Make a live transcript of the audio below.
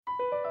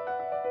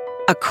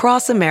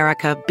Across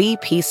America,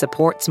 BP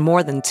supports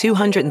more than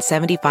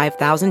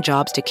 275,000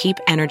 jobs to keep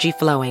energy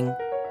flowing.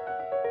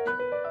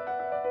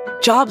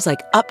 Jobs like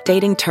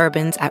updating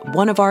turbines at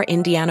one of our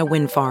Indiana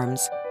wind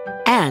farms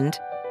and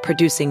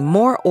producing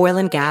more oil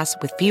and gas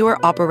with fewer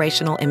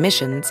operational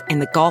emissions in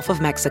the Gulf of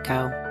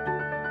Mexico.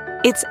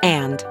 It's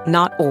and,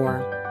 not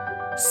or.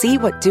 See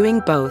what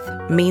doing both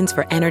means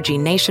for energy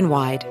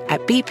nationwide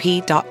at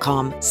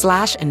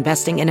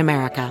bp.com/investing in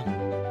America.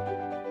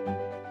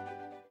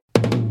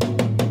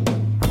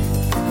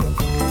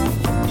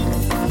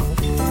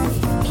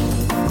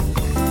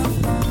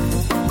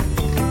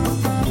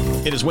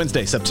 It is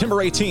Wednesday, September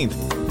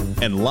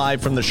 18th, and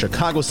live from the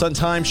Chicago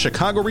Sun-Times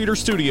Chicago Reader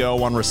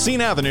Studio on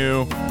Racine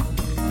Avenue,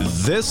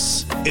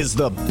 this is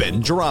the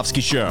Ben Joravsky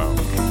Show.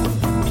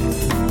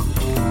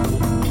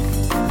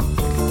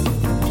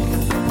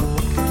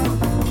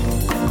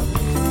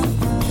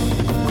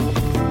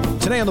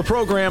 Today on the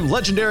program,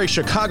 legendary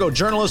Chicago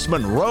journalist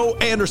Monroe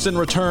Anderson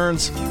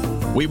returns.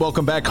 We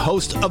welcome back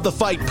host of the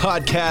Fight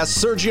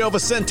Podcast, Sergio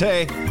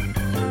Vicente,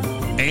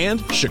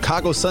 and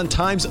Chicago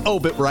Sun-Times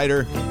obit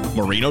writer,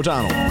 Maureen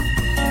O'Donnell.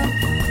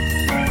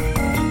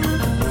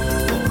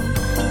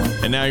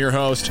 And now your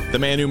host, the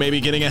man who may be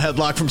getting a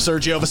headlock from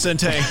Sergio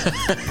Vicente.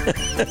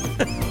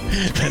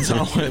 Depends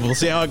on, we'll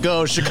see how it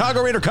goes.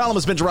 Chicago Reader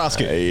columnist Ben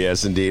Joravsky.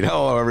 Yes, indeed.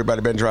 Hello,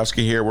 everybody. Ben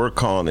Joravsky here. We're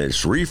calling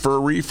this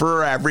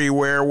Reefer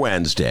Everywhere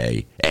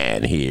Wednesday.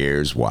 And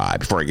here's why.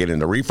 Before I get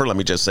into reefer, let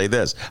me just say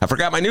this. I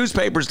forgot my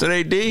newspapers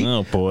today, D.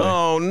 Oh, boy.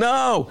 Oh,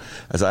 no.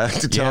 As I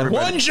like to tell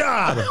everybody. One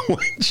job.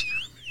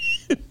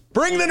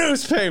 Bring the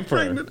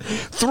newspaper.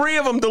 3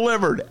 of them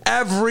delivered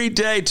every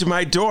day to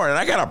my door. And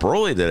I got up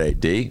early today,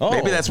 D. Oh.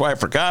 Maybe that's why I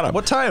forgot them.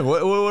 What time?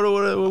 What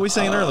were we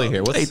saying early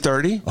here?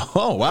 8:30.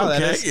 Oh, wow.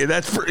 Okay.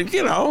 That's for,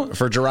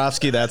 For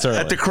Joravsky, that's early.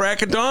 At the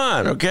crack of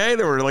dawn, okay?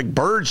 There were like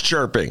birds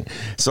chirping.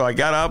 So I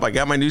got up, I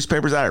got my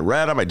newspapers out, I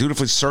read them, I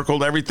dutifully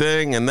circled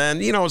everything. And then,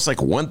 it's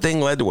like one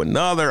thing led to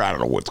another. I don't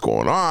know what's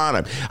going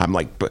on. I'm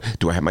like,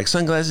 do I have my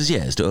sunglasses?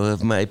 Yes. Do I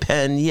have my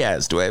pen?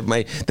 Yes. Do I have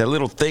that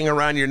little thing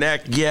around your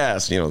neck?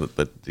 Yes.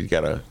 That you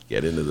got to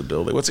get into the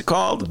building. What's it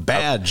called?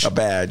 Badge. A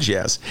badge,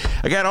 yes.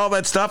 I got all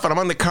that stuff, and I'm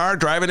on the car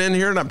driving in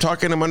here, and I'm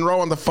talking to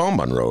Monroe on the phone.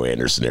 Monroe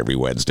Anderson every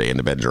Wednesday in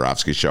the Ben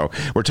Joravsky Show.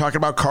 We're talking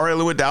about Kari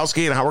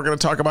Lewandowski and how we're going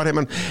to talk about him.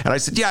 And I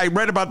said, yeah, I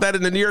read about that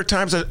in the New York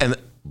Times. And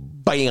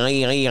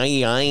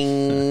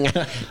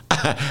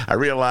I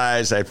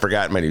realized I'd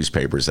forgotten my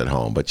newspapers at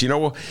home. But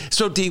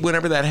so D,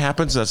 whenever that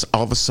happens, that's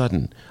all of a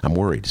sudden I'm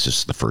worried. Is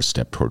this the first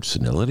step towards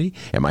senility?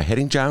 Am I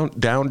heading down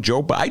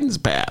Joe Biden's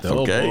path?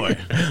 Okay? Oh, boy.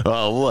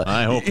 Well,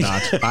 I hope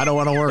not. I don't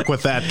want to work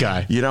with that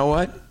guy. You know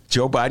what?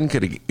 Joe Biden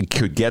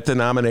could get the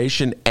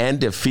nomination and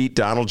defeat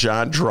Donald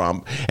John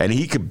Trump, and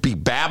he could be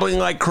babbling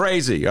like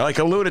crazy, like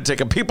a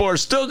lunatic, and people are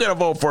still going to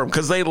vote for him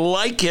because they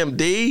like him,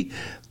 D.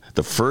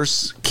 The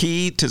first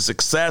key to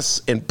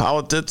success in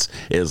politics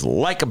is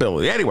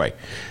likability. Anyway,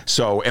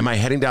 so am I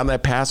heading down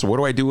that path? So what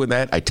do I do with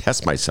that? I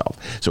test myself.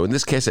 So in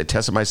this case, I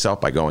tested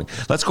myself by going,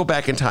 let's go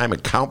back in time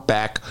and count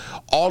back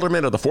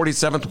aldermen of the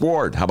 47th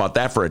Ward. How about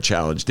that for a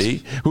challenge,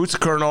 D? Who's the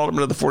current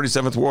alderman of the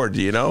 47th Ward?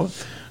 Do you know?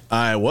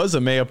 I was a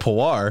Mayor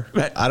Pawar.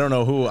 I don't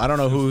know who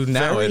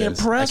now Very it is.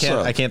 Impressive.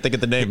 I can't think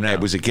of the name now.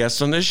 It was a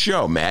guest on this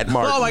show, Matt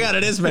Martin. Oh my God,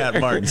 it is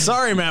Matt Martin.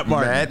 Sorry, Matt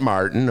Martin. Matt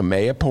Martin,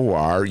 Mayor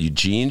Pawar,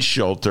 Eugene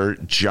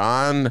Schulter,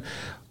 John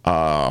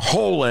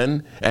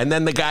Holan, and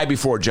then the guy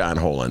before John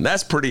Holan.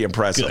 That's pretty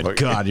impressive. Good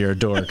God, you're a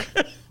dork.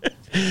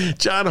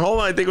 John Holan,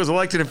 I think, was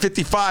elected in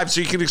 55,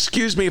 so you can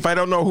excuse me if I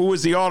don't know who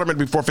was the alderman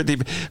before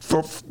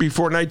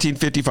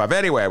 1955.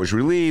 Anyway, I was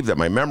relieved that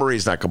my memory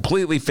is not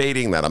completely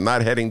fading, that I'm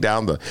not heading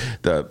down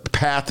the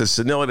path of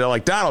senility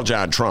like Donald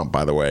John Trump,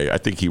 by the way. I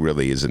think he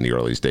really is in the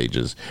early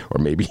stages,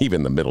 or maybe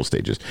even the middle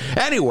stages.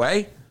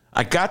 Anyway,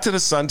 I got to the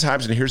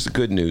Sun-Times, and here's the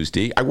good news,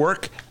 D. I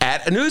work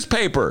at a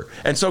newspaper.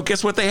 And so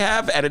guess what they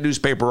have at a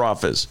newspaper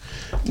office?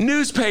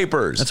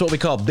 Newspapers. That's what we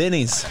call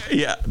bennies.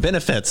 Yeah.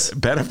 Benefits.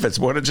 Benefits.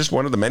 Just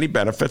one of the many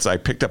benefits. I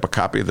picked up a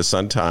copy of the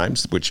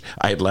Sun-Times, which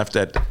I had left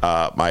at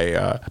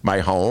my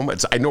home.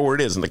 I know where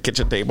it is, on the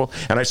kitchen table.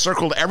 And I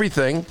circled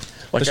everything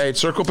like I had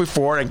circled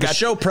before. And the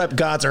show prep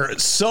gods are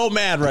so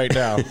mad right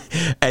now.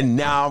 And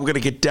now I'm going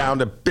to get down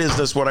to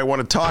business, what I want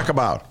to talk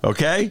about,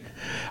 okay?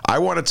 I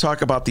want to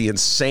talk about the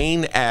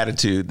insane attitude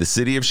the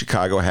city of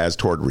Chicago has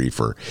toward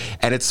reefer.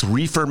 And it's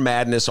reefer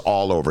madness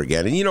all over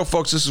again. And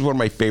folks, this is one of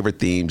my favorite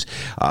themes.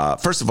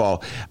 First of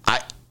all,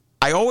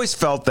 I always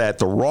felt that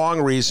the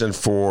wrong reason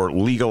for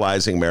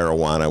legalizing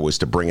marijuana was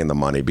to bring in the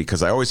money,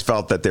 because I always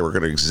felt that they were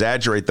going to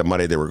exaggerate the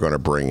money they were going to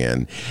bring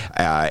in.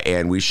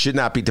 And we should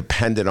not be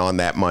dependent on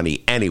that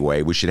money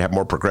anyway. We should have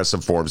more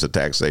progressive forms of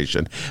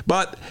taxation.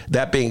 But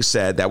that being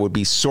said, that would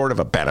be sort of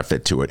a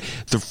benefit to it.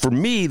 For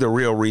me, the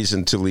real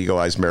reason to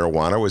legalize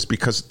marijuana was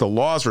because the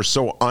laws were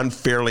so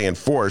unfairly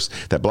enforced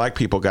that black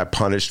people got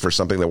punished for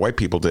something that white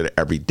people did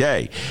every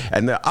day.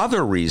 And the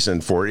other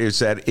reason for it is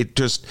that it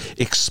just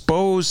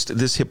exposed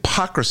this hypocrisy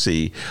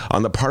hypocrisy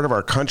on the part of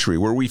our country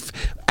where we've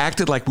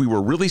acted like we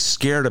were really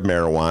scared of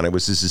marijuana. It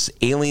was this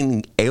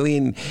alien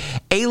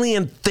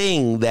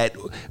thing that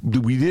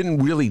we didn't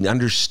really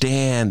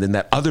understand and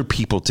that other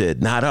people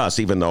did, not us,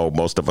 even though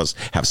most of us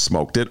have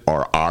smoked it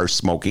or are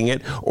smoking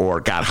it or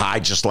got high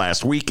just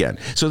last weekend.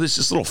 So there's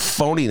this little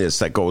phoniness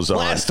that goes on.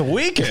 Last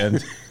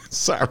weekend?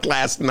 Sorry,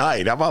 last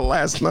night. How about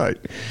last night?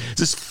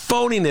 This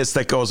phoniness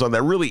that goes on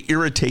that really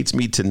irritates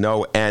me to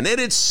no end, and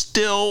it's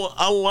still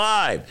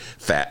alive.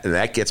 And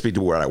that gets me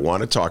to where I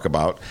want to talk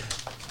about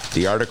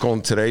the article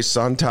in today's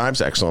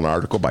Sun-Times, excellent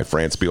article by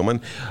Franz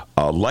Spielman.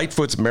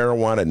 Lightfoot's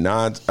marijuana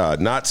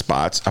not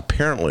spots,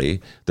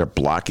 apparently they're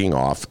blocking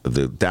off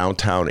the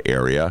downtown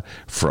area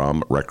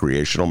from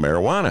recreational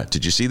marijuana.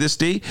 Did you see this,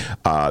 D?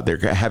 They're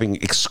having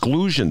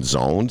exclusion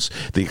zones.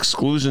 The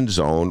exclusion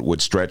zone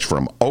would stretch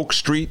from Oak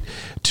Street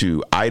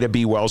to Ida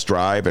B. Wells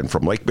Drive and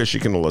from Lake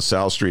Michigan to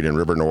LaSalle Street and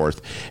River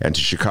North and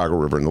to Chicago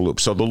River in the Loop.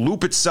 So the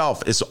Loop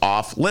itself is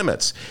off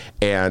limits.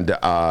 And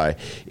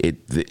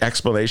the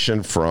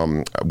explanation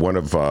from one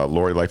of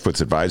Lori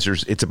Lightfoot's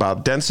advisors, it's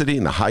about density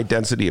and the high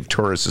density of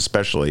tourists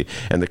especially,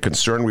 and the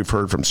concern we've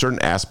heard from certain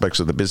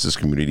aspects of the business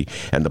community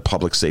and the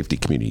public safety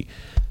community.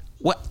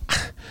 What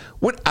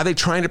are they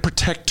trying to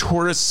protect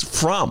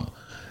tourists from?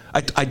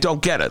 I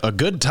don't get it. A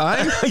good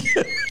time?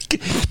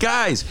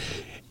 Guys,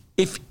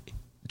 if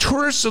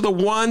tourists are the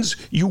ones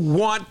you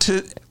want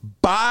to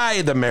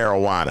buy the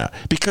marijuana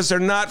because they're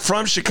not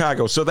from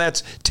Chicago. So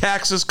that's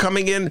taxes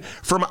coming in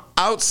from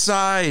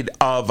outside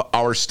of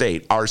our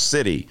state, our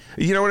city.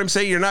 You know what I'm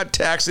saying? You're not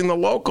taxing the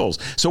locals.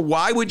 So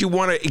why would you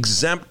want to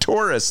exempt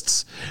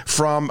tourists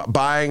from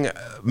buying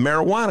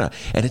marijuana?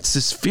 And it's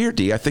this fear,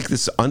 D. I think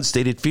this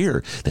unstated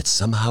fear that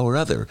somehow or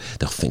other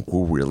they'll think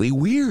we're really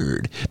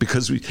weird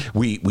because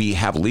we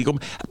have legal.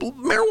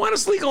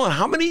 Marijuana's legal in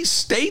how many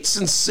states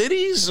and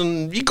cities?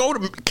 And you go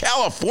to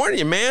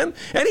California, man,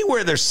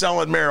 anywhere they're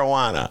selling marijuana.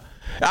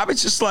 I mean,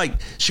 it's just like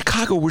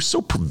Chicago, we're so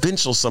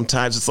provincial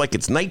sometimes. It's like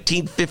it's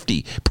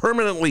 1950,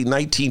 permanently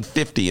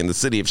 1950 in the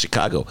city of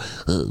Chicago.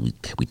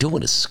 We don't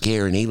want to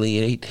scare and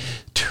alienate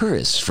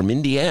tourists from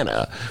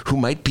Indiana who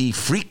might be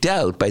freaked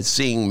out by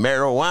seeing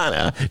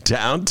marijuana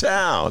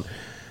downtown.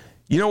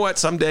 You know what?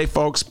 Someday,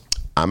 folks,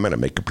 I'm going to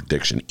make a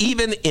prediction.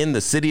 Even in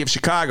the city of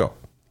Chicago,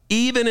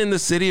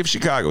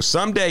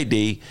 someday,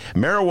 D,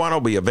 marijuana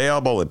will be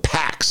available in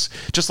packs,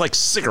 just like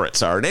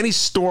cigarettes are in any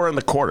store in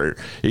the corner.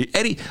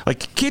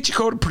 Can't you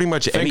go to pretty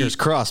much any... Fingers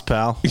crossed,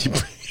 pal.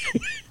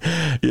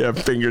 Yeah,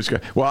 fingers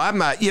crossed. Well, I'm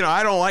not,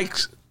 I don't like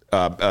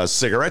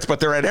cigarettes, but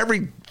they're at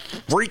every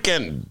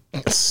freaking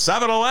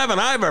 7-Eleven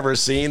I've ever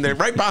seen. They're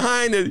right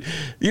behind it.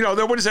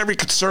 What is every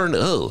concern?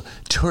 Oh,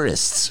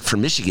 tourists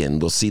from Michigan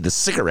will see the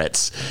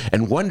cigarettes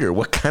and wonder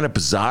what kind of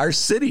bizarre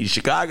city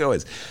Chicago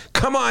is.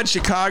 Come on,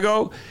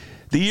 Chicago.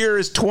 The year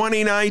is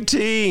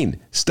 2019.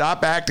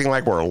 Stop acting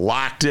like we're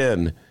locked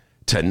in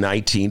to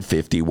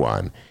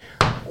 1951.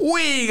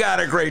 We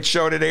got a great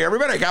show today,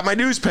 everybody. I got my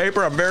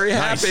newspaper. I'm very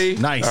happy.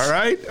 Nice. All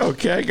right.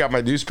 Okay. Got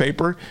my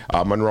newspaper.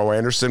 Monroe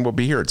Anderson will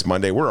be here. It's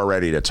Monday. We're all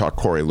ready to talk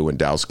Corey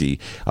Lewandowski.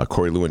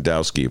 Corey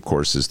Lewandowski, of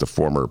course, is the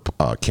former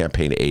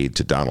campaign aide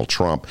to Donald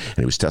Trump, and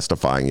he was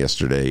testifying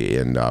yesterday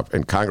in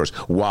Congress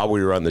while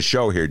we were on the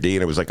show here,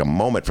 Dean. It was like a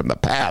moment from the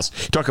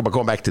past. Talk about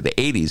going back to the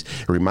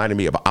 80s. It reminded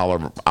me of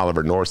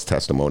Oliver North's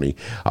testimony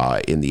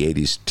in the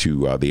 80s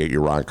to the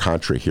Iran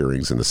Contra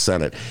hearings in the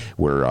Senate,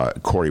 where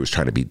Corey was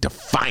trying to be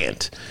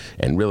defiant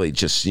and really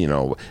just,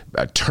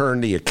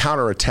 turn the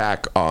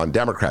counterattack on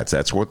Democrats.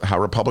 That's how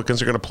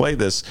Republicans are going to play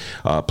this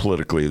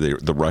politically,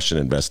 the Russian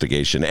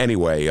investigation.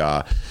 Anyway,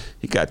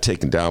 he got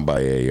taken down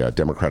by a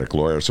Democratic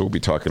lawyer, so we'll be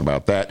talking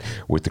about that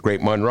with the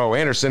great Monroe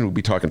Anderson. We'll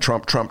be talking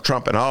Trump,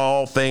 and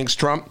all things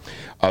Trump.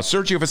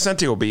 Sergio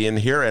Vicente will be in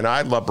here, and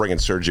I love bringing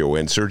Sergio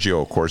in.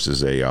 Sergio, of course,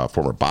 is a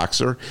former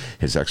boxer.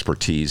 His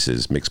expertise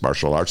is mixed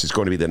martial arts. He's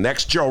going to be the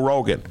next Joe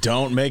Rogan.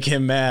 Don't make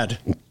him mad.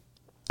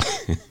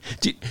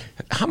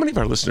 How many of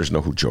our listeners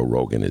know who Joe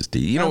Rogan is?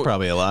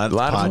 Probably a lot.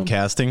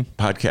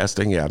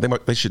 Podcasting, yeah.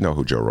 They should know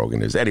who Joe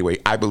Rogan is. Anyway,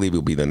 I believe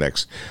he'll be the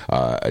next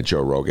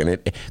Joe Rogan.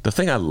 The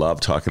thing I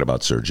love talking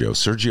about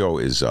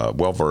Sergio is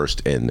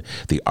well-versed in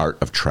the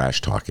art of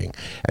trash talking.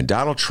 And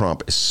Donald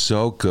Trump is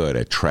so good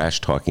at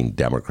trash talking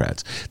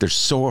Democrats. They're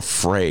so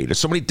afraid. There's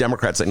so many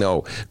Democrats I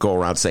know go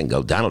around saying,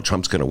 oh, Donald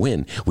Trump's going to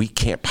win. We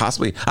can't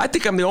possibly. I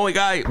think I'm the only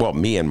guy, well,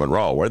 me and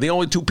Monroe, we're the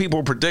only two people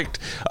who predict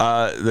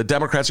the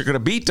Democrats are going to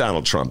beat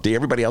Donald Trump.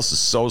 Everybody else is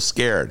so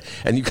scared.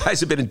 And you guys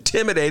have been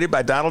intimidated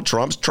by Donald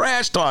Trump's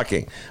trash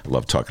talking. I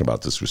love talking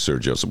about this with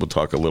Sergio, so we'll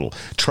talk a little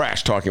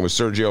trash talking with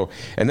Sergio.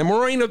 And then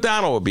Maureen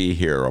O'Donnell will be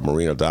here.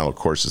 Maureen O'Donnell, of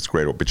course, is the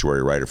great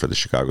obituary writer for the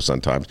Chicago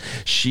Sun-Times.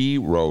 She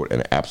wrote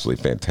an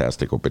absolutely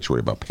fantastic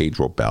obituary about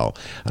Pedro Bell.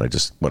 And I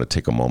just want to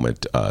take a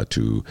moment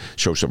to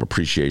show some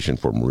appreciation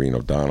for Maureen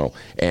O'Donnell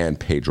and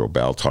Pedro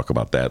Bell. Talk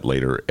about that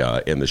later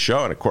in the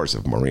show. And, of course,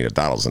 if Maureen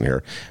O'Donnell's in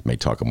here, may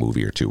talk a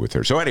movie or two with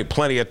her. So, anyway,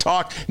 plenty of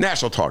talk,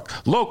 national talk,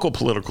 local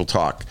political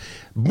talk,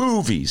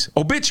 movies,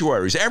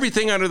 obituaries,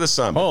 everything under the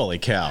sun. Holy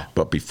cow.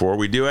 But before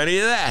we do any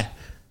of that,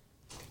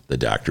 the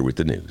doctor with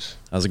the news.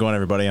 How's it going,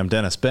 everybody? I'm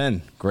Dennis.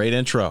 Ben, great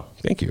intro.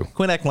 Thank you.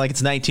 Quit acting like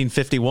it's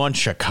 1951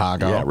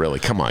 Chicago. Yeah, really.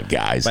 Come on,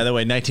 guys. By the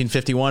way,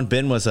 1951,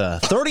 Ben was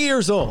 30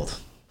 years old.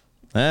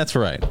 That's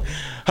right.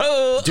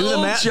 Oh, do the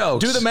math.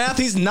 Jokes. Do the math.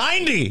 He's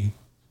 90.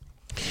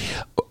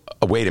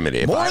 Wait a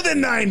minute. More than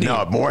 90.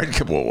 No, more.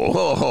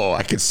 Whoa,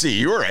 I can see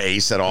you're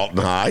ace at Alton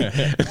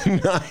High.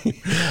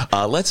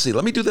 Let's see.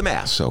 Let me do the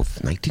math. So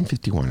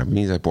 1951, that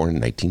means I was born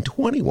in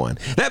 1921.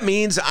 That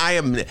means I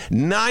am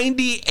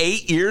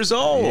 98 years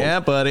old. Yeah,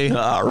 buddy.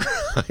 All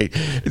right.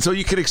 So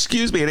you can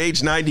excuse me at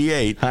age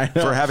 98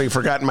 for having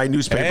forgotten my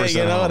newspapers.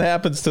 Hey, you know, it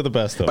happens to the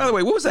best of us. By the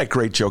way, what was that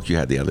great joke you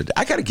had the other day?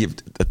 I got to give,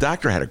 the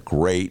doctor had a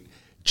great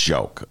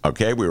joke.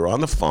 Okay, we were on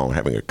the phone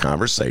having a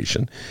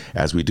conversation,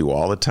 as we do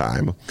all the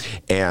time,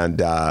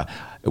 and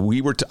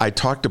I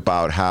talked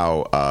about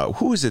how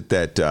who is it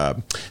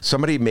that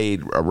somebody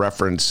made a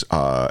reference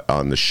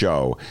on the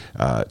show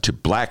to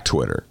Black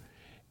Twitter.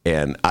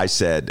 And I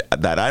said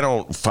that I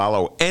don't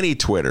follow any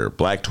Twitter,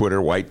 Black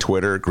Twitter, white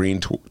Twitter, green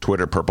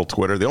Twitter, purple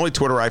Twitter. The only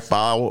Twitter I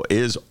follow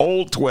is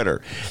old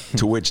Twitter.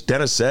 To which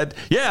Dennis said,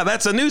 yeah,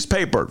 that's a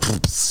newspaper.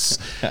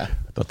 I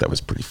thought that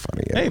was pretty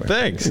funny. Anyway. Hey,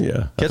 thanks.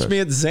 Yeah. Catch me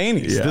at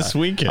Zany's this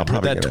weekend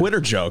with that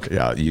Twitter joke.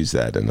 Yeah, I'll use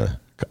that in the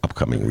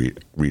upcoming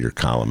reader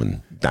column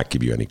and not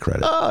give you any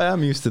credit. Oh,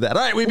 I'm used to that.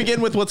 All right, we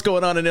begin with what's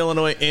going on in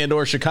Illinois and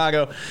or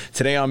Chicago.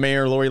 Today on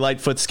Mayor Lori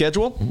Lightfoot's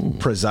schedule,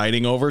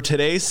 presiding over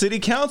today's city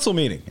council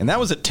meeting. And that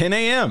was at 10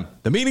 a.m.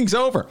 The meeting's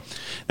over.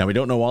 Now, we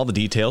don't know all the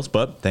details,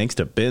 but thanks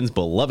to Ben's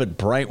beloved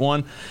Bright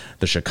One,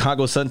 the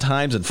Chicago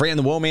Sun-Times, and Fran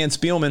the Woman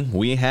Spielman,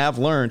 we have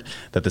learned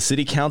that the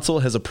city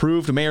council has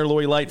approved Mayor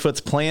Lori Lightfoot's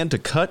plan to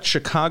cut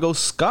Chicago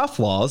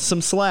scofflaws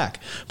some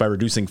slack by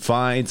reducing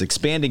fines,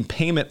 expanding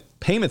payments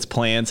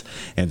plans,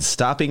 and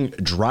stopping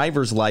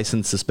driver's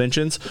license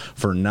suspensions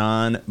for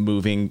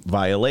non-moving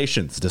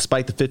violations.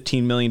 Despite the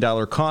 $15 million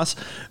cost,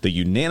 the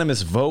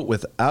unanimous vote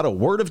without a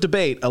word of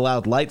debate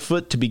allowed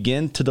Lightfoot to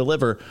begin to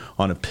deliver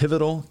on a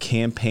pivotal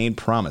campaign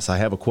promise. I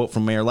have a quote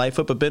from Mayor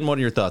Lightfoot, but Ben, what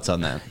are your thoughts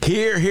on that?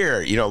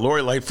 Here. You know,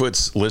 Lori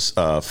Lightfoot's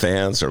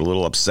fans are a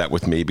little upset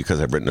with me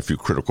because I've written a few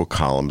critical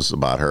columns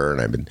about her,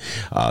 and I've been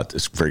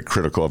very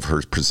critical of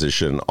her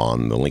position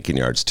on the Lincoln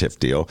Yards TIF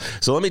deal.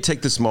 So let me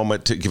take this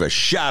moment to give a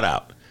shout out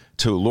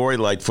to Lori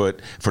Lightfoot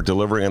for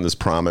delivering on this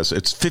promise.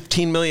 It's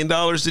 $15 million,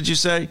 did you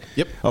say?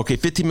 Yep. Okay,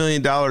 $15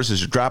 million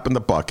is your drop in the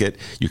bucket.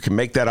 You can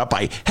make that up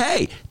by,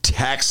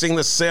 taxing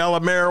the sale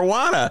of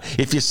marijuana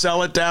if you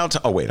sell it down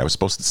to... Oh, wait, I was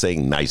supposed to say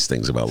nice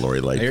things about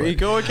Lori Lightfoot. There you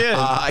go again.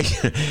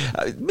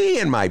 Me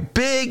and my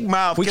big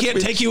mouth. We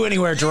can't take you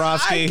anywhere,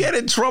 Jarofsky. I get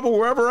in trouble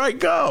wherever I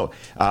go.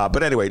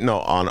 But anyway,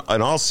 no,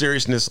 in all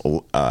seriousness,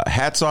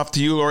 hats off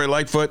to you, Lori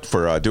Lightfoot,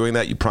 for doing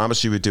that. You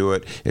promised you would do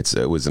it.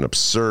 It was an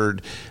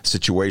absurd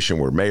situation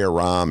where Mayor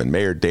Rahm and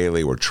Mayor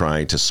Daley were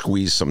trying to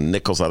squeeze some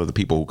nickels out of the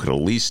people who could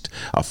at least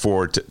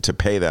afford to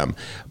pay them.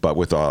 But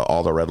with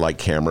all the red light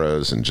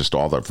cameras and just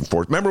all the...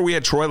 Remember we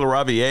had Troy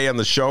LaRaviere on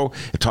the show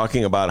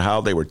talking about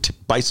how they were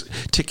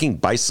ticking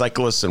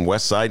bicyclists in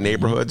West Side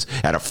neighborhoods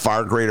at a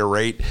far greater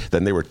rate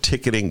than they were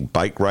ticketing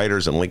bike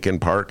riders in Lincoln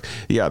Park.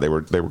 Yeah, they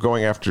were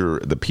going after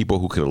the people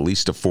who could at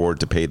least afford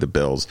to pay the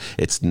bills.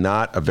 It's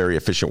not a very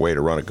efficient way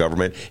to run a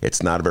government.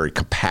 It's not a very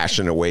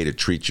compassionate way to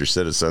treat your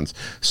citizens.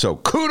 So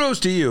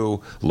kudos to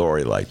you,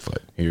 Lori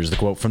Lightfoot. Here's the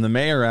quote from the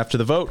mayor after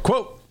the vote.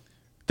 Quote,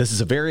 "This is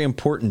a very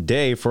important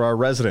day for our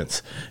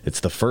residents.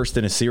 It's the first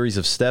in a series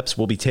of steps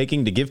we'll be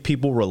taking to give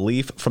people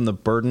relief from the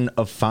burden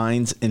of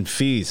fines and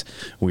fees.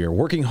 We are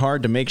working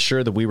hard to make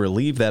sure that we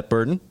relieve that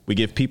burden. We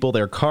give people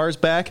their cars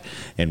back,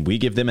 and we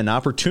give them an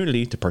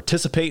opportunity to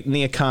participate in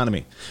the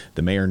economy."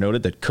 The mayor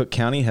noted that Cook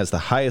County has the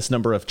highest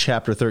number of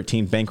Chapter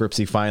 13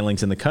 bankruptcy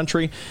filings in the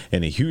country,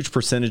 and a huge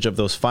percentage of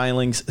those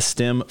filings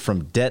stem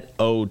from debt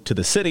owed to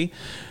the city.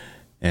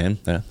 And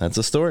that's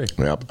the story.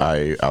 Yep.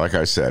 Like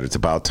I said, it's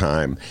about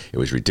time. It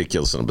was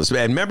ridiculous. And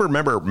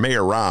remember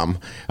Mayor Rahm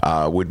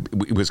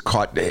was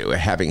caught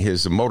having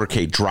his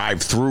motorcade drive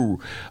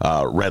through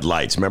red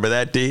lights. Remember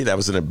that, D? That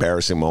was an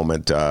embarrassing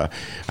moment. I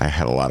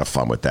had a lot of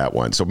fun with that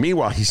one. So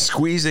meanwhile, he's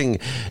squeezing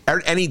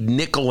any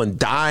nickel and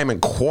dime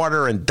and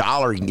quarter and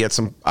dollar he can get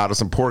out of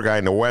some poor guy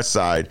in the West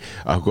Side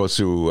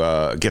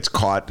who gets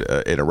caught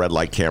in a red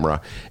light camera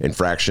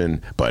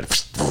infraction,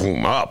 but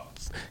boom, up.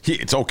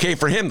 It's okay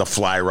for him to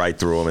fly right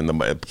through him in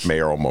the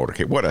mayoral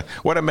motorcade.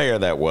 What a mayor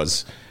that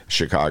was,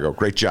 Chicago.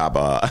 Great job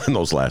in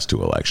those last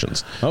two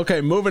elections.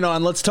 Okay, moving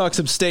on. Let's talk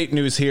some state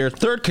news here.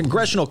 Third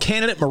congressional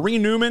candidate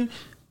Maureen Newman.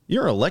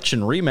 Your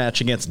election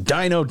rematch against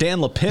Dino Dan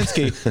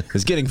Lipinski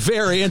is getting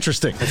very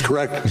interesting. That's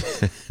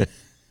correct.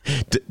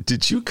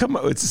 Did you come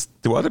up with...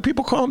 Do other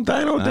people call him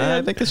Dino Dan?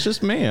 I think it's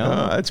just me.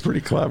 That's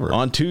pretty clever.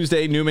 On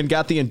Tuesday, Newman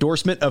got the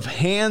endorsement of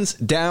hands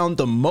down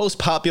the most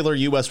popular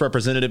U.S.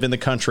 representative in the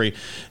country,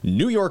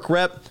 New York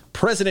Rep,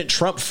 President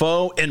Trump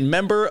foe, and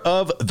member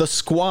of the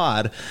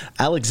Squad,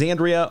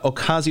 Alexandria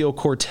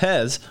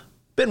Ocasio-Cortez.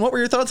 Ben, what were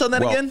your thoughts on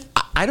that again?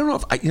 I don't know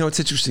if it's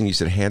interesting. You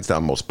said hands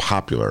down most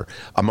popular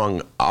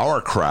among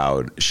our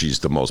crowd. She's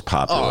the most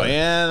popular. Oh,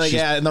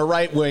 yeah, and the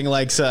right wing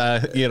likes,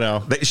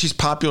 she's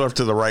popular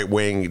to the right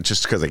wing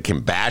just because they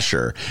can bash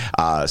her.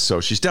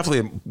 So she's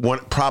definitely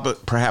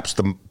perhaps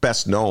the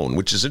best known,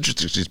 which is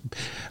interesting. She's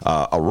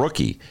a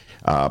rookie.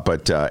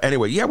 But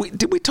anyway,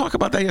 did we talk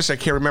about that yesterday?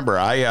 I can't remember.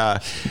 I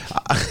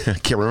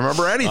can't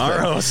remember anything.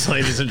 Our host,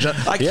 ladies and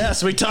gentlemen.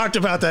 Yes, we talked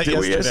about that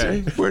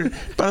yesterday.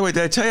 By the way,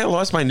 did I tell you I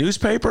lost my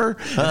newspaper?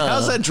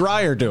 How's that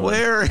dryer doing?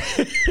 Where?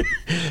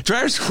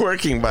 Dryer's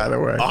working, by the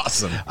way.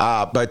 Awesome.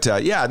 I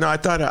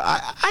thought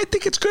I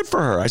think it's good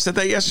for her. I said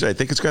that yesterday. I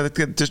think it's good.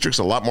 The district's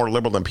a lot more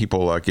liberal than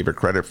people give it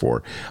credit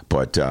for.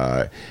 But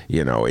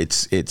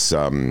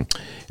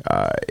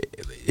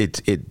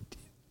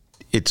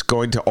it's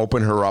going to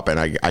open her up, and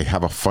I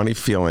have a funny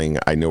feeling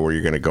I know where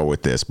you're going to go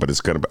with this, but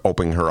it's going to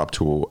open her up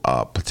to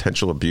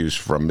potential abuse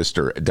from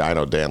Mr.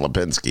 Dino Dan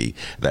Lipinski,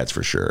 that's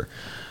for sure.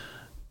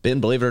 Ben,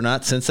 believe it or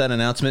not, since that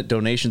announcement,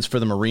 donations for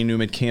the Maureen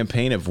Newman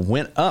campaign have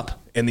went up,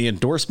 and the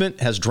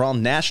endorsement has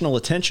drawn national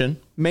attention,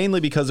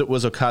 mainly because it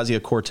was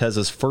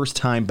Ocasio-Cortez's first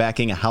time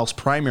backing a House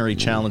primary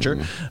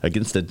challenger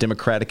against a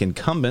Democratic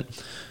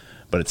incumbent.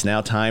 But it's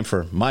now time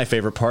for my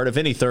favorite part of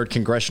any third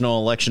congressional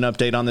election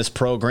update on this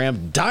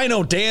program.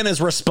 Dino Dan has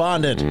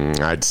responded.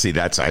 I'd see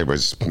I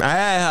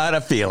had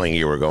a feeling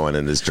you were going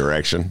in this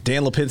direction.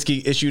 Dan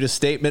Lipinski issued a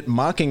statement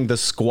mocking the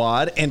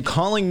squad and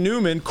calling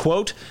Newman,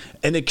 quote,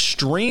 an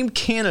extreme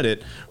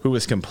candidate who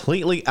is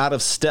completely out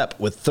of step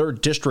with 3rd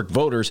District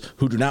voters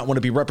who do not want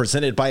to be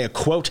represented by a,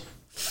 quote,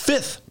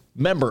 5th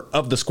member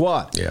of the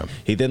squad. Yeah.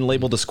 He then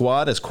labeled the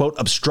squad as, quote,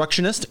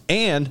 obstructionist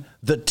and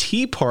the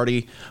Tea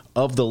Party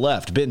of the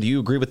left. Ben, do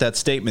you agree with that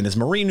statement? Is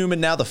Maureen Newman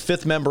now the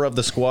 5th member of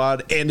the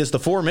squad, and is the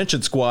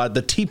aforementioned squad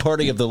the Tea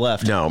Party of the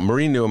left? No,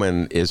 Maureen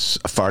Newman is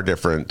far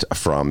different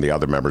from the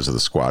other members of the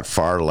squad,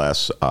 far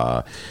less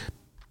progressive.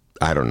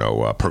 I don't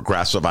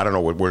know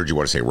what word you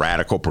want to say,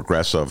 radical,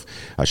 progressive.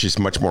 She's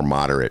much more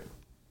moderate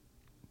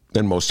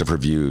than most of her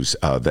views,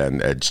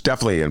 it's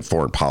definitely in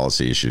foreign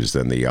policy issues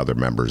than the other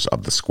members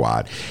of the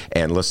squad.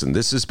 And listen,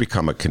 this has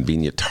become a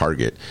convenient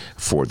target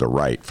for the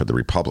right, for the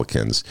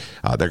Republicans.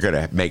 They're going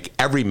to make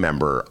every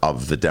member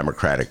of the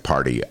Democratic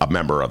Party a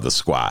member of the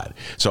squad.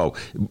 So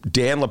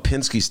Dan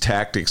Lipinski's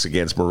tactics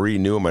against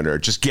Maureen Newman are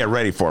just get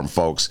ready for them,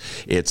 folks.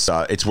 It's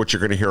what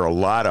you're going to hear a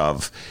lot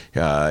of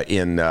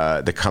in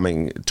the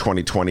coming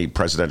 2020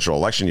 presidential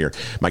election year.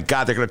 My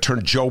God, they're going to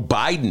turn Joe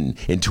Biden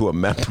into a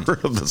member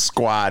of the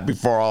squad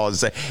before all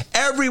is said.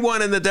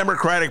 Everyone in the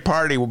Democratic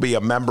Party will be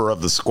a member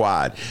of the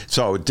squad.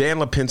 So Dan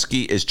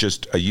Lipinski is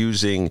just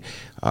using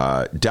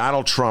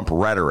Donald Trump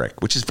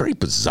rhetoric, which is very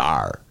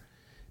bizarre.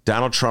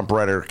 Donald Trump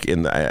rhetoric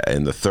in the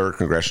 3rd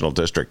Congressional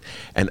District.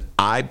 And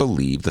I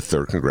believe the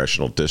 3rd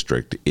Congressional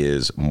District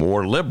is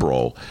more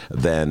liberal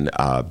than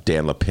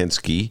Dan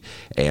Lipinski.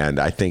 And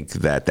I think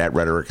that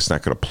rhetoric is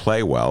not going to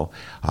play well.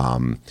 I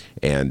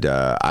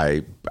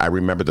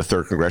remember the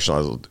 3rd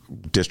Congressional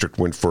District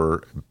went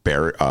for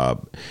Barry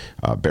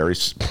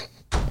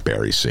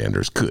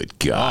Sanders. Good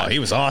God. Oh, he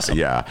was awesome.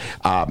 Yeah.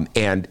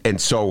 And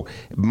so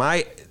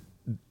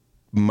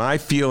my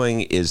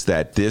feeling is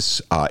that this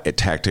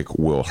tactic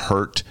will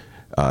hurt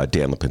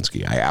Dan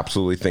Lipinski. I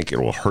absolutely think it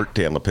will hurt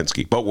Dan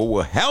Lipinski. But what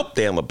will help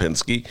Dan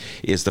Lipinski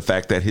is the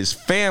fact that his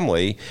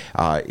family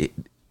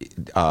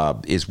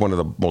is one of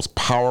the most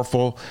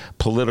powerful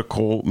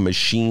political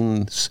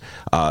machines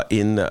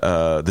in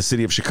the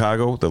city of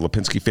Chicago. The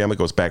Lipinski family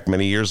goes back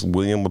many years.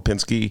 William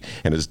Lipinski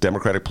and his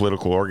Democratic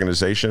political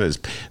organization is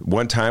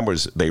one time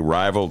they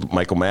rivaled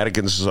Michael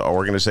Madigan's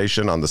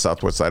organization on the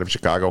southwest side of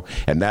Chicago,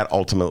 and that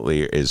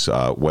ultimately is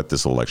what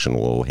this election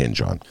will hinge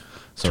on.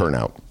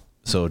 Turnout.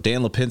 So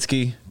Dan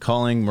Lipinski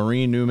calling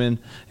Maureen Newman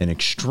an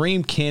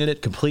extreme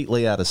candidate,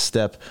 completely out of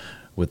step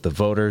with the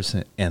voters,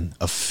 and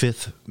a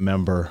 5th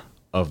member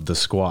of the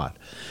squad.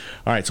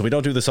 All right, so we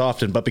don't do this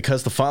often, but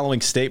because the following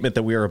statement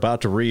that we are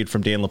about to read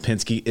from Dan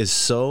Lipinski is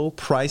so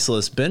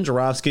priceless, Ben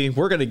Jarofsky,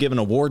 we're going to give an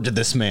award to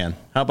this man.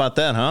 How about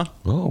that, huh?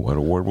 Oh, what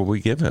award will we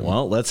give him?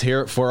 Well, let's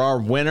hear it for our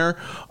winner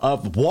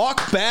of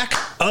Walk Back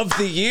of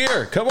the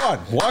Year. Come on,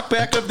 Walk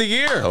Back of the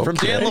Year from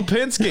Dan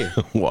Lipinski.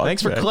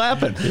 Thanks for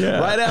clapping. Yeah.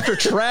 Right after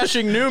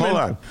trashing Newman. Hold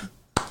on.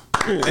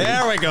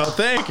 There we go.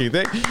 Thank you.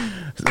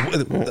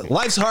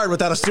 Life's hard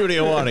without a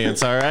studio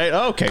audience, all right?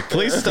 Okay,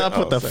 please stop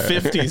with the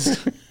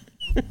 50s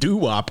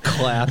doo-wop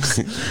claps.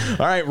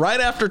 All right,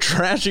 right after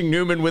trashing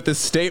Newman with his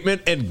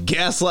statement and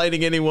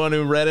gaslighting anyone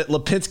who read it,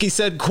 Lipinski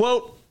said,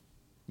 quote,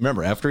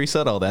 remember, after he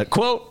said all that,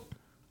 quote,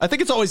 I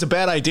think it's always a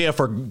bad idea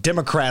for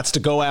Democrats to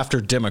go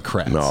after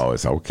Democrats. No,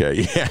 it's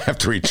okay. Yeah,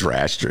 after he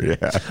trashed her,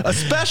 yeah.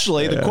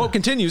 Especially, the quote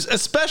continues,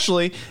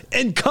 especially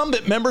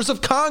incumbent members of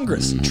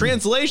Congress.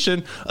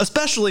 Translation,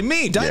 especially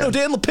me, Dino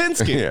Dan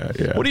Lipinski.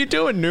 Yeah. What are you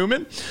doing,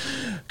 Newman?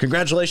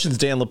 Congratulations,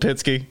 Dan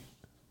Lipinski.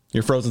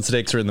 Your frozen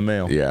steaks are in the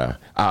mail. Yeah.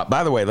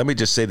 By the way, let me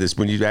just say this.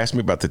 When you asked me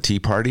about the Tea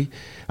Party,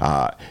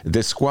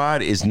 the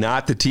squad is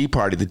not the Tea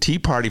Party. The Tea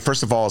Party,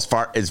 first of all,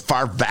 is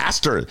far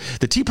vaster.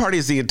 The Tea Party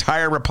is the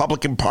entire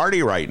Republican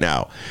Party right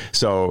now.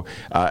 So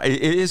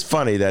it is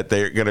funny that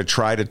they're going to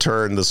try to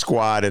turn the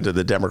squad into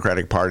the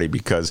Democratic Party,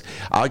 because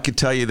I could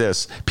tell you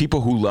this.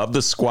 People who love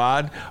the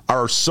squad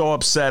are so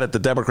upset at the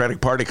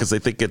Democratic Party because they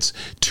think it's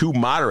too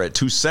moderate,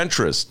 too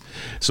centrist.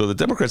 So the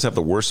Democrats have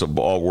the worst of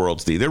all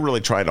worlds. They're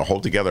really trying to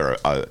hold together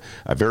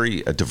a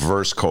very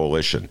diverse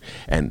coalition.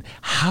 And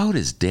how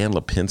does Dan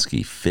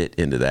Lipinski fit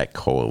into that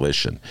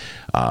coalition?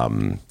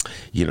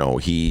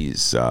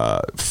 He's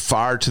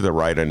far to the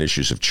right on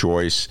issues of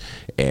choice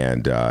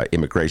and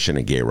immigration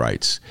and gay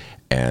rights.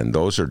 And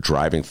those are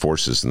driving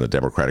forces in the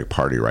Democratic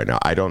Party right now.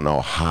 I don't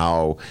know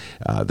how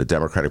the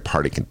Democratic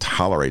Party can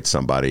tolerate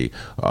somebody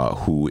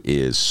who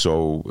is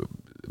so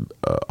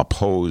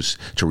opposed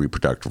to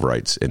reproductive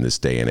rights in this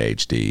day and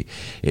age, D.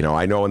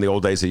 I know in the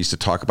old days they used to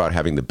talk about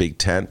having the big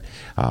tent,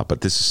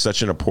 but this is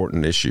such an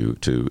important issue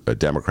to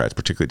Democrats,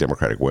 particularly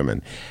Democratic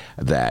women,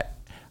 that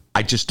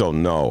I just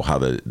don't know how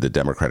the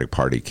Democratic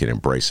Party can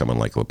embrace someone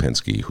like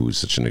Lipinski, who's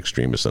such an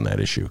extremist on that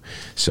issue.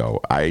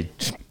 So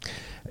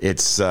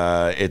it's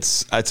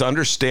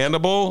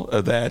understandable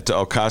that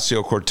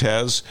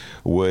Ocasio-Cortez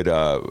would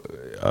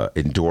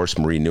endorse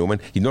Maureen Newman.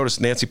 You notice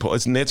Nancy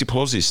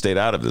Pelosi stayed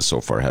out of this so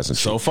far, hasn't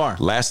she? So far.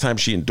 Last time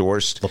she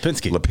endorsed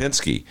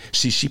Lipinski.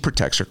 She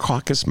protects her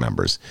caucus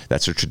members.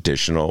 That's her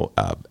traditional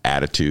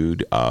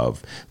attitude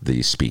of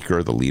the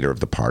speaker, the leader of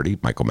the party.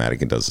 Michael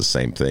Madigan does the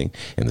same thing.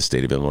 In the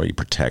state of Illinois, you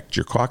protect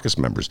your caucus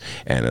members.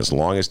 And as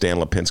long as Dan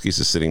Lipinski is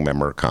a sitting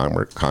member of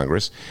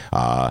Congress,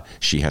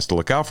 she has to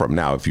look out for him.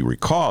 Now, if you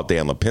recall,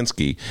 Dan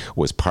Lipinski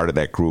was part of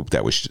that group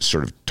that was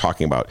sort of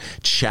talking about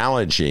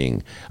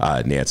challenging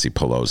Nancy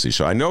Pelosi.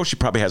 So I know she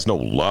probably has no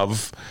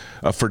love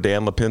for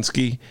Dan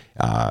Lipinski,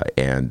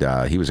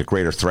 and he was a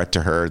greater threat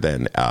to her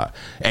than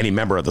any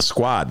member of the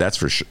squad, that's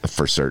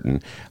for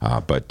certain.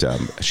 But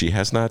she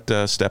has not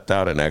stepped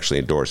out and actually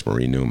endorsed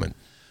Maureen Newman.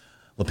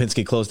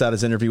 Lipinski closed out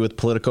his interview with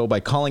Politico by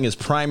calling his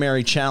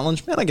primary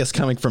challenge, and I guess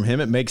coming from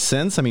him, it makes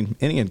sense. I mean,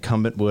 any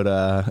incumbent would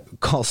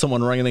call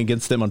someone running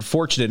against them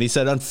unfortunate. He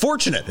said,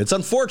 unfortunate. It's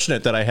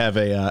unfortunate that I have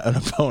an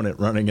opponent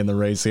running in the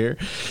race here.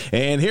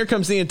 And here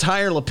comes the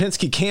entire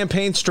Lipinski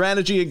campaign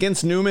strategy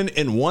against Newman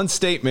in one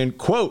statement,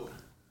 quote,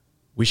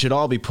 "We should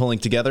all be pulling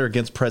together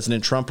against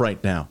President Trump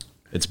right now.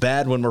 It's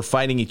bad when we're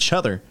fighting each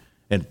other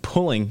and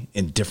pulling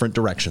in different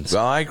directions."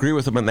 Well, I agree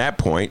with him on that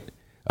point.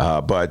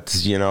 But,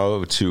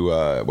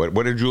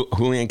 what did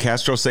Julian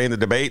Castro say in the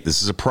debate?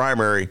 This is a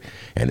primary,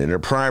 and in a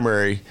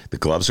primary, the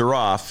gloves are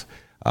off.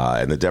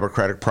 And the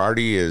Democratic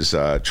Party is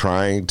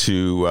trying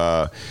to,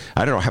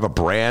 have a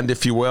brand,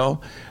 if you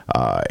will.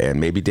 And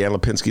maybe Dan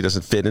Lipinski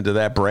doesn't fit into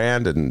that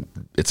brand, and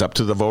it's up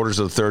to the voters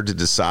of the third to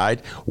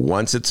decide.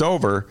 Once it's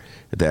over,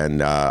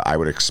 then I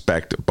would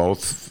expect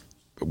both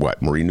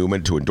Maureen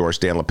Newman to endorse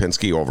Dan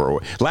Lipinski over.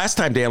 Last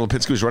time Dan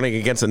Lipinski was running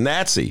against a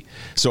Nazi.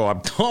 So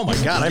oh my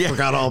God, I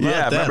forgot all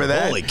about that. Remember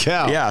that? Holy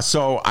cow. Yeah,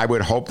 so I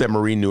would hope that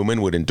Maureen Newman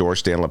would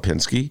endorse Dan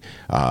Lipinski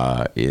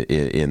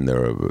in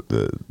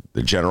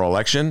the general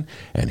election.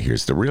 And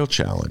here's the real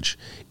challenge.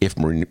 If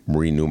Maureen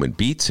Newman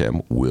beats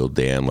him, will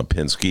Dan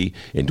Lipinski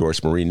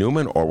endorse Maureen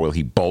Newman, or will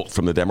he bolt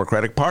from the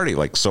Democratic Party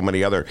like so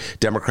many other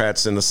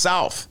Democrats in the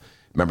South?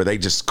 Remember, they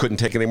just couldn't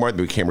take it anymore.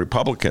 They became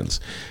Republicans.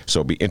 So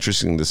it'll be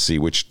interesting to see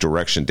which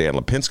direction Dan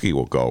Lipinski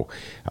will go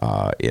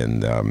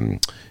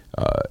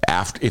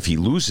after if he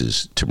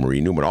loses to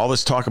Maureen Newman. All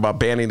this talk about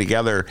banding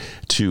together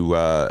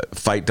to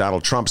fight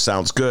Donald Trump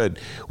sounds good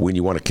when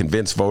you want to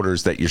convince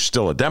voters that you're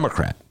still a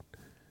Democrat.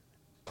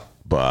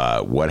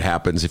 But what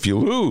happens if you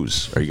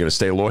lose? Are you going to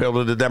stay loyal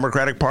to the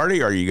Democratic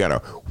Party, or are you going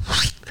to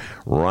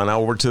run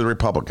over to the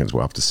Republicans?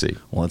 We'll have to see.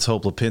 Well, let's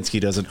hope Lipinski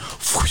doesn't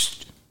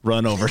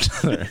run over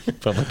to the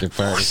Republican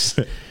Party.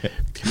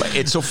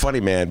 It's so funny,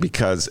 man,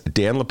 because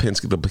Dan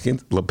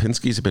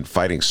Lipinski's have been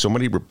fighting so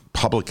many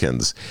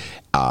Republicans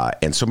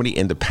and so many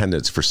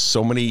independents for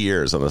so many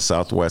years on the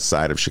southwest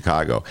side of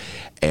Chicago.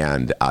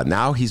 And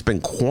now he's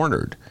been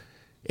cornered.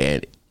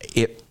 And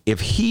if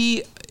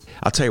he...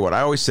 I'll tell you what, I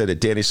always said that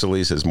Danny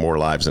Solis has more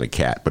lives than a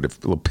cat. But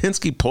if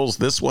Lipinski pulls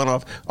this one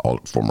off,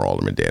 former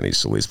Alderman Danny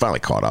Solis finally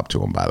caught up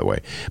to him, by the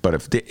way. But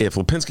if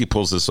Lipinski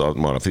pulls this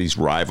one off, he's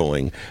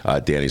rivaling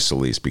Danny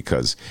Solis,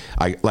 because,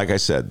 like I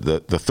said, the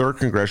third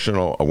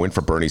congressional win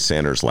for Bernie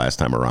Sanders last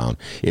time around,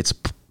 it's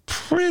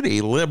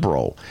pretty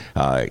liberal.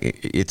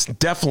 It's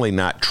definitely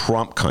not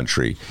Trump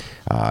country.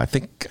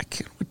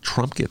 Would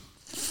Trump get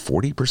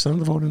 40% of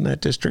the vote in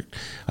that district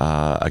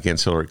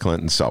against Hillary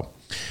Clinton? So...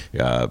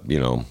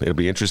 it'll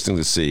be interesting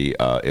to see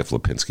if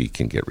Lipinski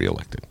can get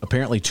reelected.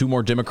 Apparently, 2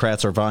 more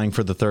Democrats are vying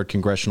for the 3rd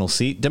congressional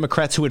seat.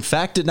 Democrats who, in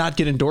fact, did not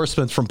get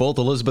endorsements from both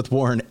Elizabeth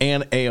Warren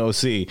and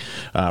AOC.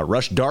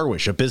 Rush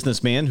Darwish, a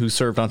businessman who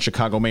served on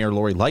Chicago Mayor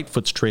Lori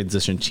Lightfoot's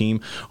transition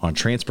team on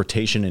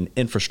transportation and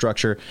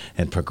infrastructure,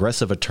 and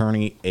progressive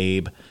attorney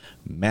Abe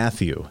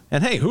Matthew.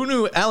 And hey, who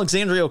knew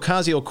Alexandria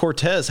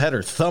Ocasio-Cortez had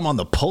her thumb on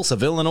the pulse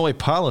of Illinois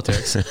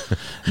politics?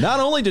 Not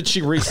only did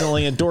she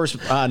recently endorse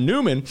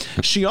Newman,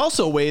 she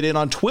also weighed in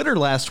on Twitter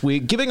last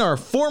week, giving our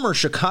former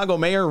Chicago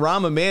Mayor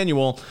Rahm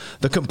Emanuel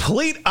the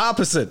complete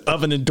opposite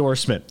of an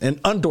endorsement, an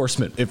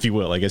undorsement, if you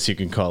will, I guess you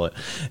can call it.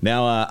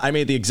 Now, I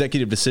made the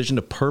executive decision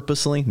to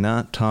purposely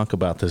not talk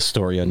about this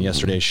story on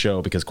yesterday's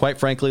show because, quite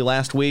frankly,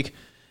 last week,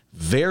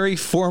 very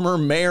former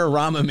Mayor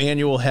Rahm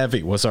Emanuel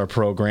heavy was our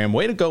program.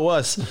 Way to go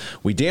us.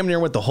 We damn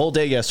near went the whole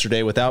day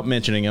yesterday without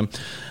mentioning him.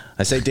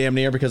 I say damn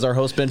near because our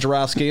host, Ben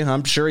Jarofsky,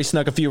 I'm sure he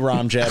snuck a few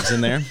Rahm jabs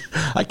in there.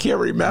 I can't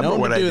remember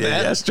what I did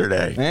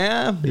yesterday.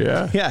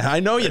 Yeah,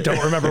 I know you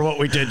don't remember what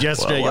we did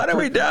yesterday. Well, what did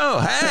we do?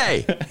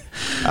 Hey!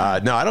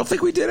 No, I don't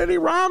think we did any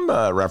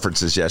Rahm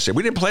references yesterday.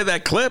 We didn't play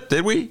that clip,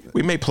 did we?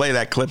 We may play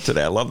that clip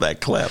today. I love that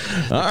clip.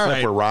 The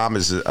clip where Rahm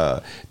is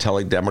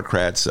telling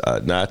Democrats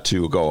not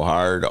to go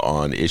hard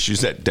on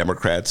issues that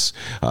Democrats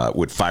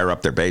would fire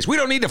up their base. We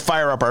don't need to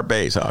fire up our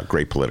base.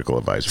 Great political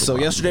advice. So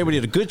yesterday we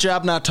did a good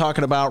job not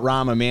talking about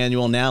Rahm Emanuel.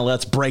 Now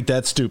let's break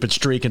that stupid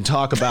streak and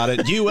talk about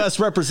it. U.S.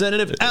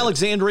 Representative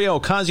Alexandria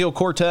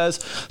Ocasio-Cortez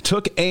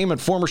took aim at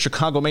former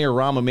Chicago Mayor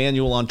Rahm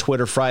Emanuel on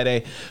Twitter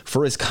Friday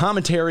for his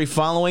commentary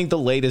following the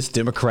latest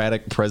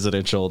Democratic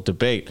presidential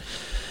debate.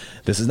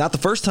 This is not the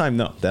first time,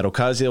 though, that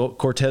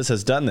Ocasio-Cortez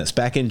has done this.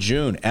 Back in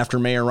June, after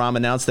Mayor Rahm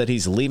announced that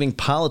he's leaving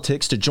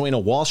politics to join a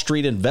Wall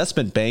Street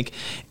investment bank,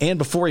 and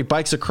before he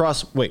bikes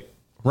across...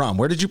 Rahm,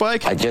 where did you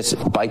bike? I just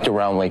biked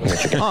around Lake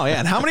Michigan. Oh, yeah.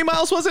 And how many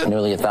miles was it?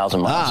 Nearly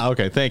 1,000 miles.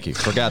 Okay. Thank you.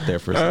 Forgot there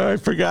for a second. I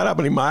forgot how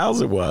many miles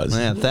it was.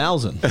 Man,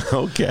 1,000.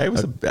 Okay.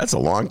 That's a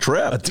long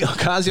trip.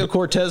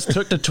 Ocasio-Cortez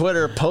took to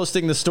Twitter,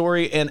 posting the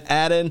story and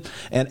adding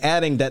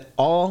that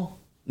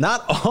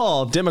not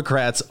all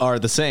Democrats are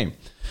the same.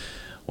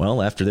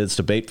 Well, after this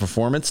debate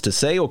performance, to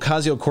say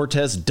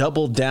Ocasio-Cortez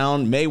doubled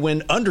down may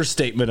win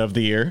understatement of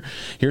the year.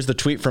 Here's the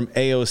tweet from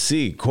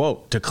AOC,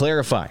 quote, to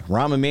clarify,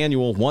 Rahm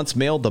Emanuel once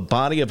mailed the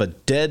body of a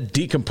dead,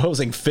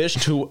 decomposing fish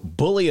to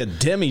bully a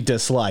Dem he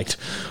disliked.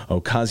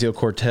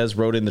 Ocasio-Cortez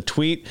wrote in the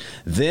tweet,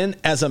 then,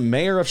 as a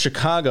mayor of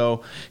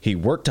Chicago, he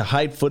worked to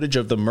hide footage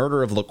of the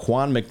murder of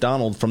Laquan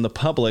McDonald from the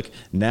public.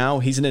 Now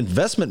he's an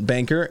investment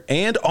banker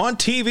and on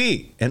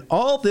TV. And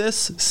all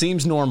this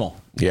seems normal.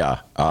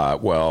 Yeah.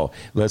 Well,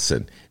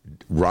 listen,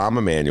 Rahm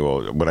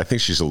Emanuel, what I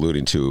think she's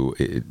alluding to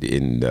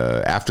in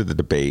after the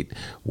debate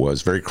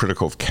was very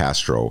critical of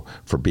Castro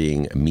for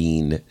being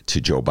mean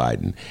to Joe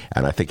Biden.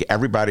 And I think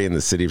everybody in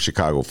the city of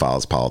Chicago who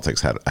follows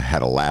politics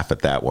had a laugh at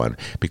that one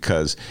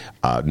because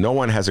no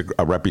one has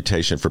a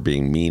reputation for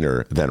being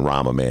meaner than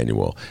Rahm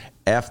Emanuel.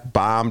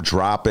 F-bomb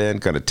dropping,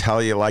 going to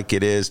tell you like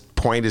it is,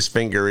 point his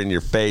finger in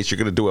your face. You're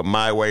going to do it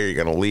my way or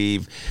you're going to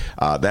leave.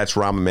 That's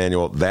Rahm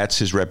Emanuel. That's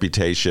his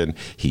reputation.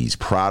 He's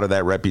proud of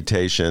that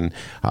reputation.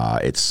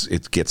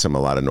 It gets him a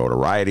lot of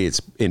notoriety.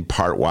 It's in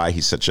part why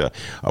he's such a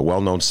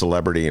well-known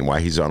celebrity and why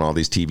he's on all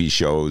these TV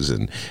shows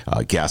and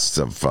guests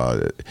of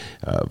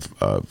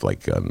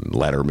like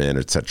Letterman,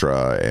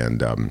 etc.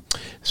 And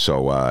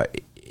so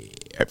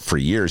for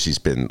years, he's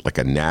been like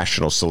a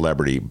national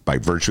celebrity by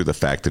virtue of the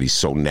fact that he's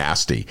so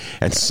nasty.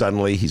 And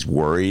suddenly he's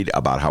worried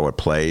about how it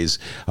plays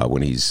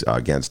when he's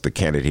against the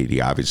candidate he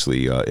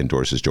obviously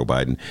endorses, Joe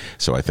Biden.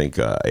 So I think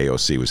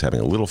AOC was having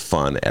a little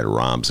fun at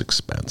Rahm's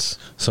expense.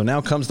 So now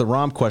comes the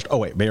Rahm question. Oh,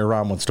 wait, Mayor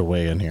Rahm wants to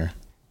weigh in here.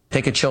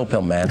 Take a chill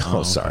pill, man.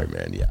 Oh, sorry,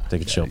 man. Yeah.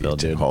 Take a chill pill,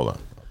 dude. Hold on.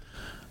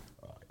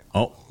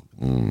 Oh,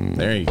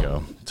 there you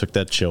go. Took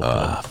that chill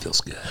pill.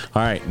 Feels good.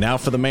 All right, now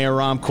for the Mayor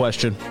Rahm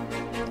question.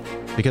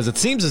 Because it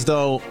seems as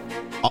though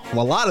a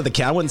lot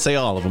of I wouldn't say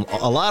all of them,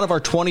 a lot of our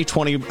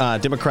 2020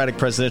 Democratic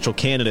presidential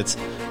candidates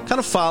kind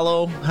of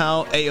follow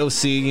how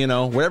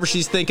AOC, wherever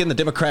she's thinking, the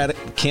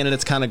Democratic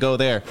candidates kind of go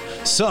there.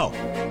 So,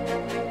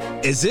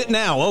 is it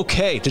now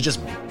okay to just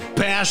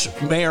bash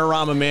Mayor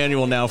Rahm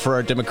Emanuel now for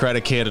our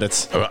Democratic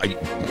candidates?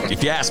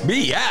 If you ask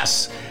me,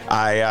 yes.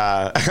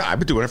 I've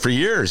been doing it for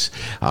years.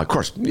 Of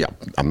course, yeah,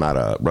 I'm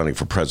not running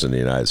for president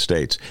of the United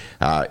States.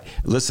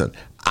 Listen,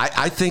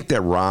 I think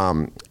that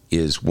Rahm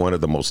is one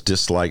of the most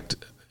disliked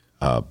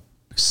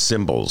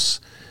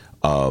symbols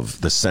of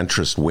the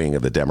centrist wing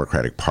of the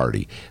Democratic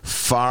Party.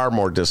 Far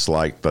more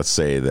disliked, let's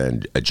say,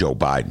 than Joe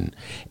Biden.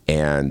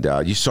 And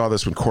you saw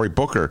this when Cory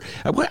Booker,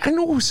 I don't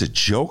know if it was a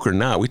joke or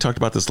not. We talked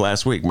about this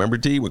last week. Remember,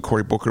 D, when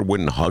Cory Booker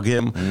wouldn't hug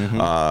him in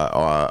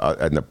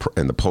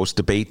the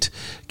post-debate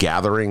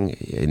gathering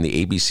in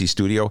the ABC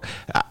studio?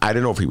 I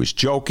don't know if he was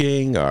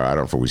joking or I don't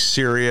know if it was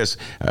serious.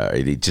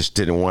 He just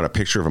didn't want a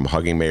picture of him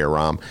hugging Mayor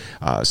Rahm.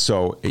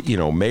 So,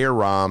 Mayor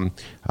Rahm,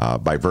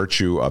 by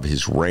virtue of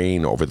his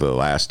reign over the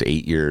last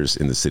 8 years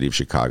in the city of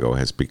Chicago,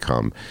 has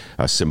become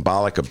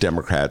symbolic of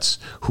Democrats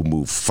who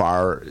move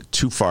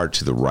too far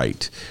to the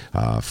right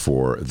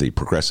for the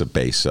progressive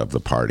base of the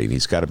party. And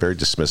he's got a very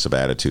dismissive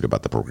attitude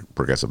about the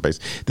progressive base.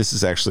 This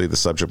is actually the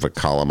subject of a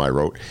column I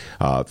wrote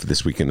for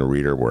This Week in the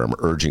Reader, where I'm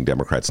urging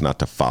Democrats not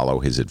to follow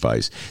his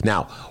advice.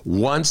 Now,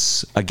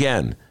 once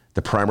again,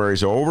 the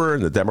primary's over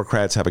and the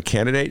Democrats have a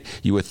candidate,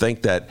 you would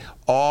think that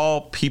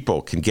all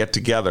people can get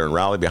together and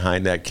rally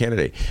behind that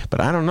candidate.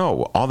 But I don't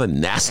know. All the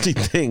nasty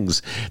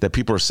things that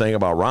people are saying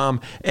about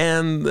Rahm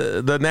and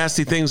the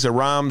nasty things that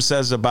Rahm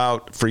says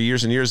about, for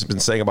years and years, has been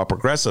saying about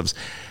progressives,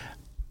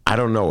 I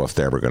don't know if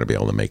they're ever going to be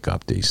able to make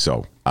up these.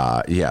 So,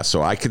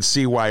 so I could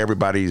see why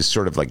everybody's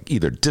sort of like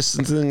either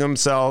distancing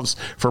themselves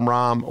from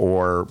Rahm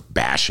or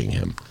bashing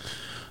him.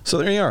 So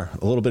there you are.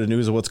 A little bit of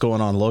news of what's going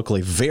on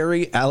locally.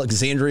 Very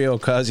Alexandria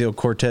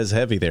Ocasio-Cortez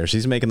heavy there.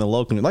 She's making the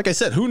local news. Like I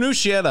said, who knew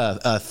she had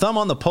a thumb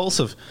on the pulse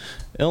of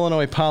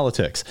Illinois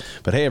politics?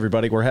 But hey,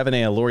 everybody, we're having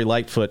a Lori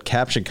Lightfoot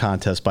caption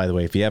contest, by the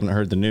way, if you haven't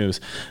heard the news.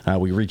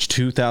 We reached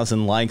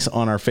 2,000 likes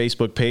on our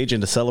Facebook page,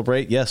 and to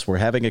celebrate, yes, we're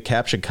having a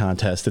caption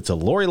contest. It's a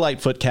Lori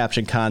Lightfoot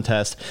caption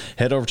contest.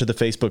 Head over to the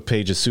Facebook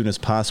page as soon as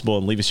possible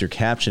and leave us your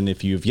caption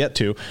if you've yet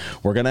to.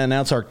 We're going to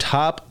announce our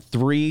top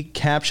 3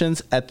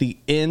 captions at the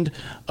end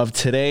of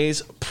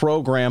today's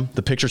program.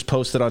 The picture's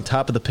posted on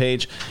top of the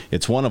page.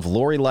 It's one of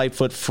Lori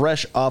Lightfoot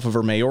fresh off of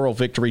her mayoral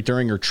victory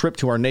during her trip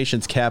to our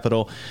nation's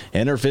capital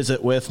and her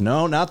visit with,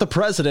 no, not the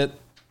president,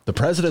 the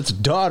president's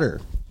daughter.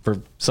 For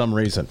some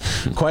reason.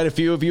 Quite a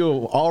few of you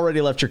have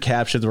already left your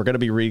captions. We're going to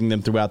be reading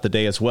them throughout the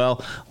day as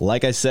well.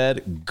 Like I said,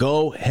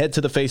 head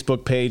to the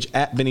Facebook page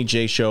at Benny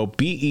J Show,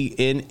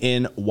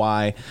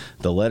 BENNY,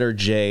 the letter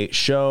J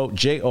Show,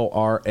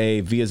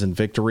 JORA, as in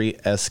victory,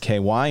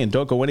 SKY. And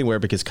don't go anywhere,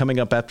 because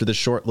coming up after this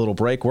short little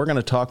break, we're going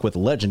to talk with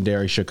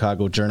legendary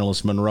Chicago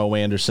journalist Monroe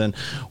Anderson.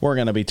 We're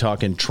going to be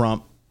talking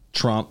Trump,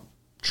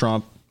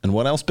 and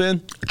what else,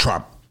 Ben?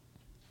 Trump.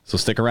 So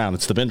stick around.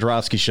 It's the Ben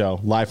Joravsky Show,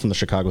 live from the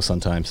Chicago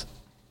Sun-Times.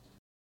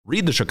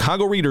 Read the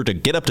Chicago Reader to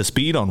get up to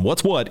speed on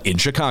what's what in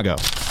Chicago.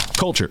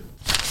 Culture,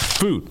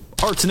 food,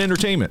 arts and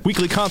entertainment,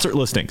 weekly concert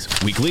listings,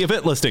 weekly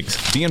event listings,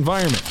 the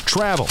environment,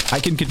 travel. I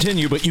can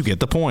continue, but you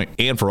get the point.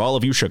 And for all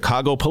of you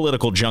Chicago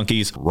political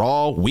junkies,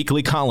 raw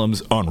weekly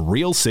columns on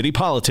real city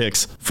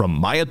politics from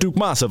Maya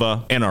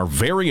Dukmasova and our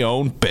very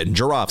own Ben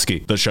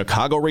Joravsky. The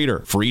Chicago Reader,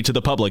 free to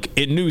the public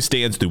in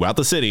newsstands throughout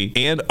the city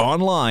and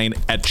online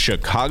at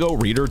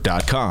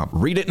chicagoreader.com.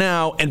 Read it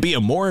now and be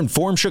a more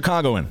informed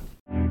Chicagoan.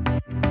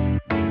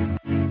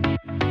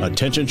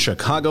 Attention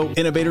Chicago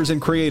innovators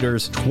and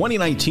creators,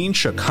 2019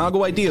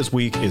 Chicago Ideas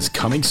Week is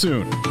coming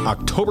soon.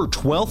 October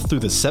 12th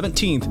through the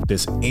 17th,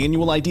 this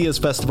annual Ideas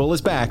Festival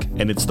is back,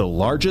 and it's the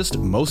largest,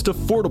 most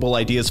affordable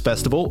Ideas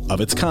Festival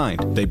of its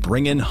kind. They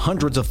bring in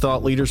hundreds of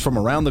thought leaders from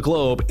around the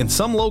globe and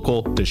some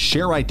local to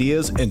share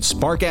ideas and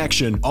spark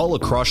action all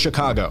across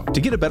Chicago. To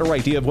get a better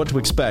idea of what to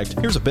expect,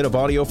 here's a bit of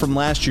audio from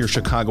last year's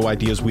Chicago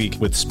Ideas Week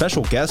with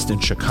special guest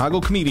and Chicago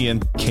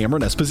comedian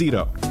Cameron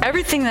Esposito.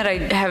 Everything that I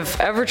have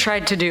ever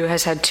tried to do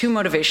has had 2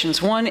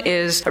 motivations. One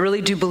is I really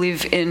do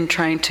believe in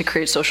trying to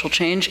create social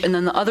change, and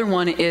then the other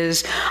one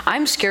is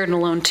I'm scared and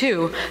alone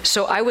too,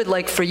 so I would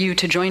like for you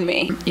to join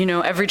me. You know,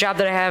 every job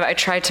that I have, I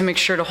try to make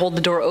sure to hold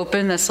the door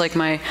open. That's like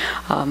my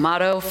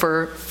motto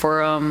for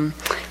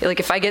like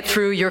if I get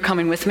through, you're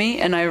coming with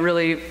me, and I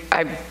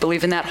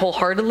believe in that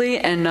wholeheartedly,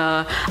 and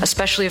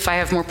especially if I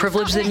have more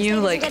privilege than you,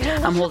 like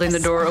I'm holding the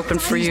door open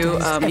for you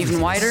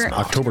even wider.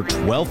 October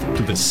 12th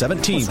through the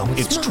 17th,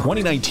 it's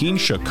 2019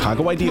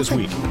 Chicago Ideas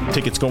Week.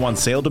 Tickets go on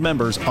sale to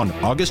members on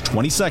August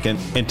 22nd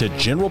and to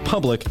general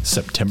public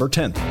September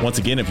 10th. Once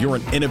again, if you're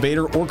an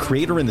innovator or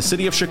creator in the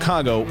city of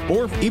Chicago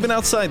or even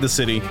outside the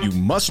city, you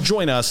must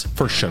join us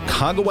for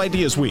Chicago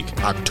Ideas Week,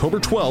 October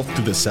 12th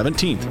through the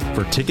 17th.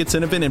 For tickets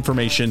and event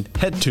information,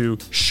 head to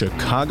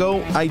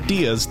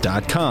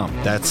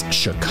chicagoideas.com. That's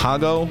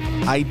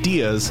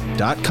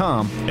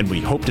chicagoideas.com, and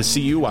we hope to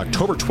see you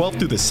October 12th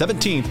through the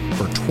 17th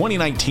for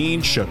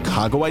 2019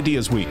 Chicago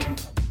Ideas Week.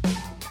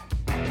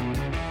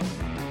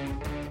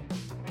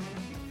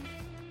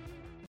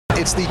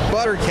 It's the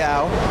butter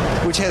cow,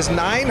 which has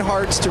 9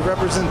 hearts to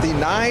represent the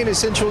 9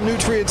 essential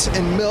nutrients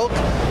in milk.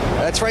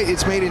 That's right,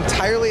 it's made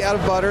entirely out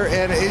of butter,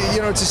 and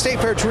it's a state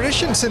fair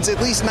tradition since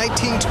at least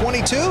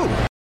 1922.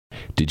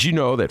 Did you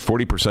know that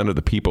 40% of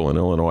the people in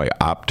Illinois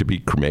opt to be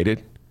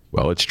cremated?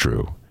 Well, it's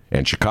true.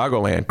 And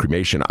Chicagoland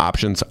Cremation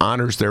Options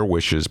honors their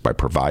wishes by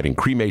providing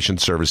cremation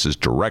services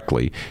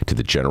directly to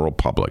the general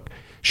public.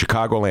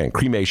 Chicagoland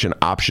Cremation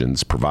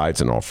Options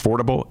provides an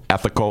affordable,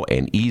 ethical,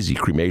 and easy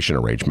cremation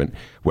arrangement,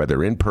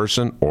 whether in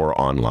person or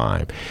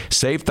online.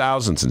 Save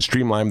thousands and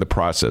streamline the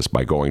process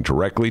by going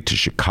directly to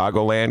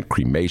Chicagoland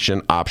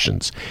Cremation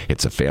Options.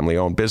 It's a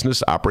family-owned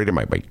business operated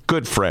by my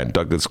good friend,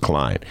 Douglas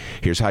Klein.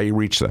 Here's how you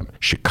reach them.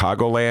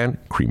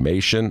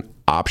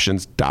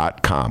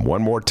 ChicagolandCremationOptions.com.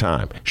 One more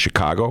time,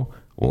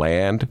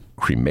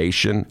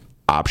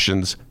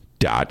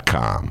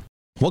 ChicagolandCremationOptions.com.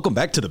 Welcome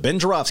back to the Ben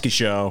Joravsky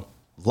Show.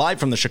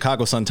 Live from the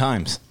Chicago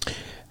Sun-Times.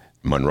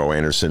 Monroe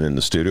Anderson in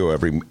the studio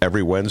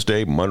every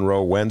Wednesday,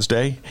 Monroe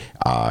Wednesday.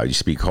 Used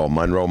to be called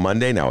Monroe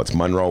Monday. Now it's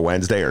Monroe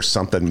Wednesday or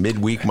something,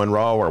 midweek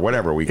Monroe or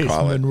whatever we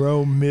call it.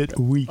 Monroe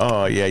midweek.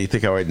 Oh, yeah, you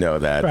think I would know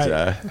that.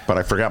 Right. But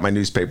I forgot my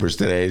newspapers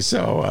today,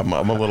 so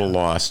I'm a little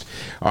lost.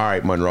 All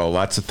right, Monroe,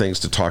 lots of things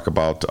to talk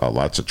about,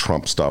 lots of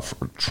Trump stuff,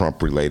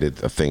 Trump-related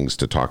things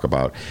to talk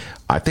about.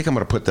 I think I'm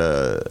going to put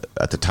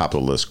at the top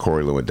of the list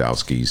Corey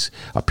Lewandowski's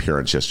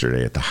appearance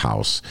yesterday at the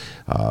House.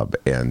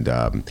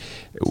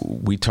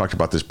 We talked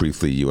about this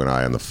briefly, you and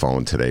I, on the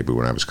phone today, but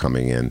when I was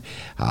coming in,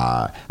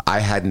 I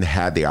hadn't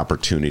had the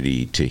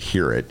opportunity to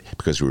hear it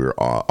because we were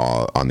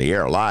on the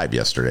air live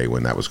yesterday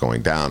when that was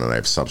going down, and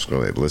I've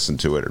subsequently listened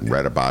to it and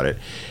read about it.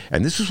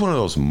 And this was one of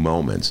those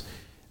moments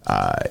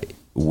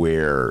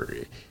where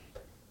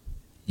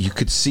you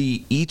could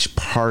see each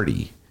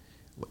party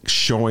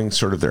showing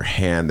sort of their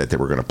hand that they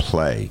were going to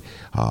play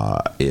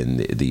in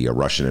the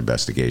Russian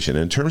investigation.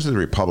 And in terms of the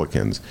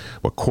Republicans,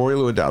 Corey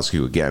Lewandowski,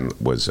 who again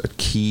was a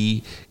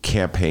key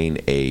campaign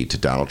aide to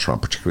Donald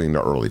Trump, particularly in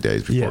the early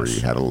days before he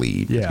had a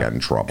lead, he got in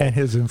trouble. And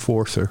his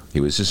enforcer. He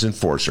was his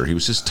enforcer. He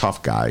was his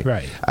tough guy.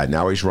 Right.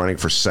 Now he's running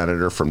for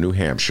senator from New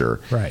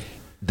Hampshire. Right.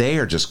 They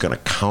are just going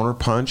to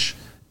counterpunch.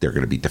 They're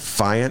going to be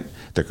defiant.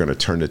 They're going to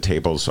turn the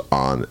tables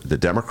on the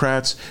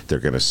Democrats. They're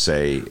going to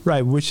say...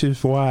 Right, which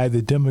is why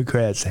the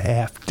Democrats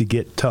have to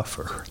get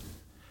tougher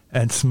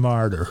and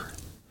smarter.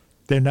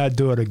 They're not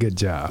doing a good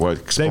job. Well,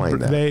 explain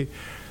that.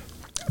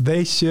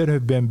 They should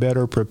have been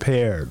better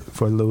prepared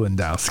for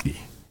Lewandowski.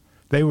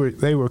 They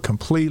were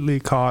completely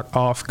caught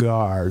off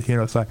guard.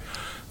 It's like,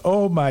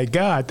 oh, my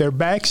God, they're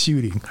back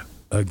shooting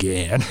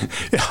again.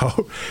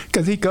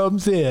 Because he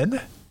comes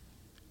in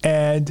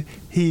and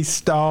he's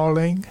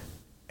stalling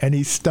and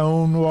he's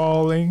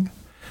stonewalling.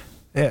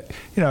 They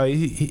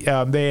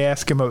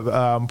asked him,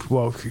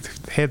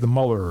 had the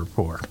Mueller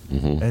report,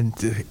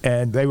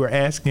 and they were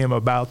asking him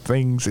about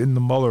things in the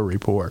Mueller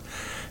report,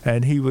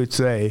 and he would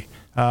say,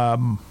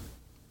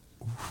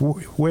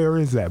 "Where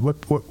is that?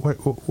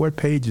 What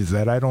page is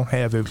that? I don't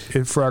have it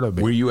in front of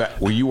me."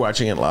 Were you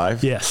watching it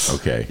live? Yes.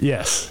 Okay.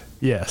 Yes.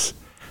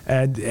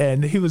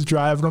 And he was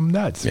driving them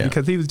nuts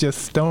because he was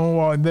just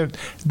stonewalling.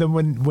 Then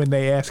when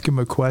they asked him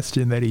a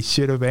question that he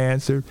should have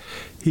answered,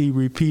 he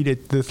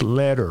repeated this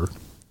letter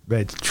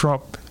that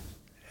Trump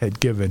had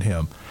given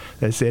him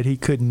that said he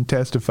couldn't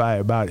testify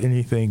about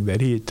anything that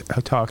he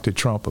had talked to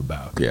Trump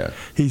about. Yeah.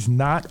 He's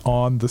not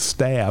on the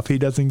staff. He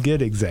doesn't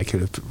get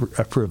executive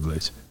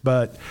privilege.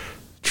 But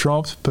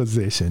Trump's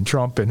position,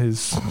 Trump and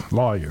his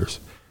lawyers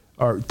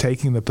are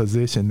taking the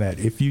position that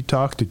if you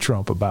talk to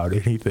Trump about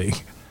anything,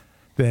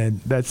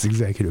 then that's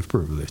executive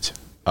privilege.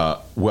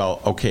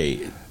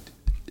 Okay.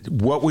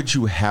 What would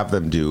you have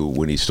them do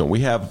when he's stoned?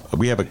 We have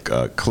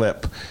a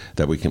clip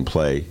that we can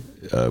play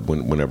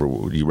whenever.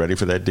 You ready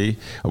for that, D?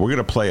 We're going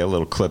to play a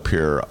little clip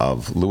here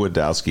of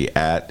Lewandowski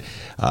at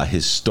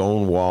his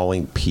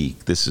stonewalling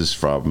peak. This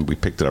is we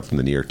picked it up from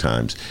the New York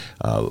Times.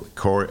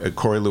 Corey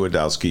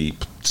Lewandowski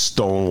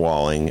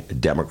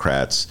stonewalling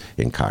Democrats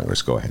in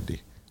Congress. Go ahead,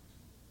 D.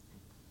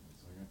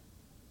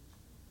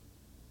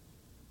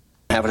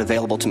 Have it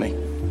available to me.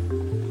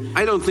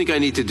 I don't think I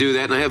need to do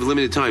that, and I have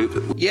limited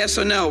time. Yes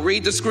or no?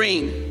 Read the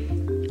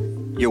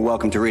screen. You're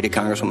welcome to read it,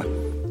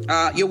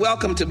 Congresswoman. You're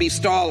welcome to be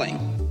stalling.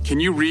 Can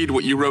you read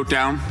what you wrote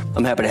down?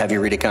 I'm happy to have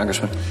you read it,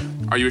 Congressman.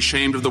 Are you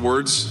ashamed of the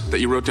words that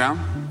you wrote down?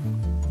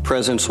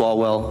 President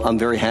Swalwell, I'm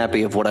very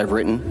happy of what I've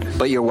written,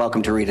 but you're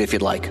welcome to read it if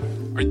you'd like.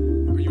 Are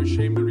you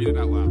ashamed to read it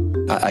out loud?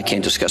 I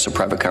can't discuss a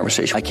private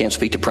conversation. I can't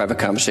speak to private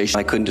conversation.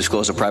 I couldn't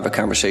disclose a private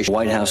conversation. The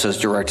White House has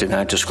directed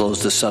not to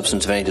disclose the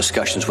substance of any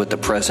discussions with the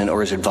president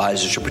or his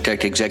advisors to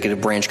protect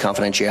executive branch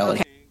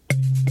confidentiality.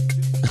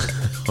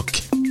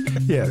 Okay.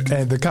 Yeah,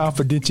 and the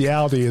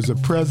confidentiality is the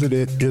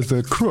president is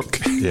a crook.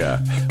 Yeah.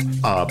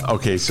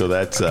 Okay, so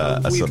that's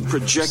we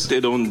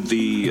projected on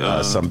the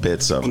some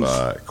bits of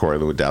Corey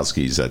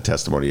Lewandowski's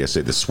testimony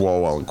yesterday. The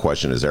Swalwell in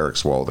question is Eric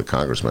Swalwell, the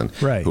congressman,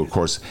 right? Who, of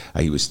course,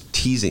 he was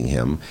teasing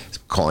him,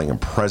 calling him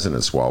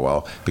President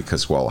Swalwell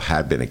because Swalwell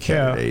had been a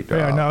candidate.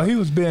 No, he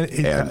was being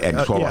and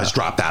Swalwell has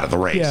dropped out of the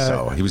race,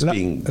 so he was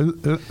being.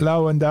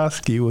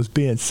 Lewandowski was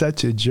being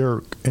such a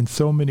jerk in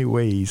so many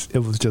ways. It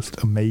was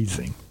just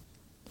amazing.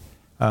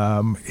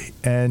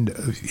 And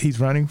he's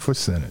running for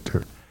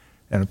senator.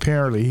 And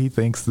apparently he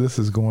thinks this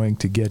is going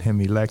to get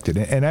him elected.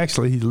 And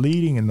actually he's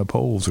leading in the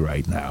polls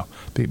right now.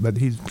 But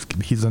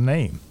he's a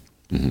name.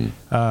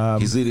 Mm-hmm.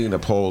 He's leading in the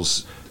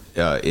polls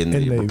in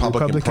the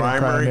Republican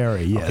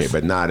primary? Yes. Okay,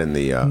 but not in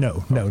the...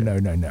 No.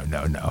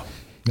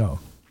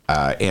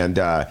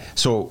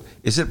 So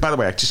is it, by the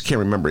way, I just can't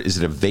remember, is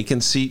it a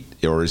vacant seat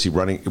or is he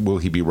running? Will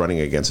he be running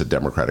against a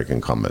Democratic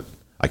incumbent?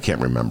 I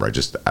can't remember. I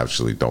just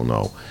actually don't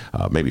know.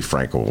 Maybe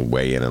Frank will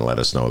weigh in and let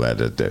us know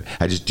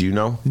that. Do you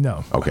know?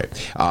 No. Okay.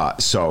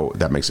 So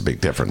that makes a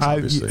big difference,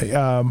 obviously.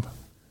 I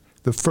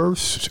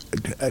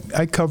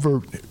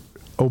covered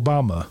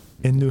Obama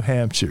in New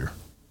Hampshire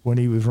when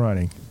he was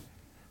running.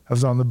 I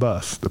was on the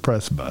bus, the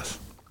press bus.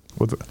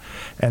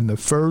 And the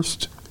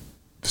first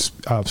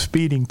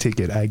speeding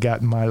ticket I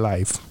got in my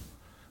life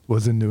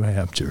was in New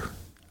Hampshire.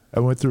 I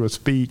went through a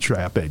speed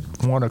trap at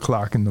 1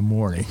 o'clock in the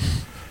morning.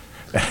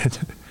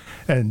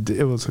 And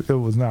it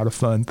was not a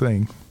fun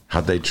thing.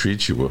 How'd they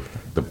treat you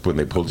when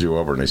they pulled you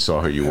over and they saw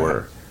who you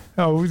were?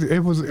 Oh, it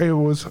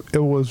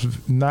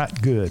was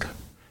not good.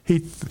 He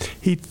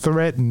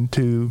threatened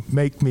to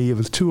make me. It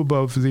was 2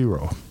 above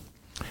 0,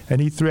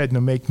 and he threatened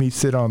to make me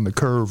sit on the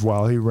curb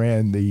while he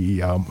ran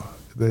the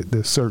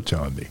the search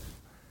on me.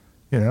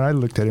 I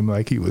looked at him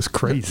like he was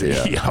crazy.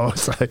 Yeah. I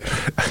was like,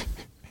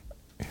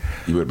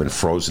 you would have been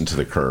frozen to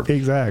the curb.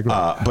 Exactly.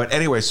 But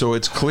anyway, so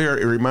it's clear.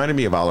 It reminded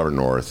me of Oliver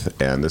North,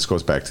 and this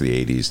goes back to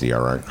the 80s, the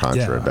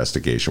Iran-Contra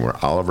investigation, where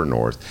Oliver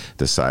North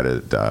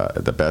decided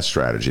the best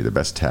strategy, the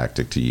best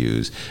tactic to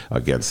use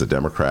against the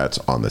Democrats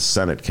on the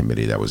Senate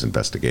committee that was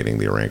investigating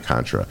the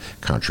Iran-Contra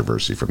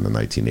controversy from the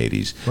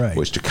 1980s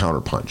was to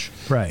counterpunch.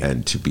 Right.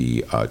 And to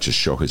be to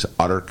show his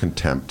utter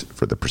contempt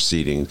for the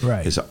proceedings,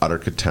 his utter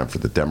contempt for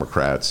the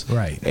Democrats,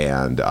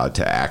 and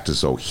to act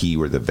as though he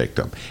were the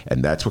victim.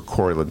 And that's what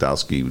Corey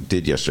Lewandowski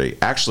did yesterday.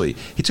 Actually,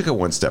 he took it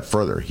one step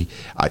further.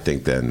 I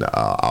think than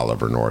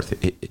Oliver North.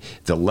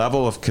 The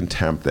level of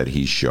contempt that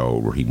he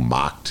showed, where he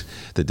mocked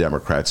the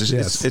Democrats,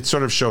 it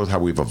sort of shows how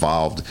we've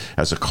evolved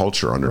as a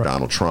culture under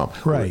Donald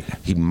Trump. Right.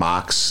 He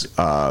mocks.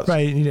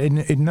 And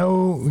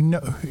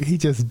he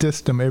just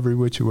dissed them every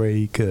which way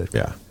he could.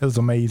 Yeah, it was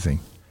amazing.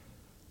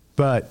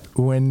 But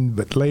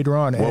later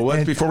on,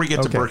 before we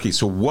get to Berkey,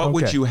 so what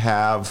would you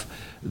have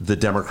the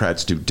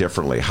Democrats do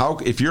differently? How,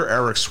 if you're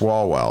Eric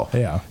Swalwell,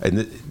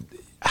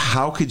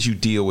 how could you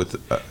deal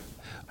with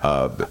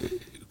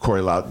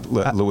Corey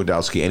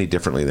Lewandowski any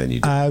differently than you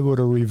did? I would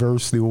have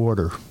reversed the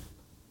order,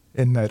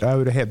 in that I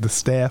would have had the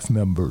staff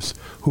members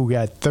who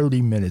got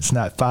 30 minutes,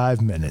 not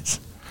 5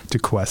 minutes, to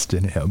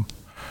question him,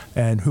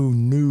 and who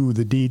knew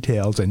the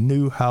details and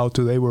knew how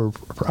to. They were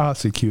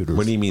prosecutors.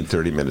 What do you mean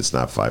 30 minutes,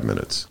 not 5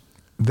 minutes?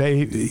 They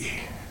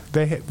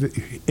have,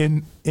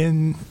 in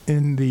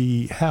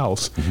the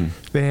House,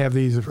 they have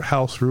these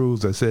House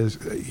rules that says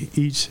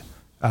each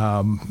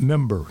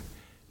member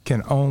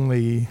can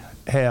only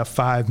have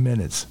 5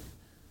 minutes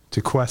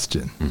to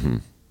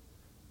question.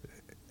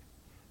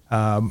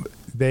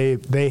 They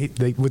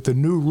with the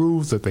new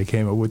rules that they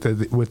came up with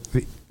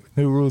the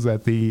new rules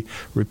that the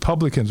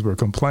Republicans were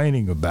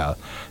complaining about,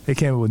 they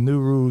came up with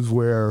new rules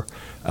where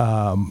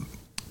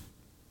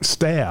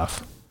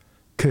staff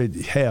could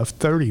have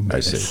 30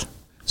 minutes. I see.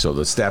 So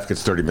the staff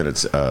gets 30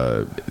 minutes.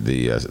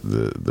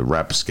 The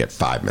reps get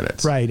 5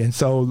 minutes. Right, and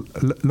so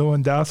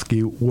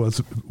Lewandowski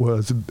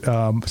was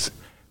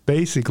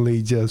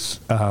basically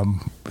just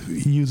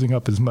using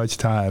up as much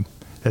time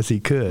as he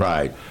could.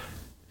 Right.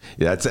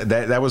 Yeah,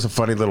 that was a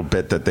funny little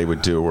bit that they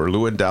would do, where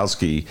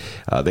Lewandowski,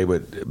 they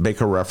would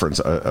make a reference,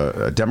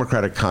 a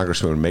Democratic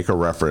congressman would make a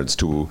reference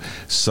to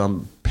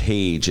some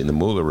page in the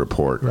Mueller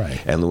report,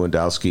 and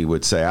Lewandowski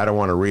would say, "I don't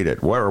want to read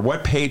it."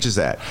 What page is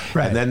that?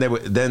 And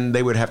then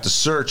they would have to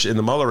search in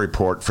the Mueller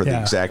report for the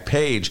exact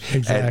page,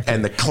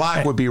 and the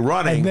clock would be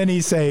running. And then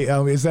he'd say,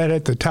 "Is that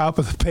at the top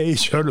of the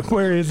page, or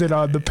where is it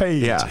on the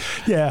page?"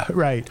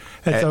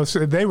 And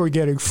so they were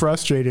getting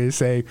frustrated and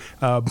say,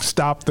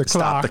 "Stop the clock!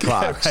 Stop the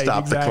clock!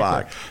 Stop the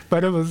clock!"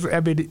 But it was,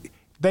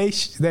 They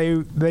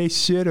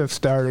should have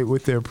started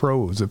with their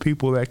pros, the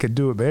people that could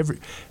do it.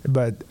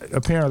 But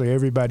apparently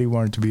everybody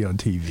wanted to be on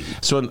TV.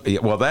 So,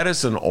 that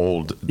is an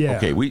old. Yeah.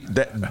 Okay,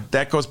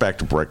 that goes back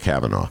to Brett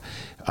Kavanaugh.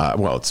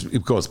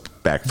 It goes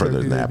back further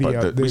than that.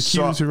 But the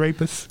accused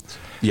rapists.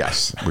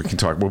 Yes, we can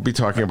talk. We'll be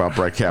talking about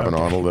Brett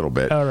Kavanaugh in a little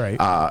bit. All right.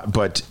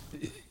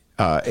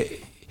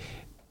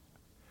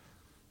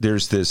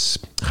 There's this,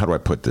 how do I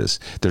put this?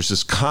 There's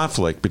this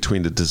conflict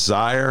between the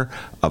desire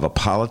of a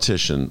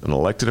politician, an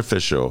elected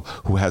official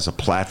who has a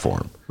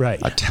platform,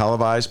 a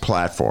televised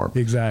platform,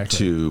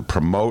 to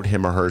promote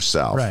him or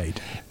herself,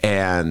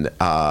 and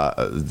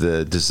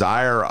the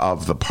desire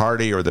of the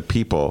party or the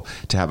people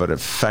to have an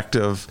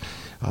effective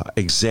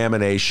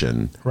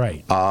examination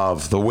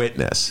of the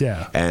witness.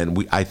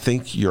 And I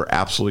think you're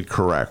absolutely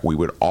correct. We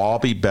would all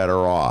be better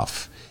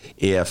off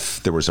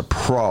if there was a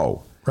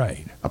pro,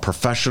 a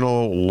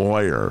professional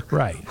lawyer,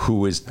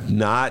 who is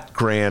not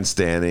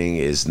grandstanding,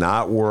 is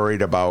not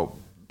worried about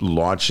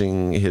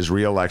launching his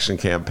reelection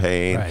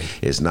campaign,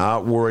 is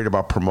not worried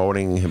about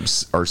promoting him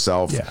or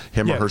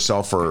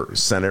herself for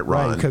Senate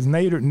run. Because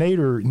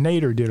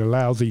Nader did a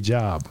lousy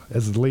job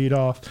as the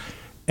leadoff,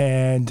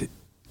 and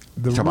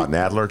talking about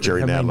Nadler,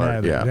 Jerry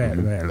Nadler,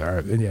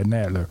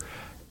 Nadler,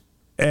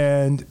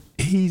 and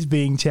he's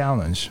being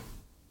challenged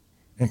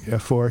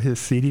for his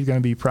seat. He's going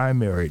to be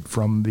primaried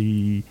from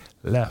the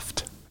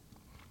left.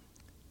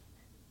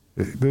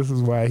 This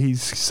is why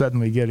he's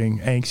suddenly getting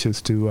anxious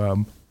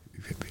to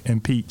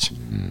impeach.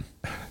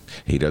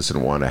 He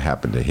doesn't want to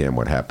happen to him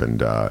what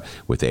happened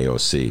with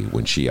AOC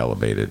when she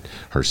elevated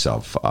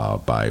herself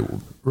by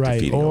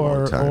defeating a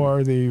long-time.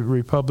 Or the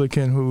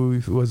Republican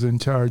who was in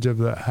charge of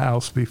the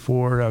House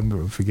before.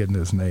 I'm forgetting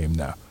his name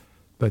now.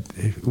 But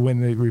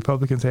when the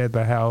Republicans had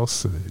the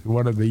House,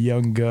 one of the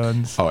young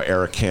guns. Oh,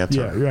 Eric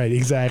Cantor. Yeah, right,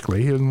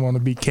 exactly. He doesn't want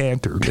to be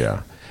cantored.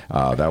 Yeah.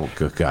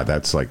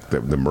 That's like the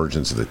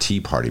emergence of the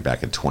Tea Party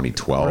back in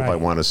 2012, I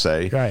want to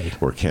say,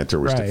 where Cantor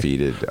was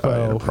defeated in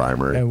a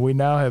primary. And we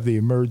now have the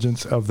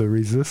emergence of the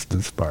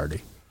Resistance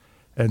Party.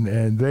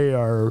 And they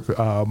are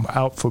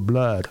out for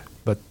blood.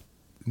 But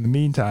in the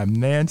meantime,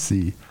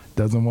 Nancy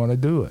doesn't want to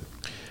do it.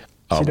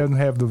 She doesn't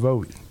have the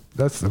vote.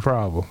 That's the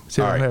problem.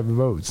 She doesn't have the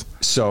votes.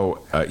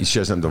 So she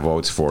doesn't have the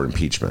votes for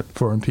impeachment.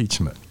 For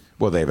impeachment.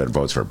 Well, they have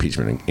votes for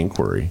impeachment and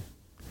inquiry.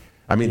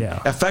 I mean,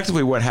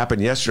 effectively what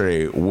happened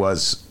yesterday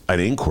was an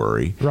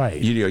inquiry.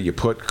 Right. You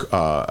put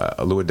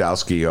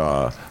Lewandowski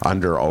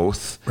under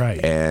oath,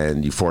 right,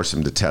 and you force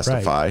him to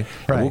testify. Right.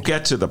 And we'll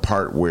get to the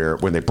part where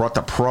when they brought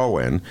the pro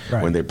in,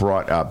 when they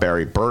brought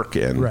Barry Burke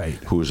in,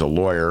 who's a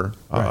lawyer,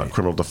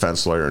 criminal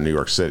defense lawyer in New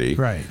York City.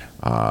 Right.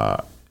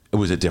 It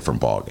was a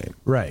different ballgame.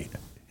 Right.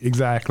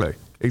 Exactly.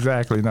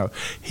 No,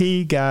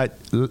 he got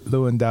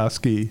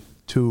Lewandowski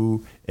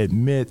to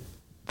admit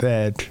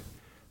that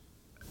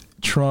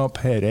Trump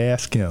had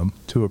asked him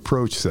to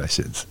approach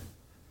Sessions.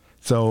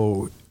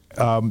 So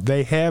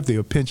they have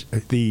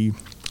the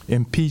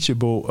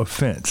impeachable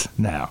offense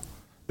now.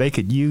 They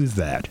could use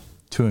that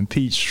to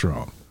impeach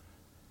Trump.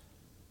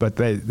 But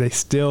they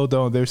still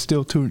don't. They're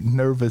still too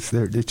nervous.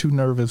 They're too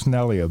nervous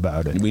Nelly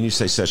about it. When you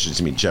say Sessions,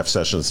 you mean Jeff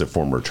Sessions, the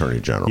former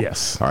Attorney General?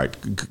 Yes. All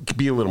right.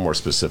 Be a little more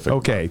specific.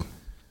 Okay.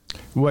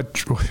 What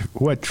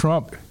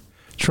Trump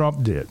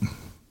did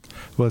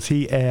was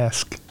he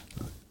asked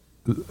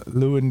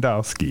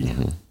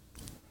Lewandowski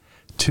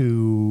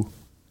to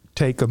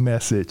take a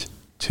message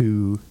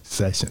to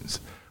Sessions,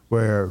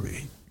 where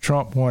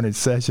Trump wanted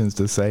Sessions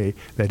to say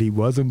that he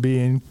wasn't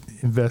being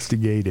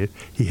investigated,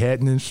 he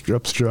hadn't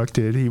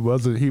obstructed, he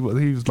was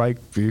like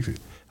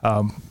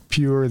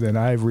purer than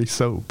ivory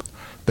soap,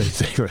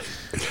 basically.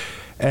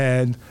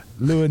 And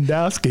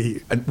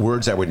Lewandowski, and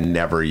words I would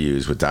never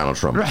use with Donald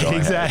Trump. Right,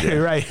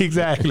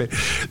 exactly.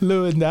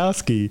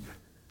 Lewandowski,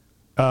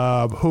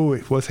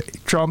 who was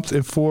Trump's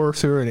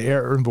enforcer and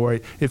errand boy.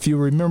 If you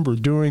remember,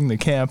 during the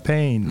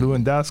campaign,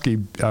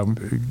 Lewandowski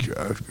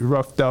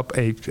roughed up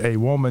a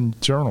woman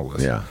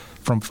journalist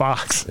from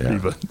Fox.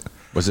 Even.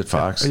 Was it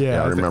Fox?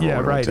 Yeah, I remember.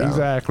 Yeah, right,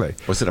 exactly.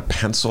 Was it a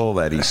pencil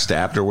that he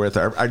stabbed her with?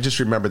 I just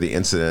remember the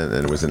incident,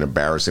 and it was an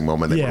embarrassing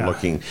moment. They were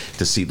looking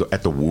to see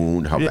at the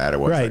wound how bad it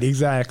was. Right,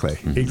 exactly.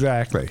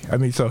 I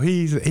mean, so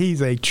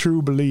he's a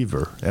true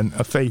believer and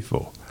a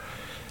faithful.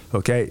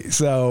 Okay,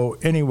 so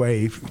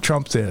anyway,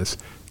 Trump says,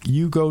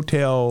 you go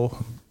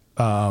tell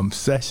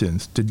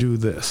Sessions to do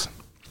this.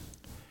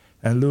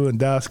 And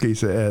Lewandowski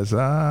says,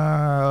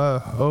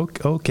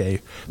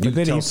 okay. But You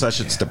then tell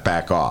Sessions to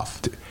back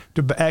off.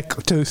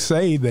 To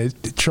say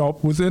that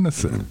Trump was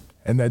innocent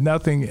and that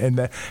nothing, and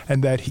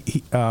that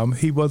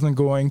he wasn't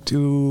going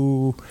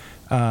to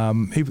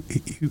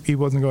he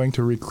wasn't going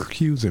to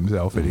recuse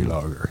himself any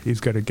longer. He's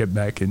going to get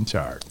back in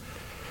charge.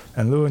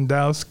 And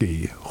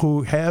Lewandowski,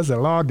 who has a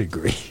law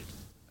degree,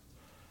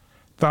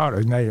 thought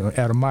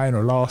at a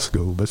minor law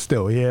school, but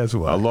still he has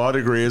one. A law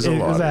degree is a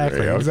law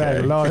degree. Okay.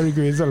 Exactly. Law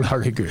degree is a law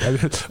degree.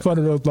 One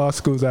of those law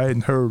schools I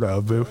hadn't heard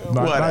of.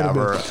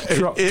 Whatever.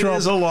 It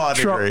is a law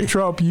degree.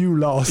 Trump U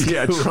law school.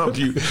 Yeah, Trump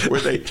U,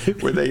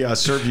 where they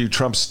serve you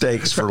Trump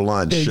steaks for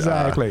lunch.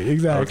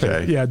 Exactly.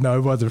 Okay. Yeah, no,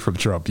 it wasn't from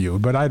Trump U,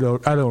 but I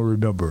don't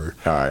remember it.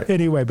 All right.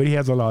 Anyway, but he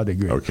has a law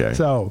degree. Okay.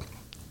 So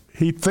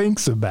he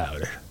thinks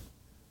about it.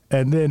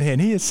 And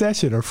he and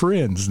Sessions are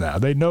friends now.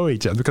 They know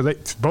each other because they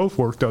both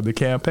worked on the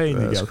campaign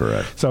together. That's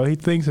correct. So he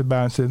thinks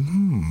about it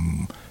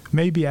and says,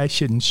 maybe I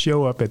shouldn't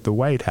show up at the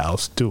White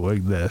House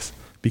doing this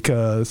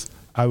because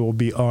I will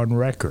be on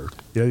record.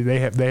 They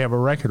have a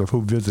record of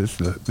who visits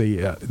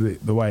the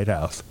White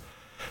House.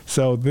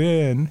 So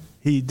then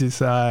he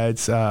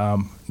decides,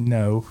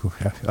 no,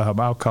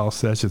 I'll call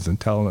Sessions and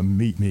tell him to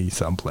meet me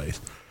someplace.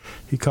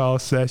 He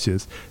calls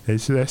Sessions, and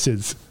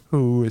Sessions,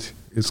 who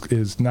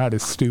is not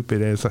as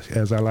stupid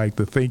as I like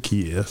to think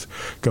he is,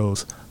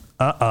 goes,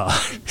 I'm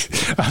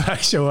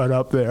not showing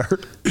up there.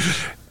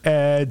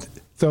 And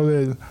so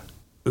then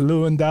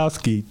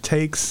Lewandowski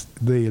takes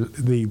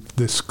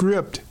the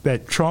script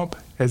that Trump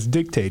has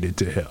dictated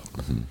to him,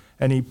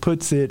 and he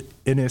puts it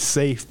in his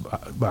safe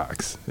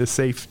box, his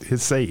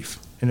safe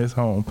in his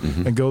home,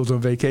 and goes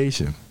on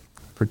vacation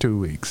for 2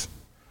 weeks.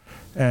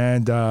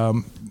 And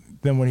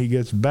then when he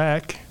gets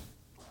back,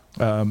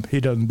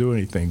 he doesn't do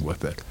anything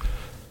with it.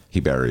 He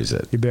buries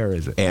it.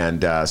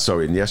 And so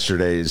in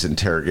yesterday's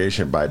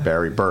interrogation by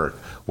Barry Burke,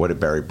 what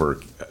did Barry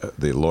Burke,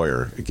 the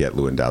lawyer, get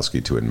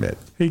Lewandowski to admit?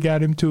 He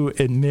got him to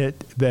admit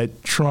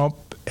that Trump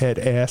had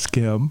asked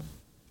him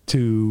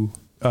to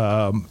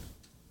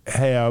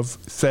have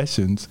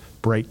Sessions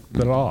break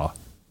the law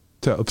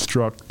to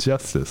obstruct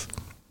justice.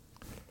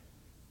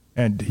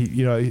 And he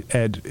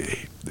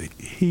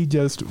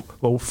just,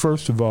 well,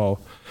 first of all,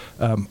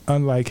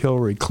 unlike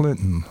Hillary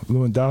Clinton,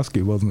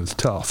 Lewandowski wasn't as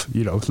tough.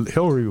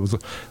 Hillary was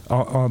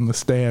on the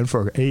stand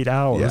for 8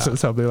 hours or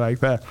something like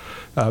that.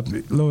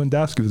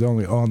 Lewandowski was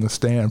only on the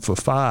stand for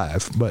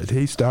 5, but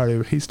he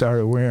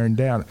started wearing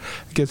down.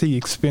 I guess he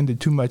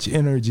expended too much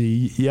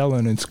energy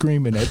yelling and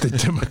screaming at the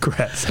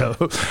Democrats. So.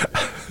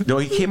 No,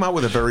 he came out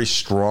with a very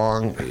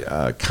strong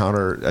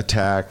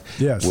counterattack.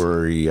 Yes.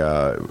 Where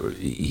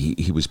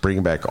he was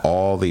bringing back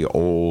all the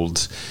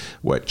old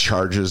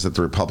charges that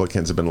the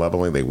Republicans have been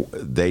leveling.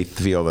 They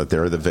feel that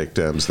they're the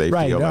victims. They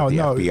feel that the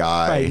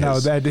FBI. Right. No,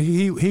 that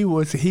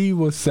he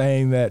was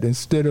saying that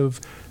instead of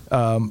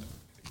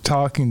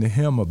talking to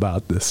him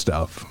about this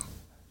stuff,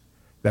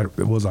 that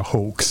it was a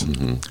hoax.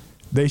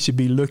 They should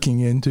be looking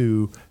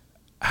into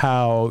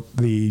how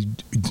the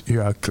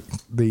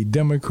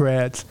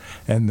Democrats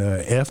and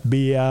the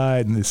FBI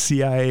and the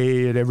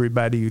CIA and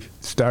everybody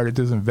started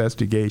this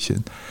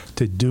investigation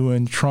to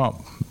doing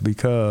Trump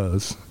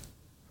because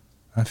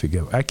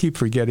I keep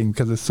forgetting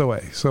because it's so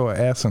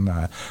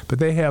asinine. But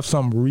they have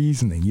some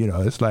reasoning,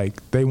 It's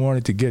like they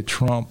wanted to get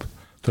Trump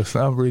for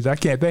some reason.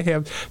 They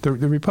have the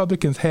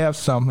Republicans have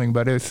something,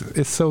 but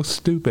it's so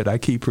stupid. I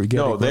keep forgetting.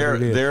 No,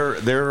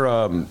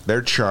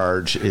 their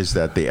charge is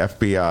that the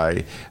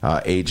FBI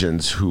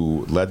agents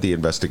who led the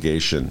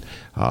investigation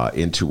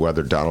into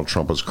whether Donald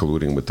Trump was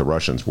colluding with the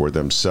Russians were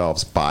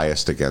themselves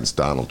biased against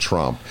Donald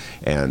Trump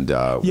and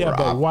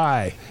but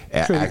why?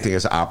 Acting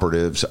as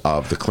operatives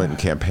of the Clinton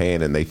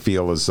campaign, and they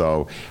feel as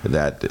though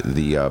that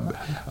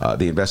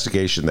the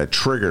investigation that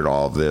triggered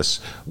all of this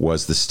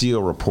was the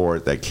Steele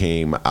report that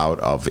came out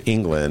of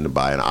England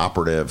by an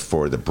operative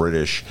for the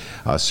British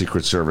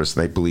Secret Service,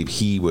 and they believe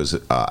he was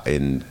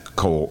acting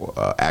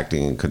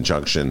in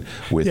conjunction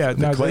with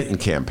the Clinton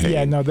campaign.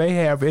 Yeah, no, they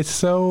have. It's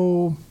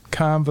so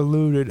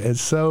convoluted and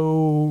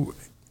so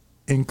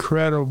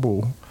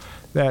incredible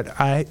that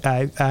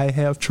I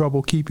have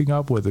trouble keeping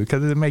up with it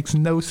because it makes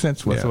no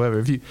sense whatsoever.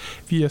 If you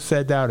just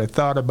sat down and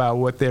thought about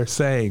what they're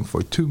saying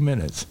for 2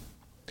 minutes.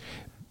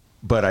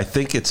 But I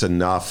think it's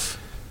enough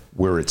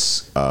where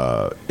it's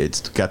got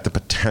the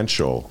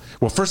potential.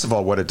 Well, first of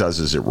all, what it does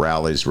is it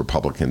rallies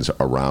Republicans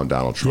around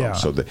Donald Trump. Yeah.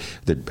 So the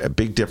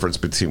big difference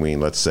between,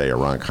 let's say,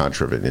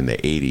 Iran-Contra in the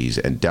 80s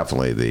and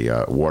definitely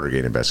the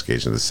Watergate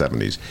investigation in the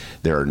 70s,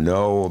 there are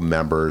no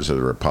members of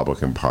the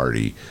Republican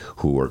Party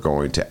who are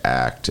going to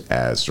act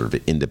as sort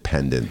of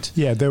independent.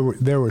 Yeah, there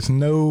was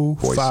no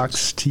voices. Fox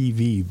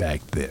TV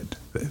back then.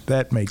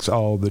 That makes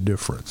all the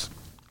difference.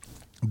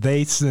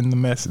 They send the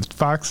message.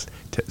 Fox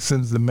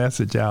sends the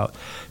message out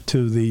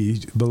to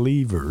the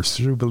believers,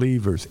 true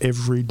believers,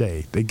 every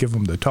day. They give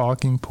them the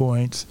talking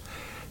points.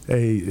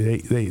 It's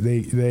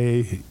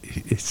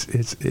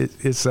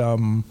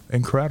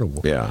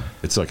incredible. Yeah,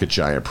 it's like a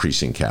giant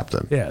precinct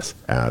captain. Yes,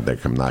 they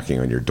come knocking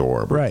on your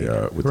door with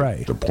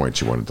the points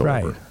you want to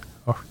deliver.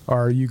 Right.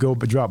 Or you go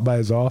drop by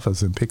his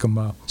office and pick him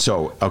up.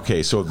 So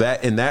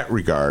that in that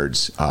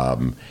regards.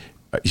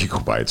 You go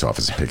by its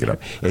office and pick it up.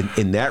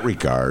 In that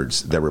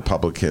regards, the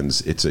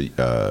Republicans, it's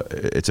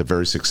a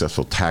very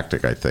successful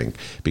tactic, I think,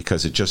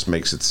 because it just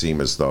makes it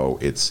seem as though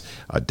it's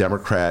a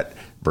Democrat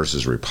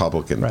versus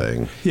Republican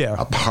thing,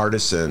 a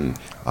partisan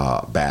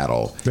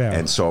battle. Yeah.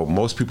 And so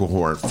most people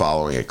who aren't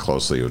following it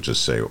closely will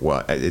just say,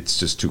 well, it's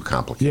just too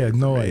complicated. Yeah,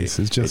 noise.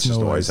 It's just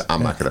noise.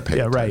 I'm not going to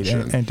pay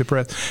attention. Right. And to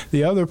press.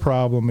 The other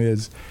problem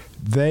is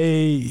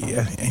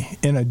they,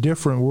 in a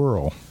different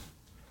world,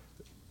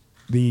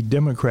 the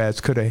Democrats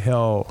could have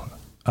held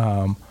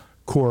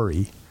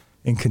Corey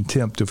in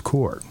contempt of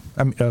court,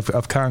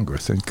 of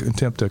Congress, in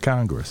contempt of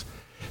Congress.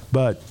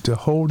 But to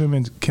hold him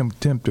in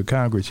contempt of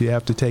Congress, you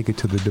have to take it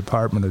to the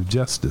Department of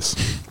Justice.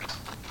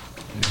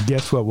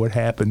 Guess what would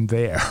happen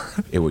there?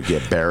 It would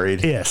get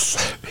buried?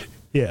 Yes.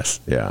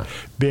 Yeah.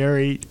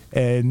 Buried,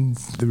 and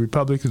the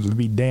Republicans would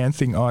be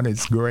dancing on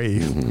its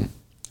grave. Mm-hmm.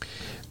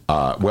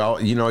 Well,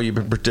 you've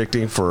been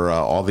predicting for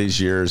all these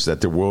years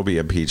that there will be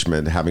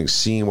impeachment, having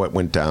seen what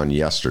went down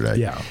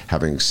yesterday,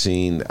 having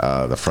seen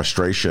the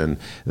frustration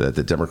that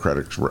the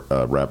Democratic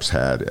reps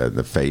had in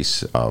the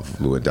face of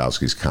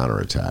Lewandowski's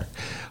counterattack,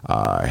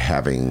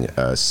 having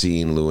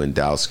seen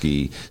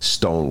Lewandowski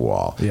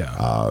stonewall.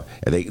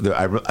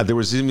 There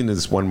was even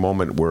this one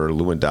moment where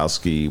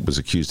Lewandowski was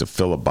accused of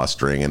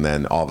filibustering, and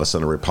then all of a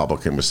sudden a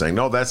Republican was saying,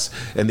 no, that's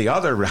in the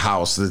other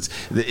house.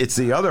 It's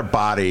the other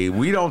body.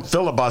 We don't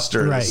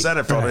filibuster. Right.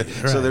 Senate from it.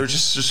 So they're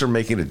just sort of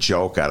making a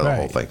joke out of the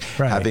whole thing.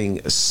 Right.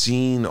 Having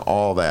seen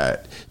all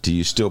that, do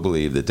you still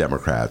believe the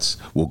Democrats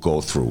will go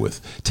through with,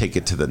 take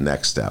it to the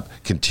next step,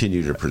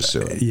 continue to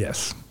pursue it?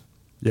 Yes,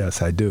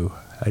 I do.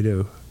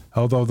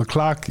 Although the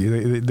clock,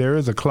 there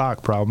is a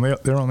clock problem.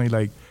 There are only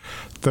like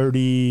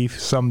 30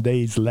 some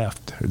days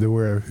left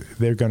where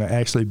they're going to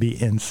actually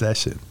be in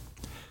session.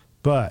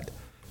 But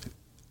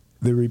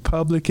the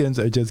Republicans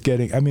are just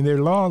they're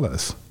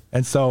lawless.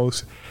 And so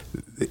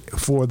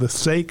for the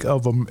sake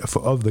of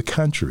the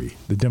country,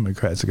 the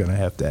Democrats are going to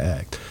have to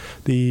act.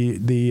 The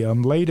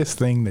latest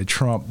thing that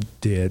Trump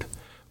did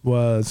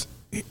was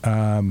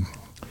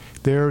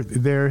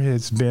there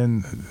has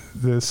been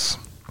this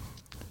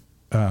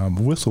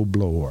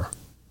whistleblower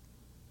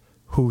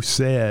who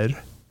said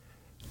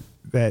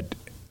that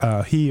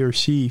he or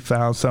she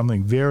found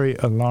something very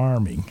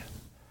alarming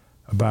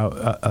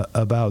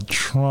about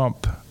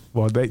Trump.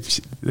 Well, they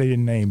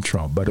didn't name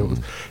Trump, but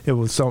it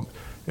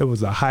was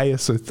the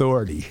highest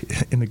authority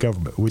in the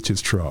government, which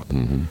is Trump,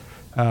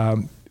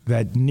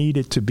 that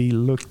needed to be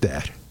looked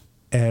at,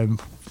 and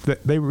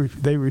they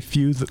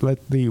refused to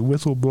let the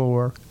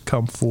whistleblower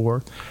come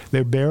forth.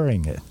 They're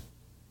burying it,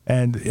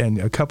 and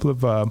a couple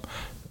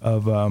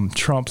of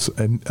Trump's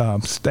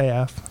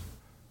staff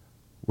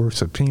were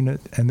subpoenaed,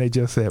 and they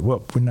just said,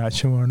 "Well, we're not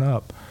showing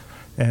up."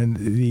 And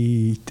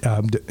the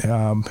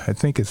I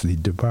think it's the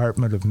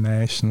Department of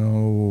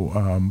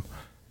National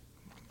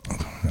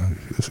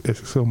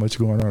it's so much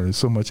going on. There's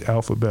so much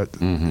alphabet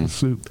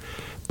soup.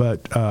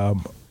 But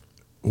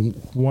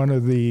one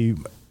of the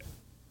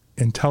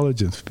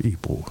intelligence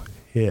people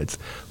heads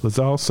was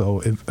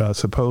also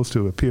supposed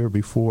to appear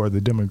before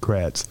the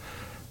Democrats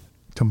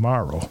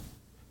tomorrow,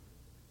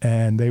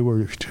 and they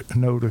were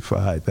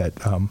notified that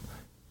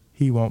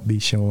he won't be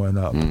showing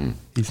up.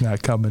 He's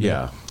not coming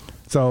in.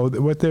 So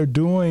what they're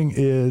doing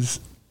is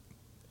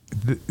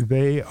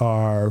they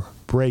are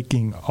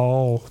breaking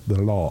all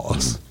the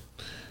laws.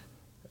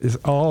 It's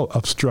all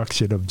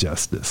obstruction of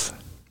justice.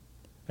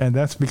 And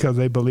that's because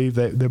they believe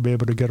that they'll be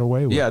able to get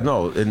away with it. Yeah,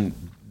 no, and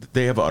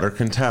they have utter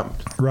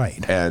contempt.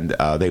 Right. And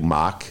they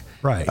mock.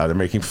 Right. They're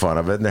making fun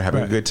of it, and they're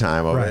having a good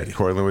time of it.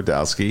 Corey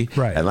Lewandowski.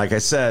 Right. And like I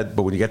said,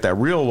 but when you get that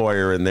real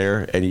lawyer in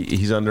there, and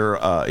he's under,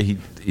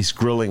 he's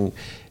grilling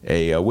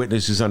a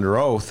witness who's under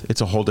oath, it's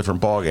a whole different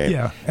ballgame.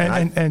 Yeah,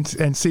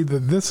 and see that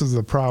this is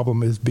the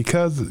problem is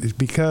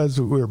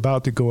because we're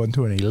about to go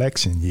into an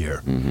election year.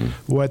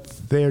 What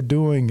they're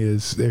doing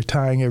is they're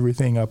tying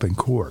everything up in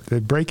court.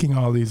 They're breaking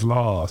all these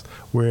laws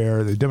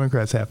where the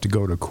Democrats have to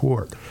go to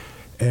court,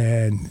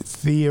 and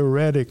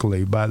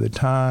theoretically, by the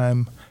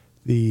time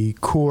the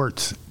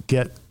courts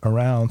get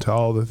around to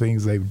all the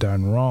things they've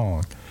done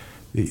wrong,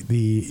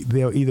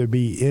 they'll either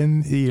be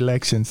in the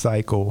election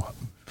cycle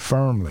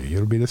firmly.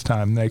 It'll be this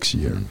time next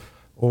year,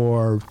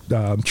 or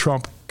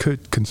Trump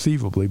could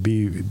conceivably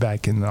be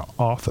back in the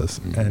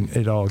office and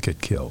it all get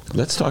killed.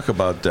 Let's talk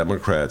about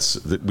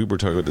Democrats. We were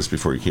talking about this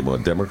before you came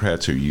on.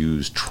 Democrats who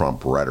use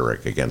Trump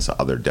rhetoric against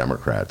other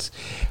Democrats.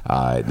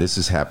 This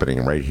is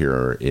happening right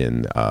here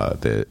in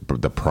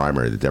the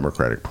primary, the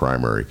Democratic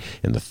primary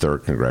in the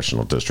 3rd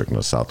Congressional District on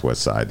the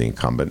southwest side. The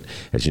incumbent,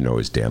 as you know,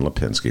 is Dan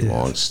Lipinski,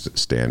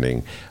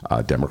 long-standing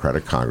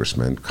Democratic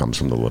congressman, comes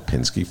from the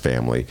Lipinski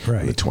family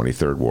in the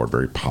 23rd Ward,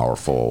 very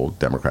powerful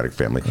Democratic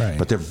family.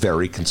 But they're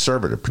very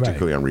conservative,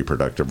 particularly on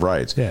reproductive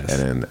rights and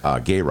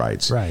in gay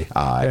rights.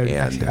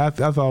 And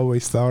I've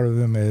always thought of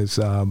them as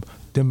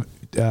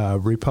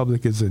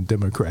Republicans in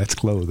Democrats'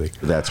 clothing.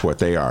 That's what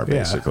they are,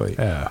 basically.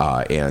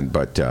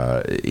 But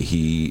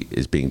he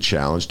is being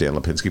challenged, Dan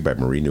Lipinski, by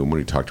Maureen Newman.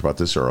 We talked about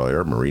this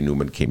earlier. Maureen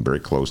Newman came very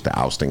close to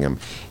ousting him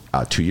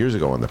 2 years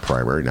ago in the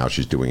primary. Now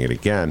she's doing it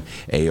again.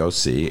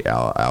 AOC,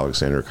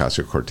 Alexandria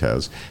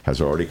Ocasio-Cortez, has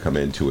already come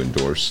in to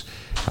endorse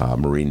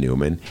Maureen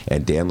Newman,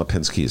 and Dan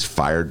Lipinski is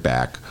fired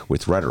back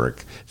with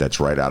rhetoric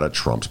that's right out of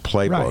Trump's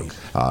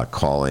playbook,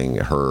 calling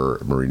her,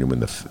 Maureen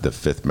Newman, the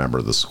fifth member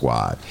of the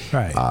squad.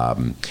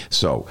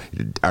 So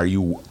are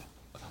you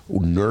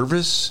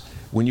nervous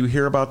when you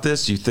hear about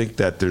this? Do you think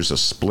that there's a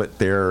split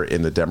there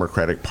in the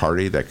Democratic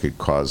Party that could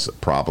cause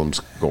problems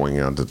going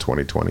into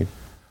 2020?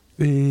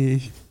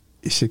 The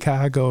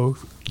Chicago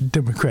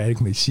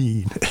Democratic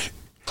machine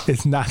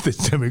is not the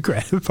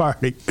Democratic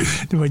Party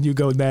when you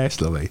go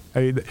nationally. I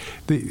mean,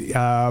 these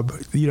are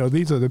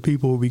the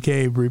people who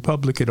became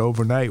Republican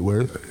overnight,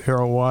 where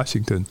Harold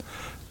Washington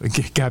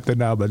got the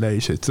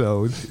nomination.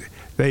 So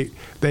they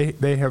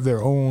have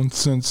their own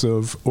sense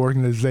of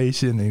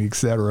organization and et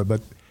cetera,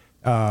 but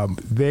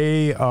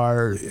they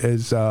are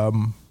as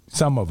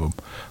some of them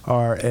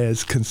are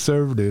as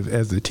conservative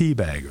as the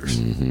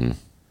teabaggers.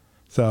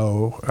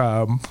 So,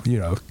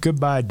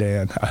 goodbye,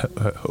 Dan.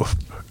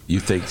 You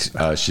think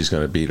she's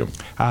going to beat him?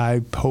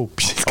 I hope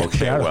she's going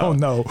to. I don't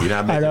know. You're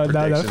not making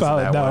predictions on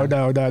that one?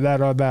 No,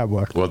 not on that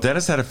one. Well,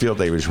 Dennis had a field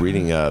day. He was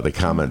reading the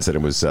comments, and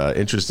it was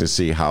interesting to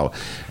see how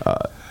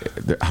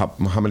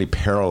many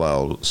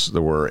parallels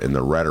there were in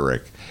the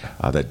rhetoric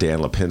that Dan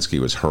Lipinski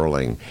was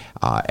hurling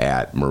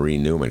at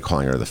Maureen Newman,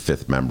 calling her the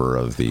fifth member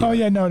of the... Oh,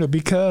 yeah, no,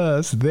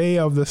 because they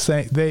are the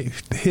same.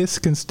 His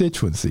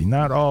constituency,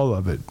 not all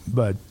of it,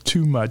 but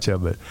too much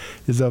of it,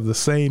 is of the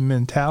same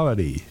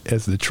mentality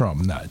as the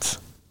Trump nuts.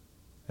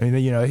 I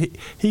mean,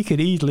 he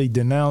could easily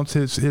denounce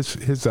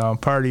his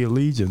party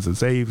allegiance and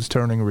say he was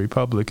turning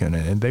Republican,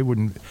 and they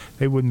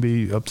wouldn't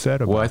be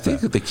upset about that. Well, I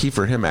think that the key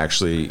for him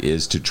actually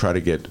is to try to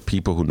get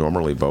people who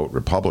normally vote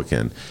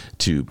Republican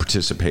to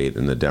participate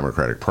in the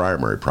Democratic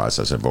primary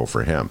process and vote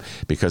for him.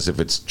 Because if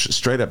it's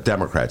straight up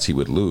Democrats, he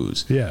would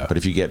lose. Yeah. But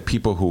if you get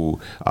people who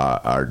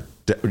are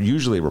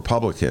usually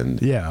Republican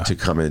to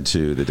come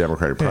into the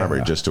Democratic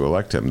primary just to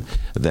elect him,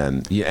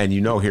 then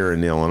here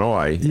in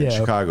Illinois, in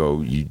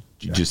Chicago, you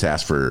just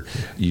ask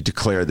you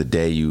declare the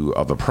day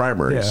of the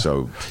primary. Yeah.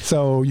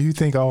 So you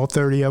think all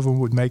 30 of them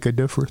would make a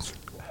difference?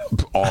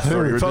 All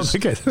 30.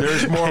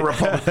 There's more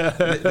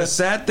Republicans. The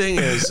sad thing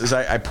is, as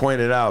I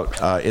pointed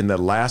out, in the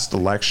last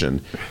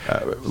election,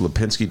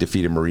 Lipinski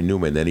defeated Maureen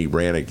Newman, then he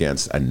ran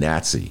against a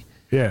Nazi.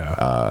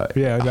 A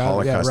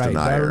Holocaust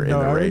denier in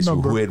the race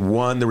who had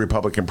won the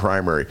Republican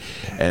primary.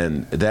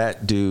 And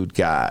that dude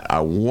got, I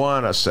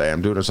want to say,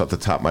 I'm doing this off the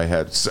top of my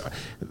head,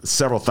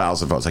 several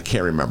thousand votes. I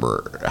can't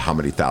remember how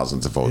many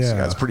thousands of votes he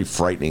got. It's pretty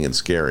frightening and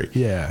scary.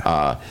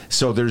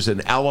 So there's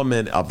an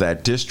element of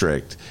that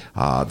district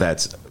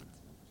that's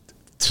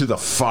to the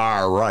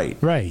far right.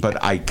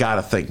 But I got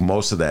to think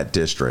most of that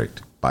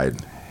district, by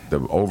the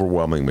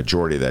overwhelming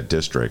majority of that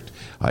district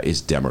is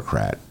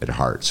Democrat at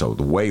heart. So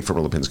the way for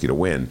Lipinski to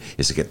win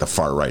is to get the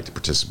far right to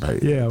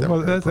participate. Yeah,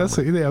 well,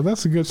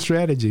 that's a good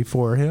strategy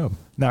for him.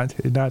 Not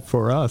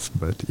for us,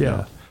 but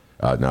yeah.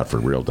 Not for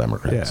real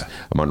Democrats. Yeah.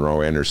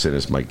 Monroe Anderson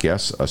is my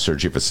guest.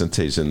 Sergio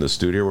Vicente is in the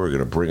studio. We're going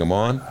to bring him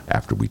on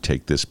after we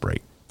take this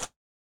break.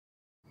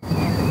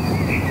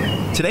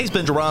 Today's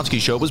Ben Joravsky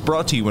Show was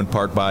brought to you in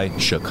part by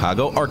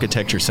Chicago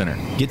Architecture Center.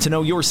 Get to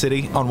know your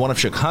city on one of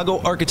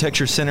Chicago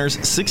Architecture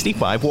Center's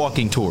 65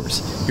 walking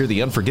tours. Hear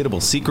the unforgettable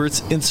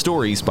secrets and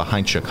stories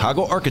behind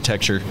Chicago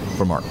architecture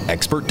from our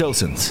expert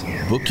docents.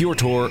 Book your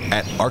tour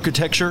at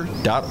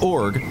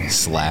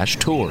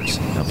architecture.org/tours.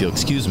 Now, if you'll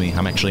excuse me,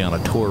 I'm actually on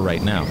a tour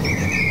right now.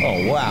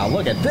 Oh, wow,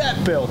 look at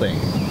that building.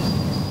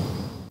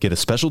 Get a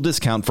special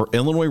discount for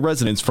Illinois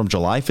residents from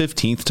July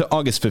 15th to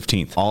August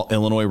 15th. All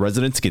Illinois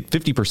residents get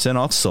 50%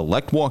 off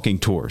select walking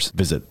tours.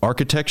 Visit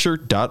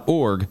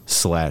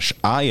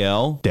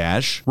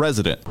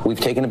architecture.org/IL-resident. We've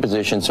taken a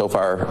position so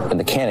far, and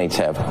the candidates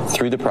have,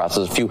 through the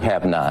process, a few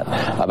have not,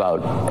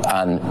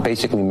 on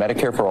basically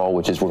Medicare for all,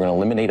 which is we're going to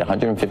eliminate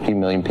 150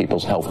 million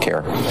people's health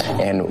care,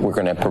 and we're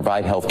going to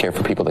provide health care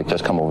for people that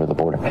just come over the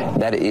border.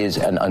 That is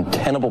an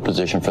untenable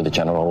position for the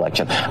general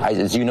election.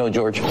 As you know,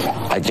 George,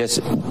 I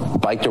just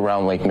biked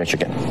around Lake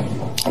Michigan,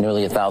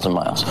 nearly 1,000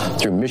 miles,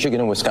 through Michigan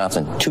and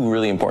Wisconsin, two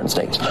really important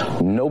states.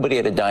 Nobody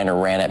at a diner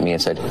ran at me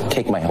and said,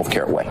 take my health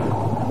care away.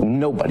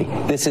 Nobody.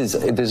 This is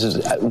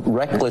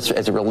reckless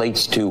as it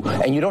relates to,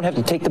 and you don't have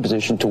to take the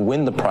position to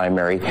win the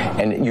primary,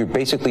 and you're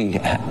basically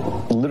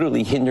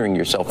literally hindering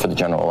yourself for the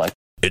general election.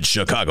 It's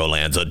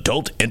Chicagoland's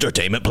adult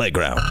entertainment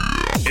playground.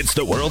 It's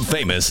the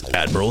world-famous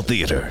Admiral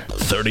Theater,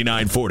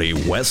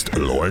 3940 West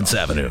Lawrence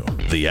Avenue.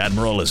 The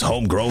Admiral is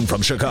homegrown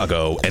from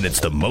Chicago, and it's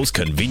the most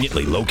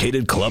conveniently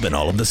located club in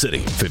all of the city.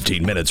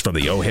 15 minutes from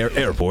the O'Hare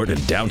Airport in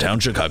downtown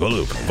Chicago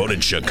Loop.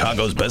 Voted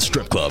Chicago's best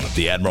strip club,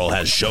 the Admiral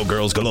has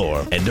showgirls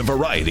galore and a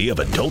variety of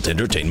adult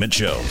entertainment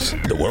shows.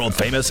 The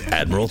world-famous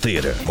Admiral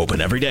Theater,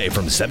 open every day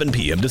from 7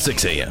 p.m. to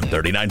 6 a.m.,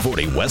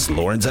 3940 West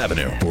Lawrence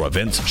Avenue. For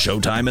events,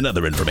 showtime, and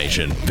other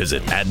information,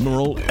 visit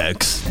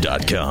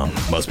AdmiralX.com.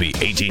 Must be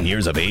 18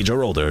 years of age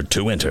or older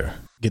to enter.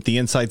 Get the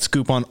inside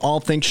scoop on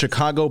all things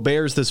Chicago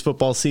Bears this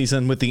football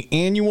season with the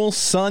annual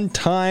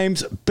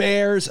Sun-Times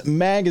Bears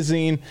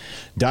magazine.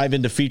 Dive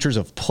into features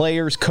of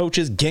players,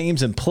 coaches,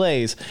 games, and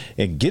plays,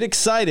 and get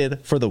excited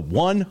for the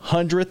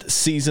 100th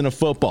season of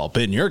football.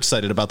 Ben, you're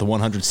excited about the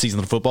 100th season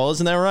of football,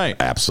 isn't that right?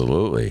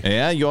 Absolutely.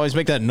 Yeah, you always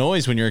make that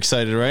noise when you're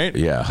excited, right?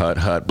 Yeah,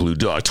 hut, blue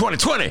dog,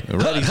 2020.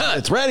 Ready,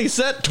 it's ready,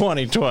 set,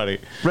 2020.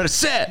 Ready,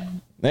 set.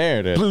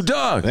 There it is. Blue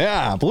dog.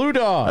 Yeah, blue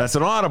dog. That's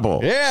an audible.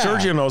 Yeah.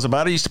 Sergio knows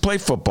about it. He used to play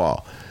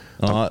football.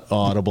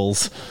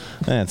 Audibles.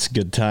 That's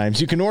good times.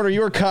 You can order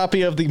your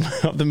copy of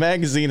the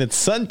magazine at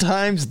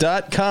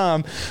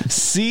suntimes.com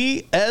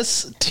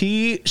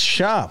CST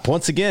shop.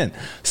 Once again,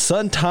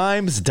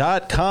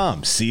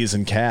 suntimes.com. C as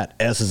in cat,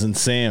 S as in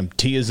Sam,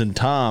 T as in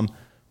Tom.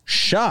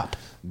 Shop.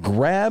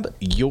 Grab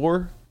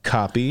your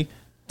copy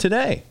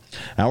today.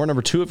 Hour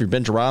number 2 of your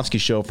Ben Joravsky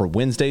Show for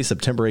Wednesday,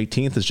 September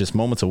 18th is just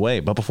moments away.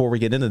 But before we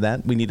get into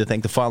that, we need to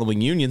thank the following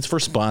unions for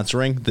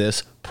sponsoring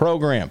this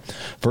program.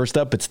 First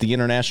up, it's the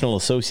International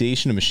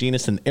Association of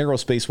Machinists and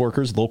Aerospace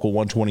Workers, Local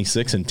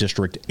 126 and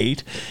District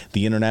 8,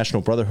 the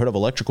International Brotherhood of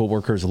Electrical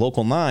Workers,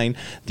 Local 9,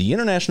 the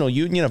International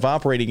Union of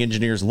Operating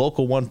Engineers,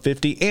 Local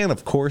 150, and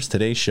of course,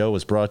 today's show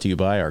is brought to you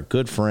by our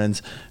good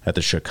friends at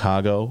the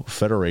Chicago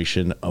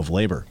Federation of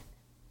Labor.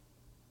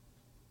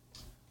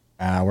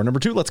 Hour number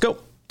 2, let's go.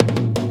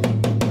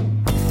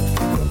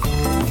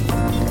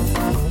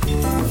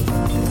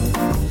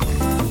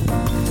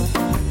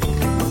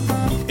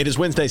 It is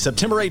Wednesday,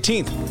 September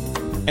 18th,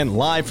 and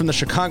live from the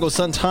Chicago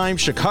Sun-Times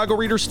Chicago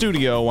Reader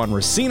Studio on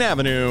Racine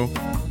Avenue,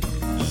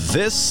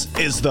 this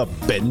is the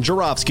Ben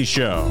Joravsky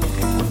Show.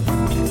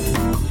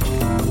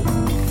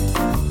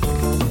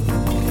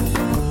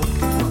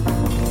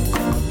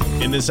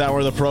 In this hour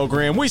of the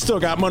program, we still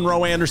got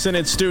Monroe Anderson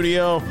in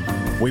studio.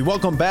 We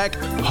welcome back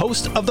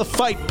host of the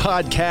Fight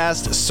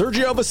Podcast,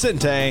 Sergio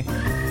Vicente,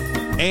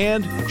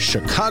 and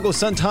Chicago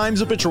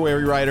Sun-Times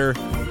obituary writer,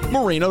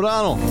 Maureen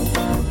O'Donnell.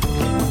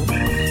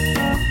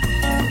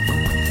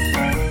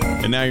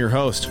 And now your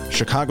host,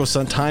 Chicago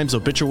Sun-Times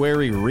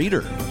obituary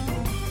reader,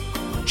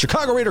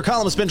 Chicago Reader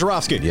columnist Ben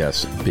Joravsky.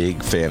 Yes,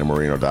 big fan of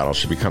Maureen O'Donnell.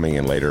 She'll be coming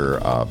in later,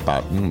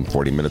 about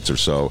 40 minutes or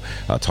so,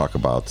 talk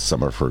about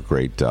some of her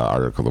great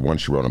article. The one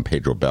she wrote on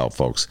Pedro Bell,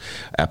 folks,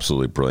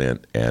 absolutely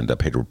brilliant. And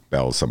Pedro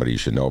Bell is somebody you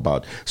should know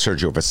about.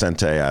 Sergio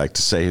Vicente, I like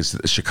to say, is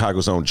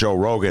Chicago's own Joe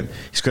Rogan.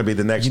 He's going to be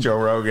the next Joe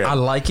Rogan. I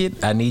like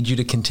it. I need you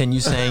to continue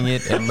saying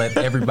it and let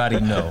everybody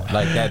know.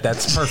 Like that.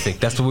 That's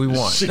perfect. That's what we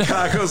want.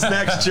 Chicago's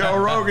next Joe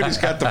Rogan. He's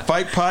got the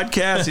Fight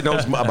Podcast. He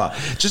knows about,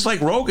 just like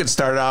Rogan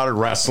started out in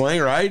wrestling,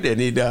 right? And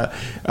he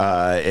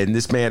and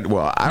this man,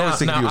 well, I always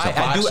think he was a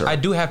boxer. I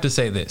do have to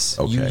say this.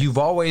 Okay. You've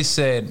always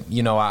said,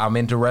 I'm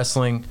into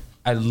wrestling.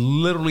 I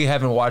literally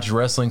haven't watched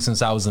wrestling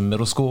since I was in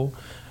middle school,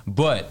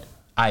 but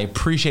I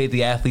appreciate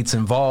the athletes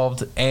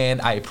involved, and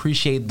I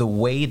appreciate the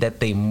way that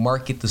they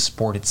market the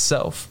sport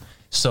itself.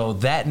 So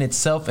that in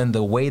itself and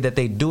the way that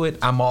they do it,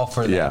 I'm all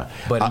for that. Yeah.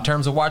 But in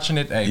terms of watching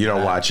it, you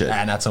don't watch it.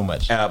 Not so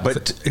much.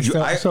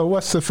 So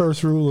what's the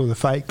first rule of the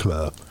Fight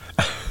Club?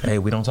 Hey,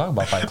 we don't talk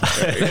about Fight Club.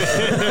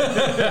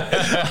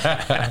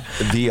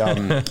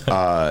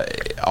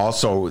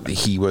 Also,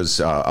 he was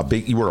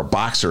you were a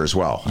boxer as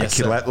well.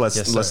 Yes,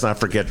 Let's not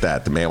forget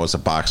that. The man was a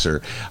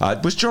boxer.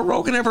 Was Joe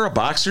Rogan ever a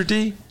boxer,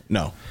 D?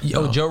 No.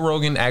 Joe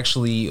Rogan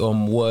actually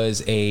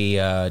was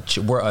a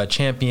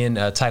champion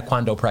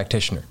Taekwondo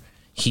practitioner.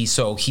 He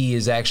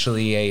is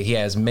actually he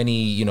has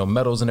many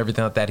medals and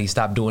everything like that. He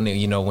stopped doing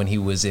it when he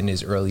was in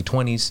his early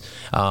 20s.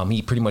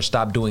 He pretty much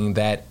stopped doing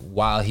that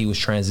while he was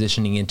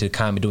transitioning into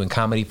doing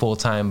comedy full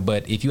time.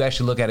 But if you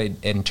actually look at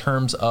it in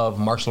terms of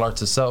martial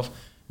arts itself,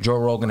 Joe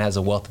Rogan has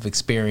a wealth of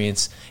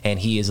experience, and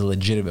he is a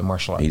legitimate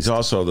martial artist. He's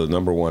also the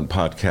 #1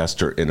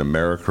 podcaster in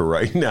America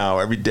right now.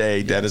 Every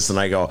day, Dennis and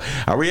I go,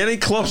 are we any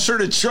closer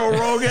to Joe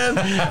Rogan?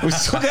 We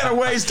still got a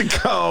ways to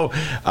go.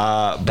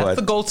 That's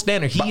the gold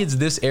standard. He is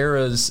this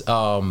era's,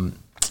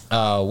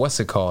 what's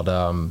it called?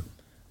 Wow,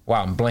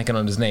 I'm blanking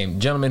on his name.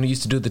 Gentleman who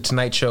used to do the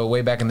Tonight Show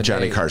way back in the day.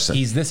 Johnny Carson.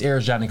 He's this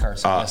era's Johnny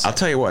Carson. Yes, I'll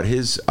tell you what,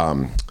 his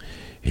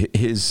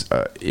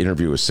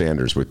interview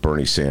with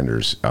Bernie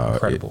Sanders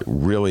it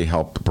really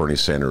helped Bernie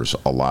Sanders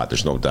a lot.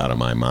 There's no doubt in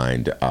my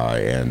mind.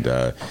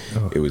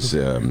 It was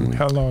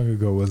how long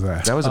ago was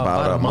that? That was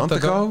about a month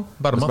ago.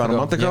 About a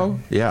month ago.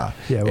 Yeah.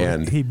 Well,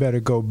 and he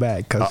better go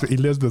back because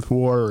Elizabeth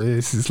Warren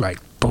is just like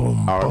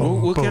boom.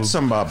 We'll get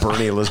some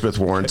Bernie Elizabeth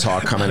Warren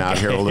talk coming out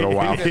here in a little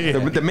while.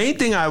 The main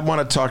thing I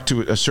want to talk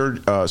to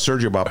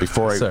Sergio about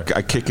before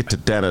I kick it to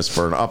Dennis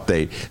for an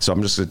update. So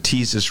I'm just going to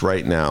tease this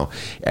right now.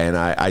 And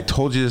I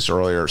told you this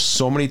earlier.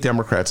 So many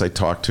Democrats I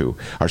talk to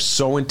are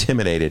so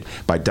intimidated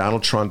by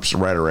Donald Trump's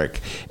rhetoric,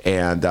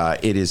 and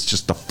it is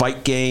just the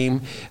fight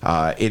game.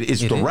 It is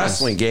the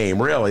wrestling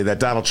game, really, that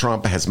Donald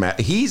Trump has.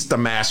 He's the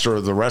master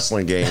of the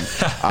wrestling game,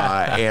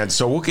 and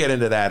so we'll get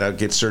into that. I'll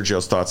get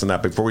Sergio's thoughts on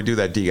that. Before we do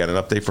that, D, you got an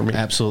update for me?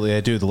 Absolutely,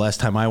 I do. The last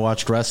time I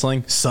watched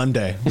wrestling,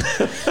 Sunday. Watched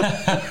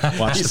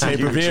the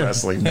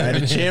pay-per-view.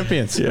 Night of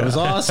Champions. Yeah. It was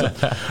awesome.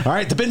 All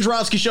right, the Ben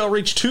Joravsky Show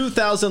reached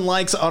 2,000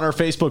 likes on our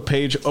Facebook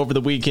page over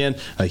the weekend.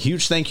 A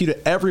huge thank you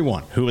to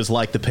everyone who has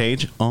liked the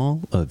page.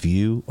 All of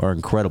you are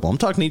incredible. I'm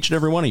talking to each and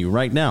every one of you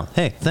right now.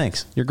 Hey,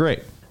 thanks. You're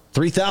great.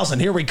 3,000.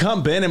 Here we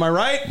come, Ben. Am I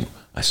right?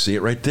 I see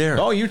it right there.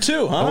 Oh, you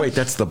too, huh? Oh, wait,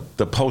 that's the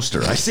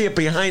poster. I see it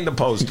behind the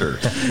poster.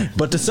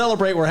 But to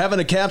celebrate, we're having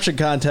a caption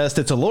contest.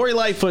 It's a Lori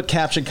Lightfoot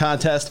caption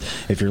contest.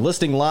 If you're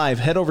listening live,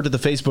 head over to the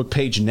Facebook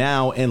page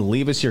now and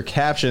leave us your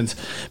captions,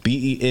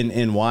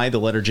 BENNY, the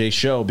letter J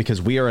show, because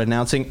we are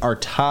announcing our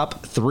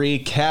top 3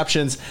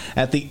 captions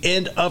at the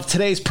end of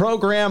today's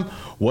program.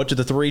 What do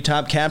the 3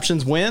 top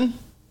captions win?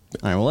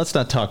 All right, well, let's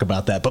not talk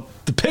about that. But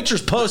the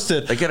picture's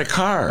posted. They get a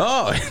car.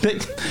 Oh,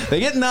 they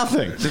get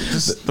nothing.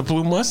 The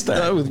blue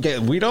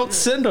Mustang. We don't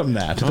send them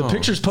that. The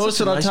picture's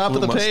posted on top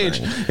of the page.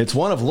 It's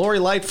one of Lori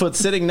Lightfoot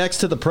sitting next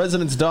to the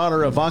president's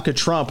daughter, Ivanka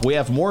Trump. We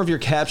have more of your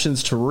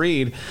captions to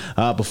read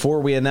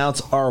before we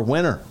announce our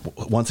winner.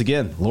 Once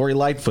again, Lori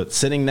Lightfoot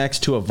sitting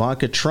next to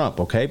Ivanka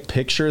Trump. Okay,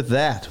 picture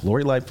that.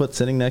 Lori Lightfoot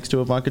sitting next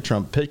to Ivanka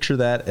Trump. Picture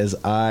that as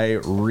I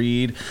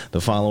read the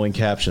following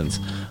captions.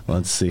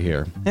 Let's see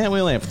here. And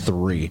we only have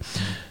 3.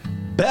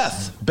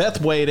 Beth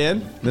weighed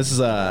in. This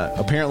is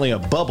apparently a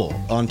bubble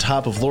on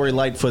top of Lori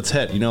Lightfoot's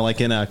head.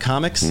 Like in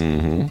comics?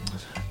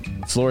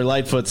 Mm-hmm. It's Lori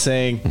Lightfoot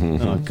saying,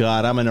 oh,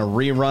 God, I'm in a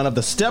rerun of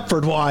the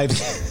Stepford Wives.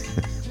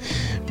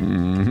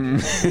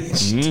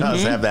 She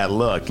does have that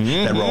look,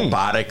 that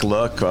robotic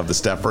look of the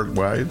Stepford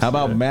Wives. How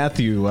about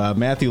Matthew?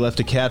 Matthew left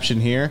a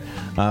caption here.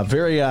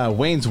 Very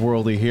Wayne's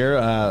Worldy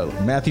here.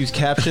 Matthew's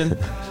caption,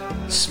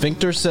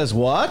 Sphincter says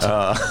what?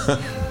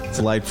 It's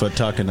Lightfoot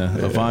talking to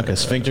Ivanka.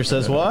 Sphincter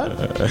says what?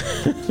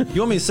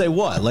 You want me to say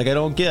what? Like I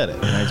don't get it.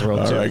 All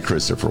right,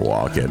 Christopher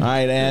Walken. All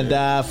right,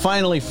 and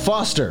finally,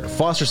 Foster.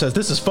 Foster says,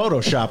 this is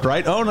Photoshopped,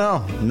 right? Oh,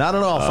 no. Not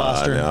at all,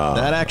 Foster. No.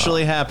 That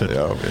actually happened.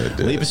 No,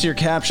 leave us your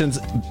captions.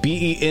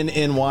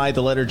 BENNY,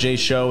 the letter J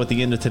show. At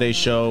the end of today's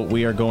show,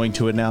 we are going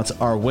to announce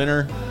our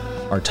winner.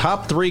 Our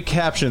top 3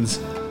 captions.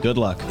 Good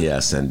luck.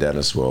 Yes, and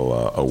Dennis will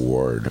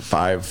award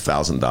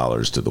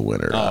 $5,000 to the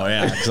winner. Oh,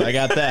 yeah, because I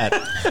got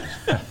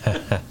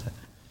that.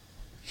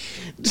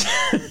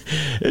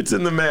 It's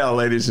in the mail,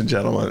 ladies and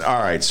gentlemen. All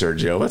right,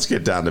 Sergio, let's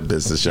get down to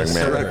business, young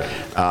man.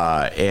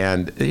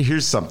 And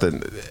here's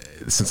something.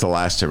 Since the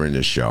last time in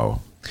this show,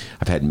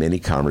 I've had many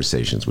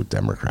conversations with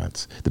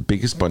Democrats. The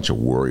biggest bunch of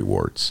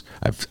worrywarts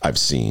I've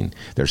seen.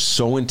 They're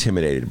so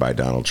intimidated by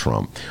Donald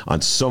Trump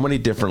on so many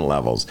different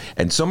levels,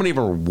 and so many of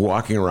them are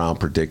walking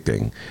around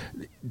predicting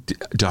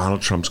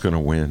Donald Trump's going to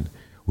win.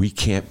 We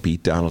can't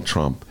beat Donald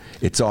Trump.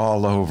 It's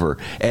all over.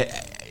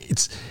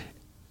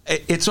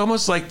 It's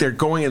almost like they're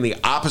going in the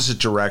opposite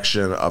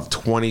direction of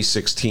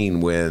 2016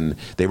 when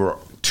they were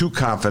too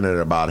confident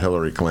about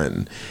Hillary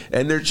Clinton.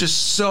 And they're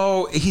just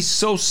he's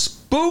so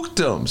spooked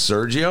them,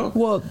 Sergio.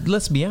 Well,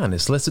 let's be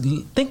honest. Let's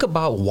think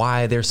about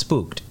why they're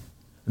spooked.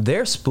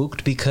 They're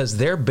spooked because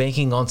they're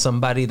banking on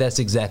somebody that's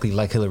exactly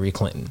like Hillary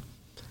Clinton.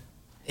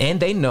 And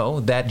they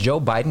know that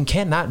Joe Biden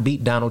cannot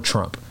beat Donald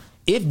Trump.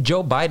 if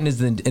Joe Biden is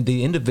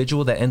the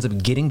individual that ends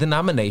up getting the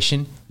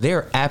nomination,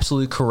 they're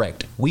absolutely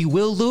correct. We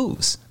will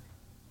lose.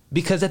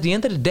 Because at the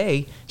end of the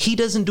day, he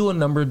doesn't do a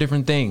number of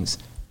different things.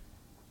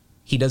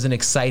 He doesn't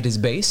excite his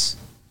base.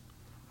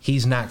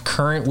 He's not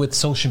current with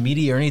social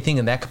media or anything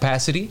in that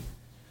capacity.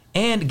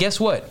 And guess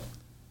what?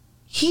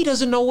 He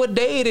doesn't know what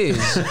day it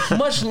is,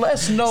 much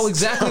less know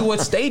exactly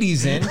what state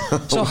he's in.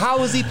 So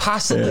how is he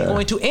possibly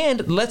going to?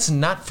 And let's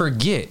not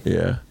forget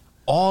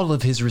all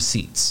of his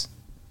receipts.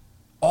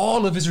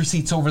 All of his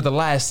receipts over the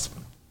last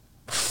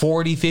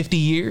 40, 50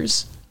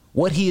 years,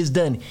 what he has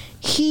done.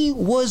 He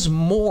was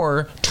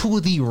more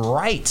to the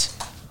right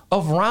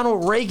of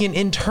Ronald Reagan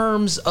in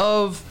terms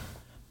of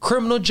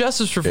criminal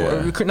justice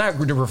reform, not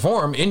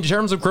reform, in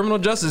terms of criminal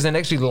justice and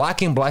actually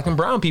locking black and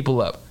brown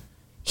people up.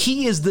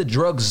 He is the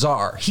drug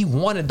czar. He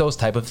wanted those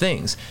type of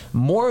things.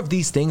 More of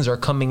these things are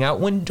coming out.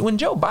 When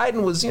Joe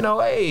Biden was,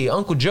 hey,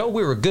 Uncle Joe,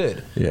 we were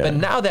good. Yeah. But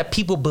now that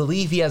people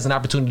believe he has an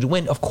opportunity to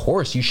win, of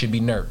course you should be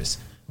nervous.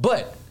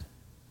 But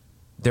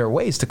there are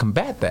ways to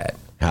combat that.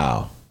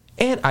 How?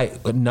 And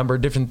a number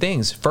of different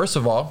things. First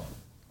of all,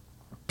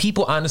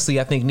 people honestly,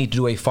 I think, need to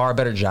do a far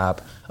better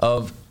job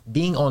of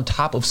being on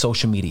top of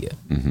social media.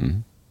 Mm-hmm.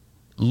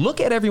 Look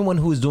at everyone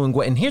who is doing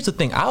what. And here's the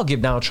thing. I'll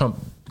give Donald Trump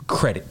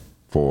credit.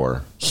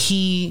 For?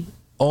 He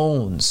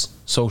owns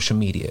social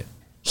media.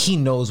 He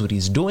knows what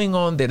he's doing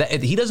on there.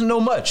 He doesn't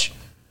know much.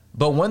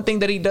 But one thing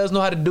that he does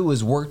know how to do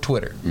is work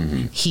Twitter.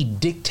 Mm-hmm. He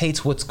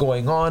dictates what's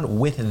going on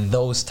with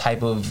those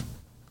type of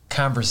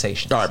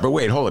conversations. All right, but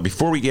wait, hold on.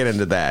 Before we get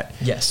into that.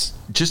 Yes.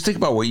 Just think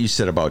about what you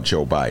said about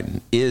Joe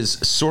Biden is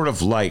sort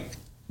of like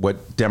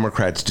what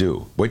Democrats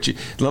do.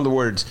 In other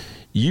words,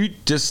 you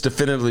just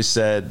definitively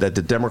said that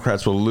the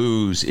Democrats will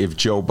lose if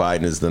Joe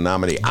Biden is the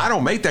nominee. I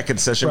don't make that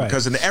concession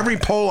because in every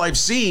poll I've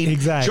seen,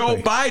 Joe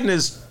Biden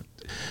is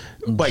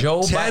like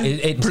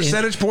 10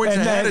 percentage points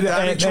ahead of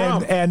Donald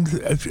Trump. And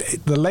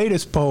the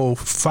latest poll,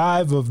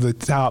 5 of the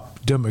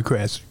top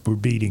Democrats were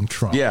beating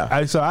Trump.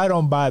 Yeah. So I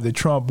don't buy the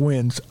Trump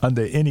wins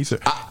under any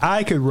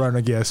I could run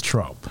against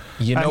Trump.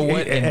 You know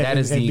what? And that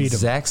is the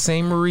exact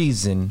same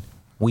reason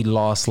we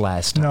lost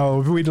last time. No,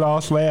 we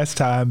lost last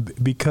time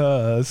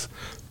because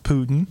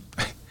Putin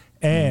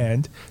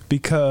and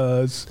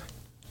because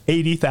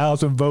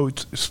 80,000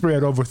 votes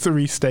spread over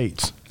 3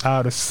 states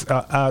out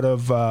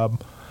of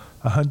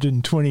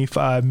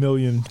 125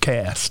 million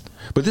cast.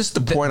 But this is the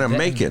point I'm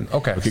making.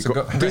 Okay.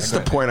 This is the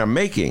point I'm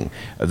making,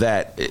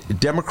 that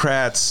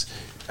Democrats,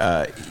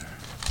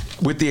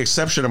 with the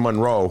exception of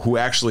Monroe, who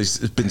actually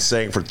has been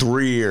saying for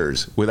 3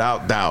 years,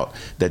 without doubt,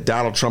 that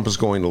Donald Trump is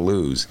going to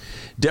lose,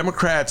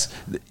 Democrats,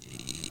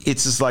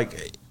 it's just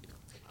like,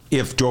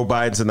 if Joe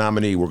Biden's the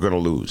nominee, we're going to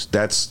lose.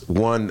 That's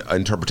one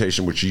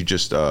interpretation which you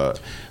just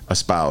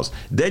espoused.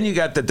 Then you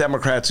got the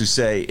Democrats who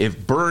say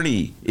if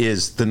Bernie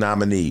is the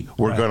nominee,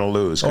 we're going to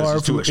lose because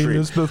it's too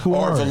extreme.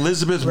 Or if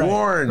Elizabeth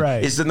Warren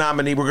is the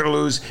nominee, we're going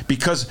to lose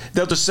because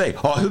they'll just say,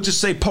 he'll just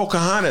say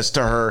Pocahontas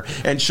to her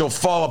and she'll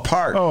fall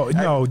apart. Oh,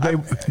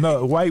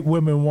 no, white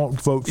women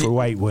won't vote for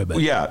white women.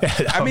 Yeah.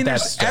 I mean,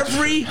 there's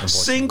every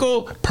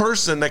single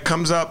person that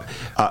comes up.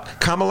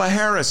 Kamala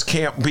Harris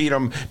can't beat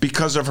them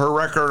because of her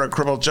record on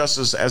criminal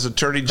justice as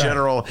Attorney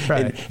General.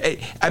 Right. And,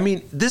 I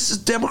mean, this is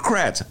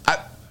Democrats.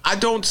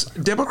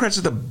 Democrats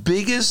are the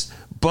biggest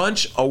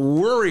bunch of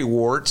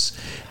worrywarts,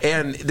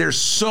 and they're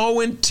so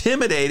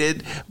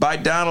intimidated by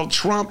Donald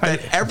Trump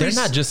that they're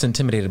not just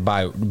intimidated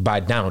by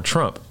Donald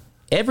Trump.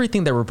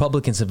 Everything that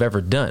Republicans have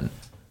ever done,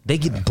 they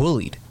get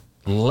bullied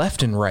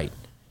left and right.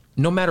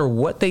 No matter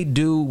what they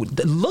do,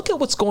 look at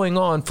what's going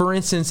on, for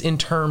instance, in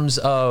terms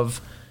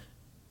of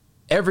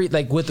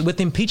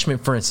with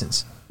impeachment, for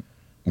instance.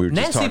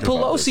 Nancy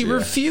Pelosi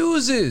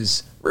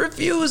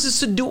refuses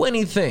to do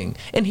anything.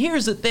 And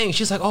here's the thing.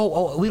 She's like,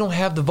 we don't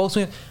have the votes.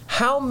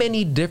 How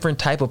many different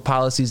type of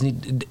policies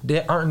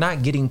that are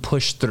not getting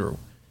pushed through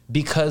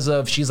because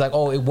of, she's like,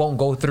 it won't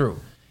go through.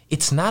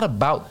 It's not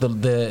about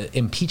the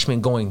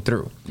impeachment going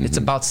through. Mm-hmm. It's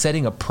about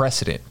setting a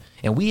precedent.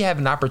 And we have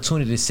an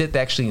opportunity to sit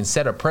actually and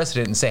set a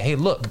precedent and say, hey,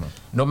 look,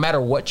 no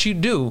matter what you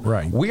do,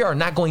 we are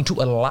not going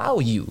to allow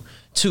you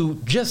to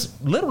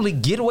just literally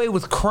get away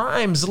with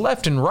crimes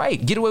left and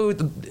right, get away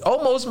with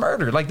almost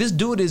murder. Like, this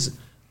dude is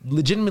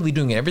legitimately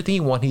doing everything he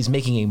wants. He's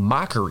making a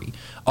mockery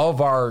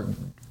of our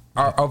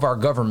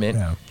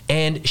government,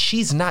 and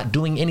she's not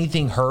doing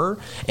anything. Her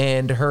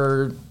and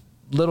her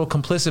little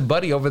complicit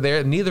buddy over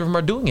there, neither of them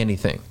are doing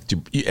anything.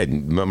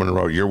 And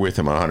Monroe, you're with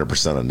him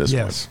 100% on this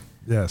one.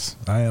 Yes,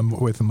 I am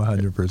with him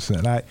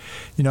 100%.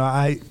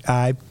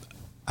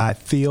 I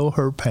feel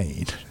her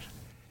pain.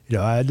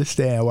 I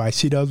understand why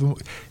she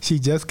doesn't. She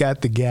just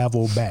got the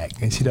gavel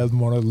back, and she doesn't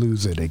want to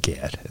lose it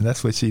again, and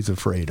that's what she's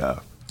afraid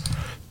of.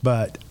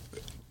 But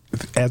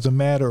as a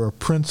matter of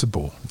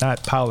principle,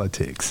 not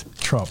politics,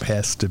 Trump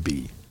has to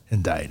be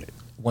indicted.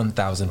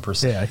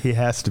 1,000%. Yeah, he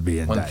has to be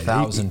indicted.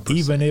 1,000%.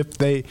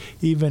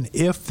 Even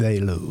if they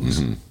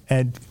lose,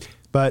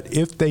 but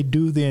if they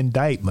do the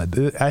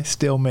indictment, I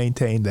still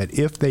maintain that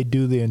if they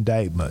do the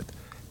indictment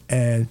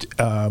and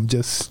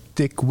just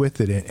stick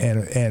with it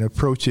and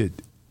approach it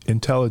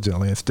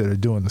intelligently instead of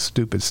doing the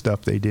stupid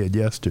stuff they did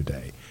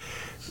yesterday.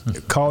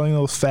 Calling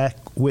those fact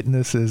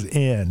witnesses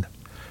in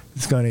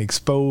is going to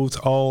expose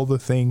all the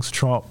things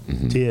Trump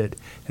did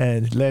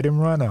and let him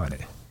run on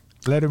it.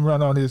 Let him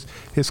run on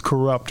his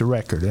corrupt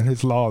record and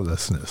his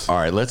lawlessness. All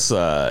right, let's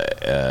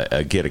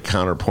get a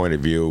counterpoint of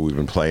view. We've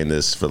been playing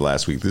this for the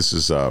last week. This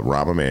is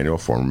Rahm Emanuel,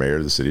 former mayor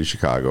of the city of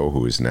Chicago,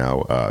 who is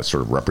now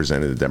sort of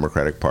representing the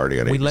Democratic Party.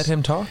 On we ABC. let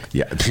him talk?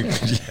 Yeah.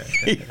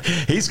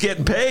 He's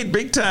getting paid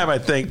big time, I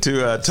think,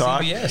 to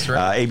talk. CBS,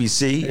 right?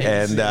 ABC.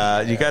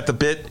 And you got the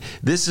bit.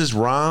 This is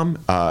Rahm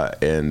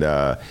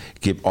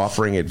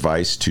offering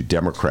advice to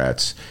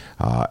Democrats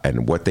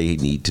and what they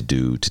need to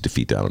do to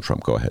defeat Donald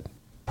Trump. Go ahead.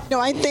 No,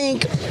 I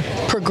think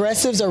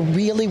progressives are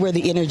really where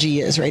the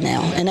energy is right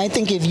now. And I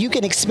think if you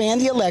can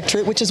expand the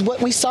electorate, which is what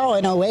we saw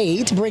in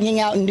 2008, bringing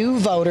out new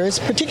voters,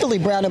 particularly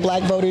brown and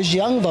black voters,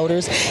 young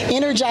voters,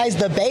 energize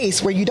the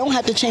base where you don't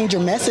have to change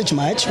your message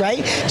much,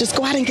 right? Just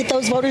go out and get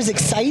those voters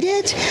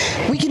excited.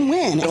 We can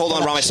win. Hold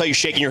on, Rahm. I saw you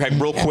shaking your head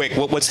real quick.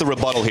 What's the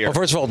rebuttal here? Well,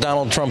 first of all,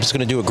 Donald Trump is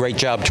going to do a great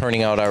job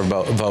turning out our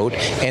vote.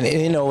 And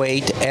in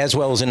 2008, as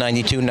well as in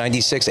 92,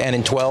 96, and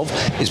in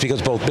 12, is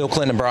because both Bill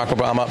Clinton and Barack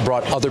Obama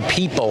brought other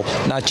people,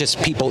 not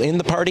just people in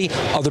the party,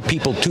 other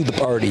people to the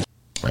party.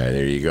 All right,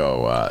 there you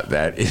go.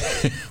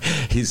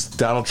 He's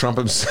Donald Trump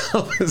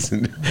himself,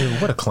 isn't he? Dude,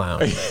 what a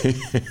clown.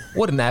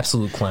 What an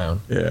absolute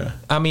clown. Yeah.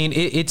 I mean,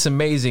 it's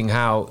amazing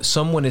how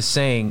someone is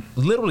saying,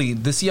 literally,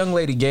 this young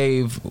lady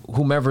gave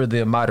whomever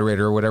the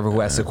moderator or whatever who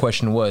asked the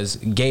question was,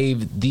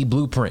 gave the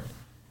blueprint.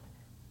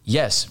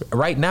 Yes,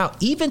 right now,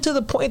 even to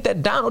the point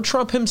that Donald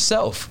Trump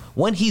himself,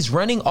 when he's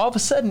running, all of a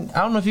sudden, I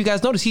don't know if you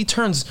guys notice, he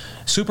turns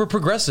super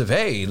progressive.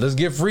 Hey, let's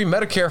give free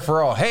Medicare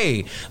for all.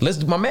 Hey,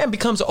 my man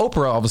becomes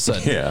Oprah all of a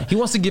sudden. Yeah. He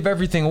wants to give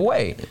everything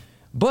away.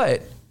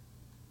 But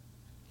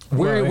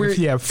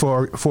we're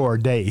for a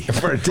day.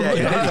 For a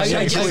day.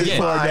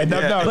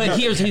 But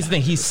here's the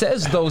thing. He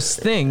says those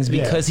things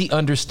because he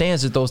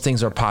understands that those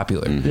things are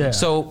popular. Yeah.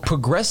 So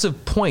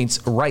progressive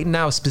points right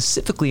now,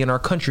 specifically in our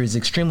country, is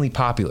extremely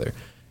popular.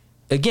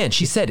 Again,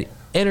 she said it,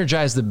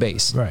 energize the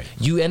base. Right.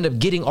 You end up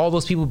getting all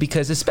those people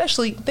because,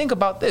 especially, think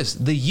about this,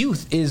 the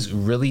youth is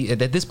really,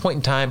 at this point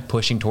in time,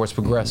 pushing towards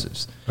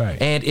progressives. Right.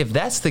 And if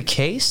that's the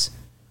case,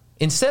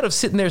 instead of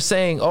sitting there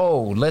saying,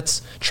 oh,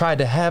 let's try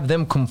to have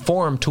them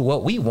conform to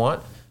what we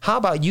want, how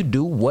about you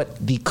do what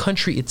the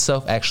country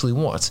itself actually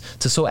wants?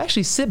 So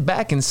actually sit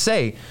back and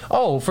say,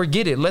 oh,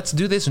 forget it, let's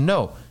do this.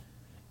 No.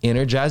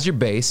 Energize your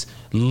base,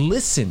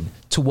 listen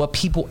to what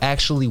people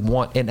actually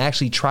want, and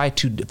actually try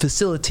to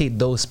facilitate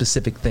those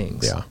specific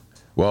things. Yeah.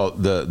 Well,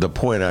 the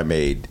point I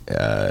made,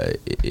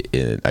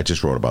 I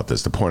just wrote about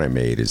this. The point I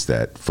made is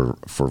that for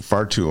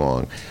far too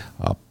long,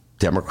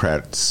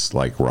 Democrats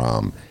like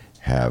Rahm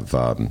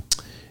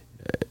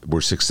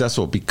were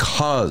successful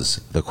because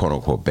the quote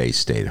unquote base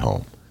stayed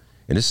home.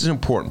 And this is an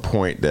important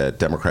point that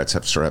Democrats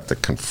have to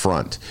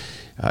confront.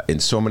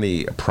 In so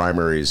many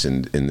primaries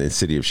in the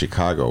city of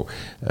Chicago,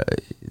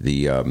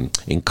 the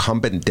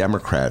incumbent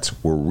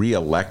Democrats were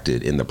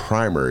reelected in the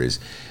primaries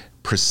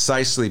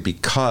precisely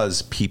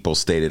because people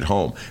stayed at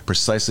home,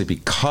 precisely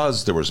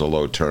because there was a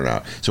low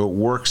turnout. So it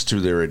works to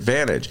their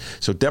advantage.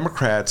 So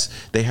Democrats,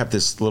 they have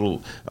this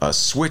little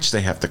switch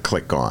they have to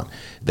click on.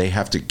 They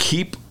have to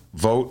keep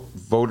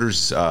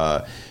voters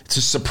to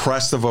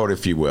suppress the vote,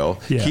 if you will,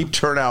 keep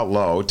turnout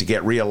low to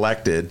get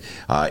reelected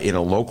in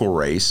a local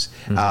race,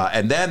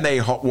 and then they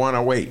want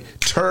to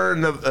turn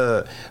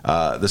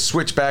the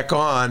switch back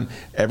on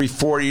every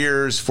 4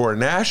 years for a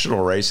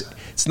national race.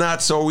 It's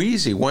not so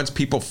easy. Once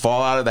people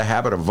fall out of the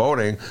habit of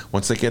voting,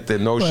 once they get the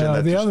notion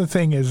that the other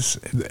thing is,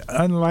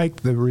 unlike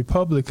the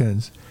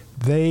Republicans,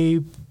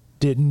 they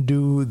didn't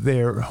do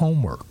their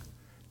homework.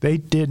 They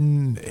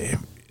didn't.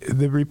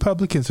 The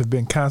Republicans have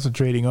been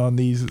concentrating on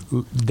these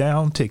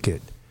down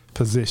ticket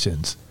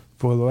positions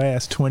for the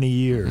last 20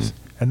 years.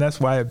 And that's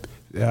why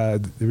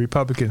the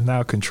Republicans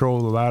now control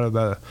a lot of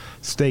the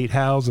state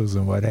houses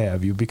and what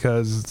have you,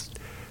 because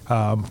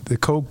the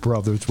Koch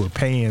brothers were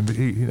paying,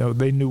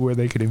 they knew where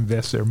they could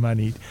invest their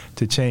money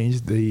to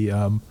change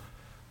the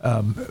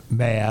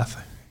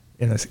math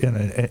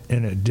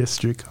in a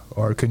district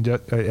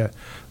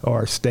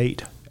or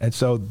state. And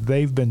so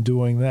they've been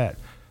doing that.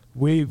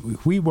 We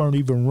weren't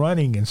even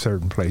running in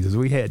certain places.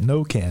 We had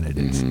no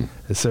candidates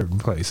at certain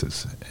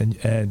places,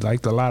 and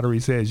like the lottery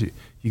says,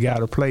 you got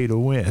to play to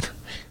win.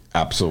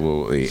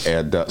 Absolutely.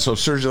 And so,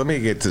 Sergio, let me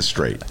get this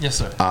straight. Yes,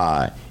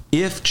 sir.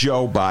 If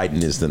Joe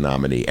Biden is the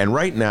nominee, and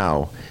right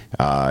now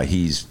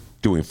he's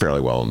doing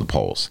fairly well in the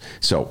polls.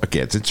 So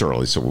again, it's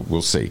early, so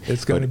we'll see.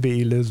 It's going to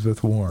be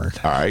Elizabeth Warren.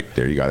 All right,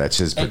 there you go. That's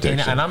his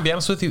prediction. And I'll be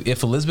honest with you,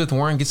 if Elizabeth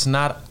Warren gets a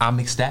nod, I'm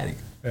ecstatic.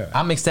 Yeah.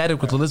 I'm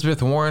ecstatic with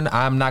Elizabeth Warren.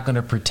 I'm not going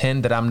to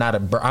pretend that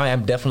I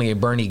am definitely a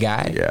Bernie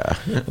guy. Yeah.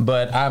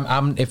 But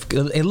if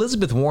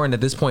Elizabeth Warren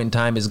at this point in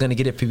time is going to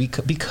get it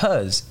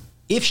because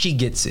if she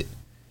gets it,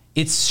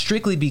 it's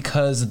strictly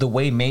because of the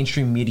way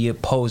mainstream media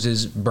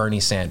poses Bernie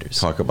Sanders.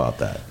 Talk about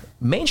that.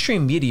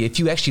 mainstream media, if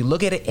you actually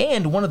look at it,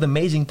 and one of the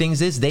amazing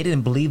things is they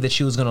didn't believe that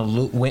she was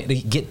going to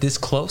get this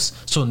close.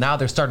 So now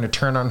they're starting to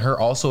turn on her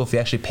also if you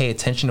actually pay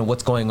attention to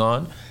what's going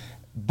on.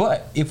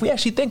 But if we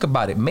actually think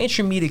about it,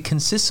 mainstream media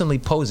consistently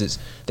poses.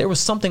 There was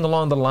something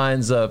along the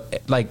lines of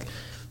like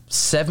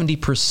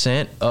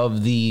 70%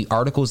 of the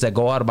articles that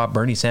go out about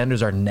Bernie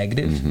Sanders are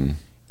negative.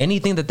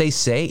 Anything that they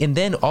say, and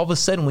then all of a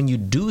sudden when you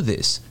do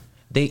this,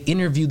 they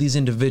interview these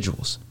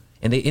individuals,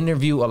 and they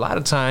interview a lot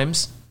of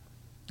times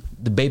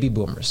the baby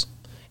boomers,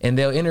 and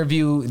they'll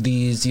interview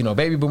these,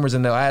 baby boomers,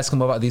 and they'll ask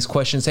them about these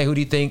questions. Hey, who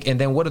do you think?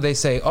 And then what do they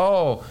say?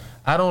 Oh,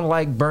 I don't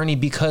like Bernie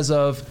because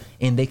of,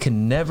 and they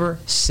can never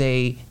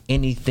say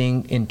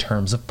anything in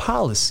terms of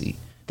policy.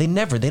 They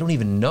don't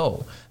even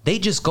know. They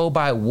just go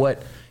by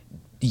what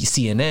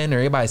CNN or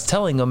everybody's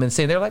telling them and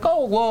saying, they're like,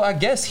 oh, well, I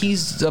guess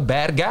he's a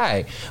bad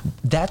guy.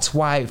 That's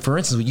why, for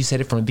instance, when you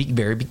said it from the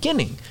very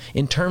beginning,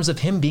 in terms of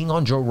him being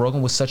on Joe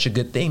Rogan was such a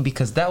good thing,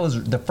 because that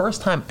was the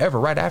first time ever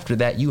right after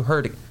that you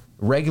heard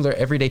regular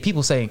everyday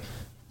people saying,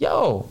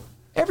 yo,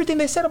 everything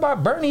they said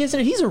about Bernie, isn't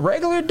it? He's a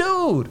regular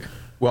dude.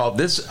 Well,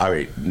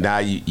 now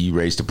you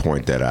raised a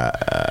point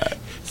that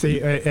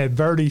see, and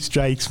Bernie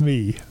strikes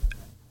me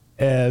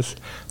as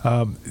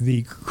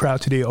the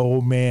crotchety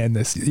old man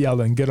that's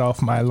yelling, "Get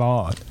off my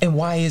lawn!" And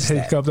why is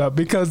that? Comes up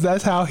because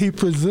that's how he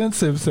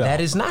presents himself.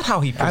 That is not how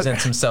he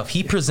presents himself.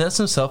 He presents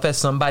himself as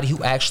somebody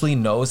who actually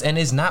knows and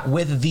is not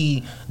with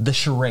the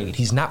charade.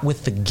 He's not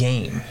with the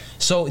game.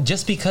 So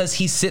just because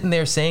he's sitting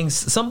there saying,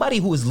 somebody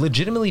who has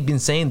legitimately been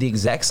saying the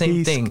exact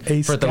same thing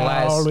for the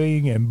last,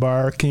 scowling and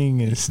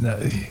barking and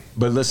stuff.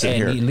 But listen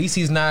here, at least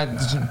he's not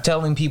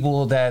telling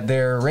people that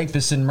they're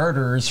rapists and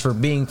murderers for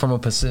being from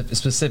a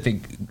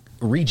specific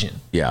region.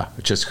 Yeah,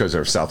 just because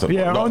they're south of.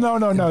 Yeah.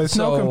 No. It's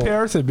no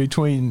comparison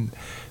between.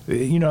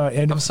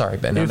 And I'm sorry,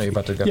 Ben. I know you're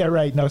about to go. Yeah,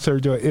 right. No,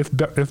 Sergio.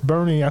 If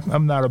Bernie,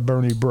 I'm not a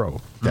Bernie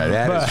bro.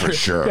 That is for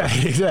sure. Yeah,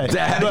 exactly.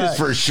 That is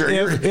for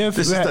sure. This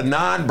is the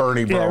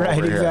non-Bernie bro. Yeah, right.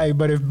 Over exactly. Here.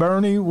 But if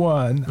Bernie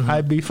won,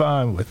 I'd be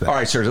fine with that. All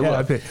right, Sergio.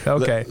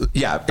 Okay.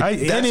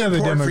 Any of the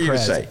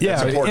Democrats.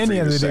 Any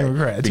of the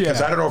Democrats.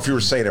 Because I don't know if you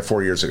were saying it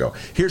 4 years ago.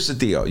 Here's the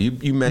deal.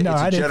 You meant no,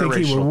 it's a I didn't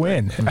think he would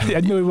win.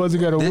 I knew he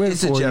wasn't going to win.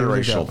 It's a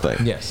generational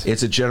thing. Yes,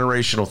 it's a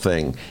generational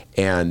thing,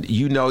 and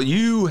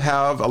you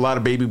have a lot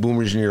of baby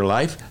boomers in your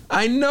life.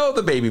 I know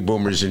the baby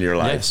boomers in your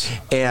life,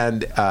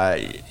 and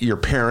your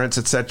parents,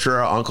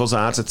 etc., uncles,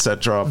 aunts,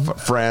 etc.,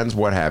 friends,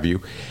 what have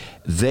you.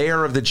 They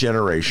are of the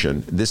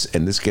generation. This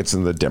gets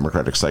into the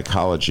Democratic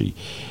psychology.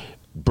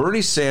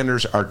 Bernie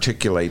Sanders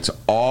articulates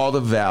all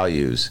the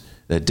values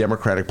the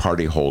Democratic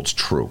Party holds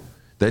true.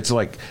 That's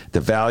like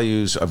the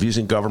values of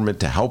using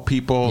government to help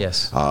people,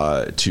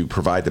 to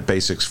provide the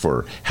basics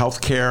for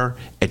health care,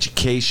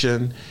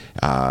 education,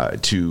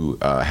 to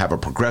have a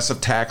progressive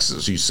tax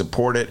so you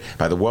support it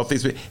by the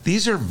wealthiest.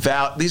 These are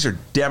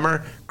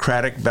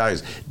Democratic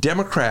values.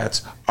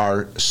 Democrats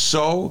are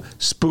so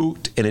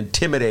spooked and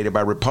intimidated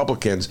by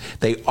Republicans,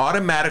 they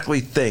automatically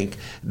think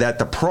that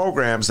the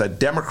programs that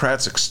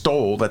Democrats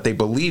extol, that they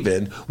believe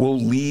in, will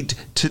lead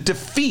to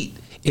defeat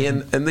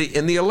in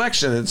the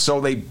election, and so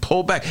they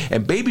pull back.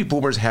 And baby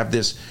boomers have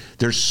this;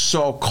 they're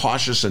so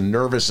cautious and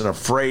nervous and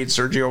afraid.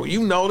 Sergio,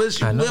 you know this.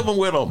 You're living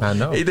with them. I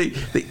know.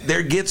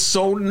 They get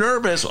so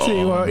nervous.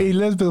 See, well,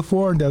 Elizabeth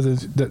Warren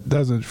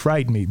doesn't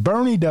frighten me.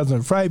 Bernie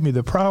doesn't frighten me.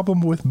 The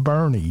problem with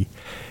Bernie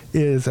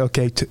is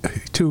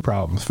two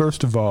problems.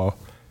 First of all,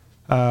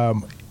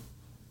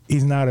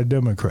 he's not a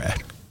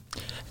Democrat.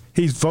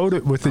 He's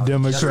voted with the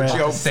Democrats.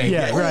 He's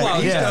not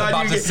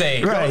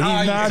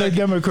a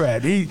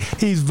Democrat.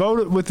 He's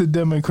voted with the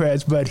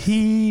Democrats, but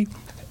he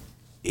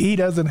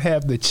doesn't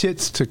have the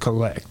chits to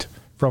collect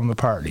from the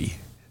party.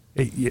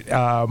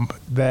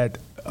 That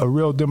a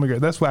real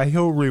Democrat. That's why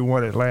Hillary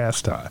won it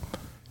last time.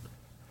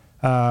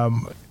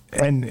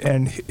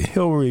 And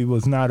Hillary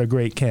was not a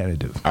great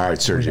candidate. All right,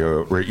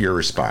 Sergio, your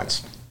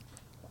response.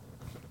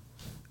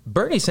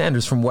 Bernie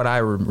Sanders, from what I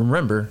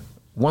remember,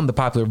 won the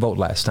popular vote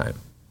last time.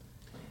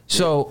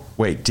 So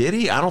wait, did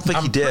he? I don't think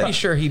he did. I'm pretty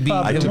sure he beat.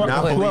 I do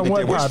not believe he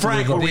did. Where's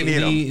Frank when we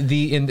need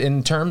him?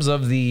 In terms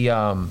of the,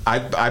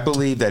 I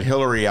believe that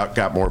Hillary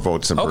got more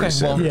votes than Bernie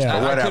Sanders.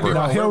 But whatever.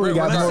 No, Hillary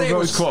got more votes. It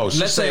was close.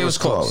 Let's say it was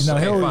close. No,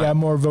 Hillary got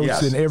more votes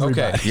than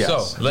everybody. Okay,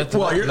 so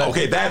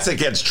that's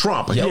against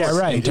Trump. Yeah,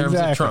 right. In terms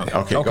of Trump.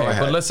 Okay, go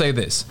ahead. But let's say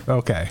this.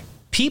 Okay.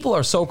 People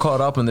are so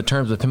caught up in the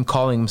terms of him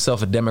calling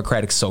himself a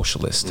democratic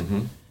socialist.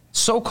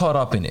 So caught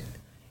up in it.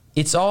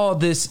 It's all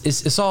this.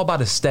 It's all about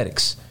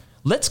aesthetics.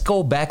 Let's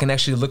go back and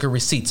actually look at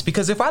receipts.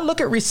 Because if I look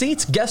at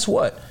receipts, guess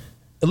what?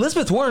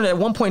 Elizabeth Warren at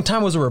one point in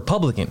time was a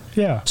Republican.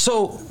 Yeah.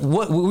 So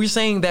what we're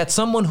saying that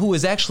someone who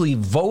has actually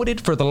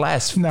voted for the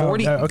last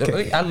 40.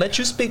 Okay. I let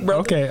you speak, bro.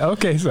 Okay,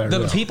 sir.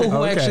 The people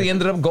who actually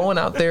ended up going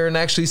out there and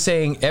actually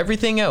saying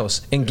everything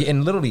else,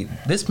 and literally,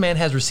 this man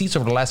has receipts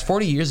over the last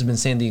 40 years, has been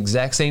saying the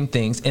exact same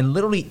things, and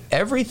literally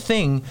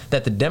everything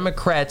that the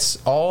Democrats,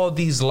 all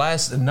these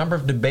last number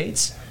of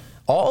debates,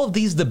 all of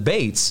these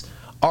debates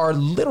are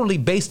literally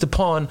based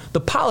upon the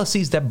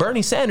policies that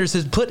Bernie Sanders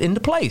has put into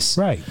place.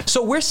 Right.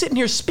 So we're sitting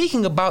here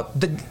speaking about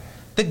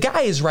the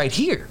guy is right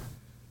here.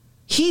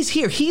 He's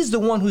here. He's the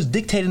one who's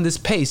dictating this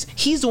pace.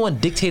 He's the one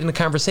dictating the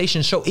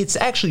conversation. So it's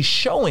actually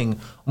showing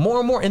more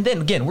and more. And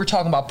then again, we're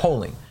talking about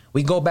polling.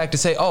 We go back to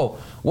say, oh,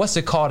 what's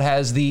it called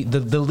has the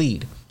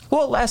lead?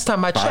 Well, last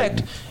time I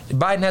checked,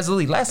 Biden has the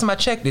lead. Last time I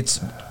checked,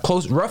 it's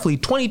close, roughly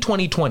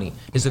 20-20-20.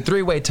 It's a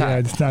three-way tie. Yeah,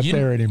 it's not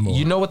there anymore.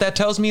 You know what that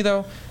tells me,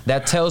 though?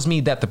 That tells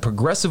me that the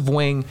progressive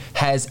wing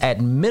has,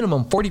 at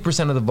minimum,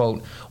 40% of the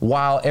vote,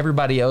 while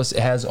everybody else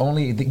has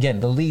only,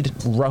 again, the lead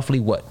roughly,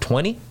 what,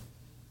 20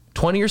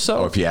 or so?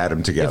 Oh, if you add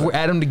them together. If we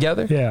add them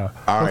together? Yeah.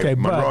 All right,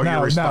 Monroe,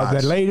 your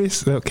response.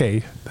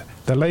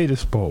 The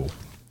latest poll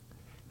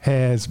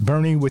has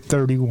Bernie with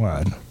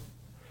 31.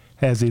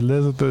 Has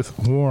Elizabeth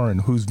Warren,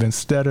 who's been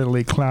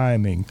steadily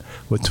climbing,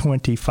 with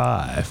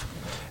 25,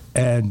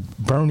 and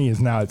Bernie is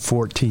now at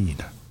 14.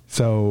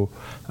 So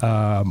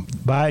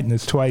Biden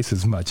is twice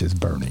as much as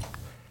Bernie.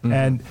 Mm-hmm.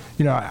 And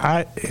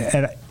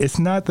and it's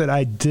not that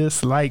I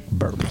dislike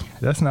Bernie.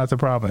 That's not the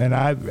problem. And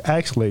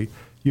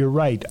you're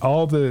right.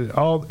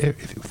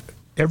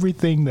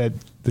 Everything that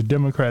the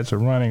Democrats are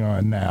running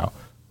on now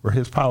were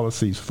his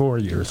policies 4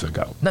 years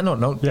ago.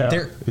 No. Yeah.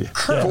 They're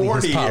currently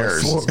 40 his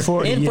policies. years.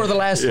 40 and for years. the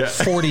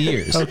last 40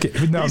 years. Okay,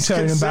 no,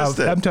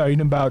 I'm talking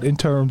about in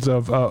terms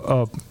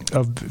of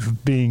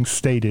being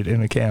stated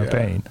in a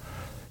campaign.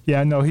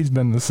 Yeah, no, he's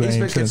been the same. He's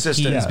been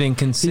consistent. He's been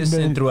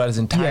consistent throughout his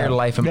entire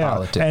life in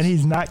politics. And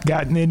he's not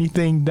gotten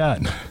anything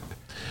done.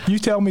 You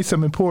tell me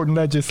some important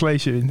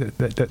legislation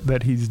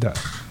that he's done.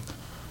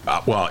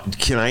 Well,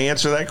 can I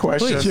answer that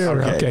question?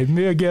 Sure. Okay.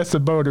 Me against the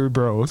voter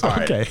bros. All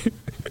okay. Right.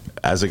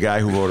 As a guy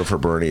who voted for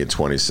Bernie in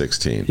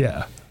 2016,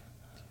 yeah,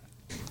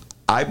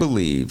 I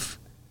believe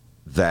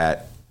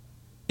that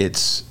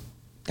it's,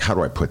 how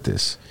do I put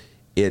this?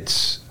 I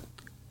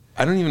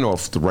don't even know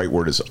if the right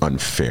word is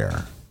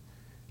unfair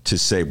to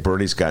say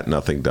Bernie's got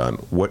nothing done.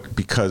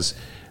 Because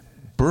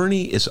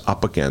Bernie is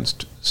up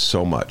against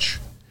so much.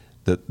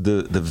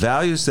 The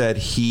values that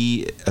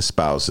he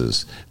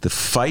espouses, the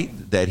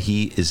fight that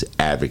he is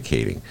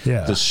advocating,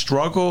 the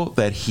struggle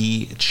that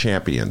he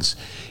champions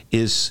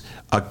is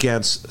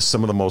against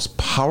some of the most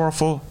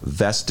powerful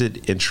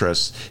vested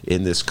interests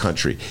in this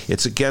country.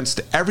 It's against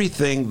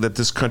everything that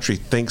this country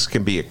thinks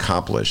can be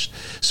accomplished.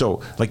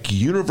 So, like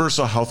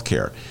universal health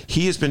care.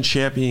 He has been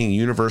championing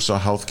universal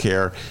health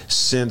care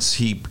since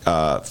he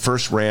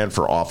first ran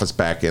for office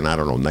back in,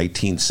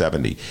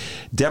 1970.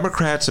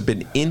 Democrats have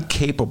been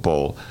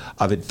incapable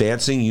of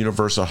advancing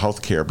universal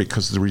health care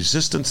because the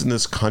resistance in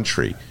this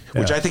country,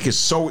 which I think is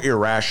so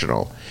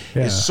irrational,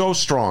 is so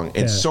strong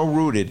and so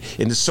rooted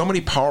into so many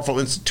powerful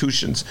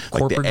institutions like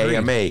corporate the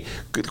AMA,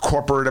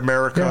 corporate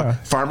America,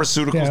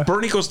 pharmaceuticals. Yeah.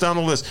 Bernie goes down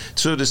the list.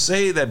 So to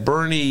say that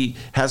Bernie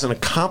hasn't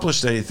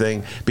accomplished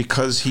anything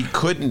because he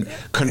couldn't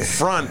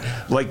confront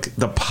like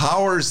the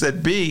powers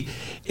that be,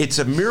 it's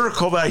a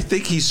miracle that I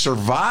think he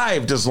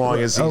survived as long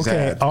as he's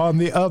had. On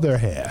the other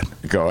hand,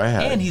 go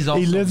ahead. And he's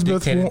also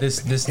dictated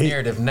this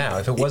narrative now.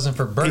 If it wasn't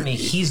for Bernie,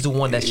 he's the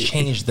one that's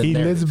changed the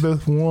narrative.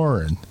 Elizabeth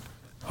Warren,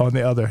 on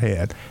the other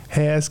hand,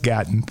 has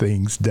gotten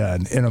things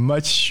done in a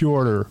much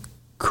shorter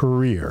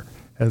career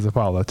as a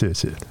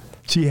politician.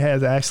 She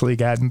has actually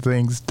gotten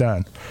things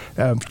done.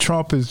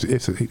 Trump is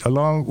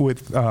along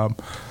with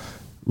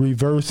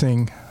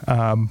reversing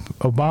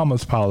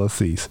Obama's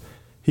policies.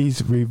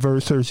 He's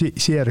reversed her.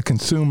 She had a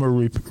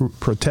consumer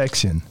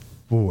protection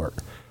board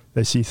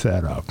that she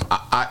set up.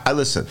 I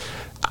listen.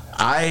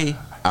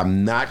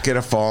 I'm not going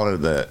to fall into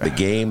the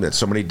game that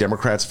so many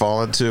Democrats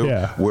fall into,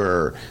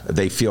 where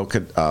they feel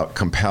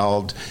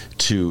compelled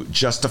to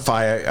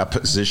justify a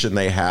position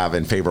they have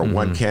in favor of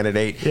one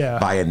candidate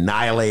by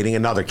annihilating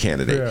another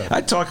candidate. Yeah.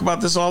 I talk about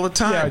this all the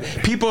time.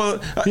 Yeah. People,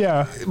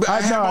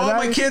 I have all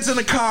my kids in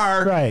the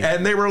car,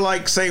 and they were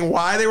like saying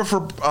why they were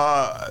for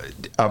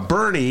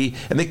Bernie,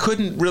 and they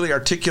couldn't really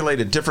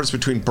articulate a difference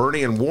between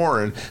Bernie and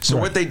Warren. So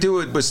what they do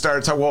was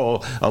start to say,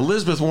 well,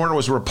 Elizabeth Warren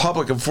was a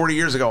Republican 40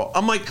 years ago.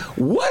 I'm like,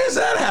 what does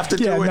that have to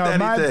do with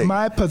anything?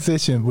 My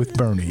position with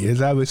Bernie is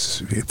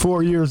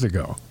 4 years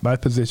ago, my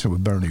position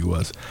with Bernie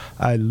was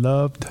I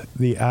loved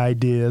the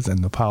ideas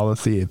and the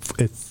policy.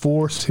 It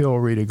forced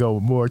Hillary to go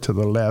more to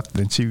the left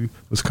than she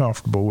was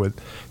comfortable with.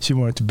 She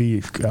wanted to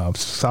be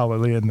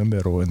solidly in the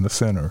middle, in the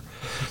center.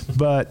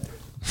 But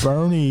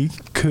Bernie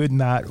could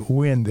not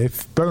win.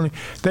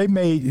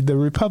 The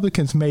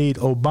Republicans made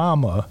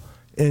Obama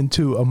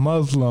into a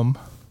Muslim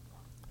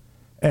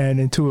and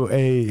into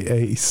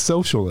a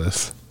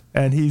socialist,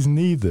 and he's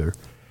neither.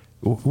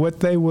 What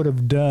they would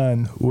have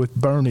done with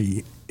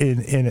Bernie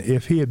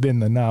if he had been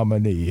the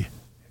nominee,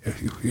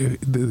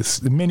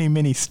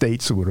 many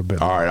states would have been.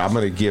 All right, I'm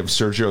going to give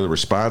Sergio the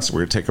response. We're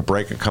going to take a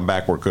break and come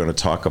back. We're going to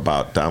talk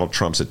about Donald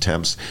Trump's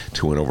attempts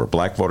to win over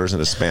black voters and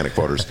Hispanic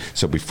voters.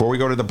 So before we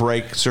go to the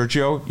break,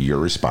 Sergio, your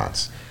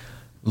response.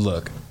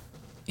 Look,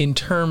 in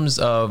terms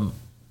of,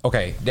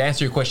 to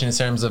answer your question in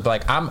terms of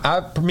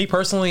me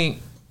personally,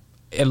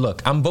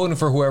 look, I'm voting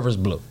for whoever's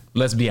blue.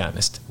 Let's be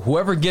honest.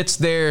 Whoever gets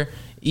there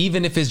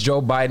Even if it's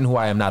Joe Biden, who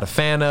I am not a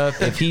fan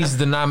of, if he's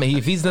the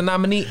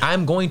nominee,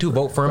 I'm going to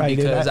vote for him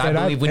because I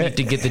believe we need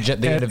to get the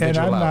individual and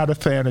I'm out. not a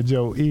fan of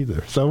Joe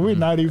either. So we're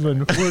not. So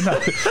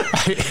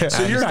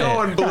you're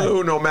going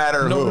blue no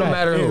matter who. No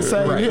matter who.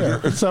 Same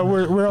here. So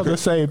we're on the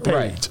same page.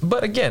 Right.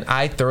 But again,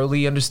 I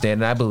thoroughly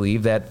understand and I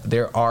believe that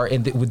there are,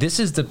 and this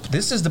is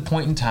the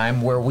point in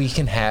time where we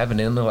can have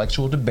an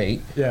intellectual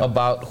debate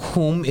about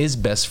whom is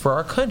best for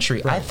our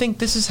country. Right. I think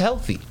this is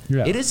healthy.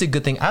 Yeah. It is a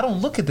good thing. I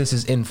don't look at this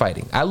as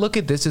infighting. I look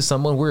at this as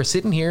someone, we're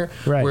sitting here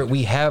where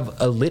we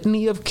have a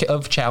litany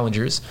of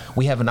challengers.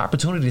 We have an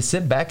opportunity to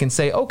sit back and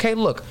say, okay,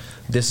 look,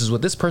 this is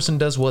what this person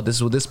does well, this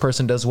is what this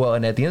person does well,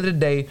 and at the end of the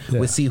day,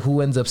 we'll see who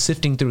ends up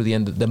sifting through the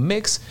end of the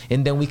mix,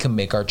 and then we can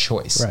make our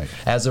choice. Right.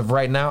 As of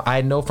right now,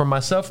 I know for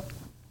myself,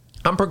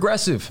 I'm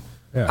progressive.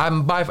 Yeah.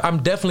 I'm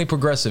definitely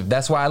progressive.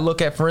 That's why I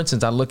look at, for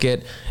instance, I look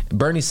at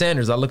Bernie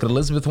Sanders, I look at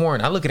Elizabeth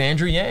Warren, I look at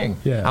Andrew Yang.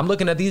 Yeah. I'm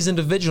looking at these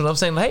individuals, I'm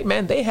saying, hey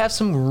man, they have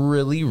some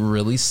really,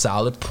 really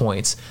solid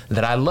points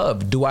that I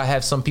love. Do I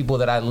have some people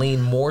that I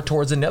lean more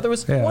towards than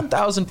others?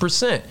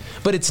 1,000%.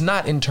 But it's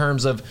not in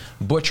terms of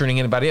butchering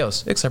anybody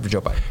else, except for Joe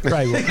Biden.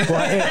 Right. Right. All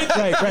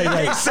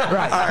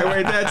right,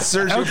 wait, that's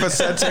Sergio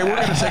Vicente. We're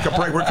going to take a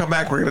break. We'll come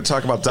back. We're going to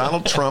talk about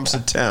Donald Trump's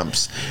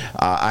attempts.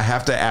 I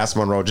have to ask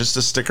Monroe just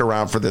to stick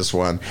around for this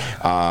one.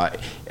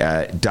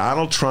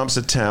 Donald Trump's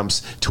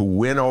attempts to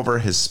win over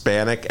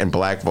Hispanic and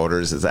black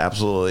voters is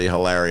absolutely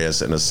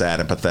hilarious in a sad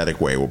and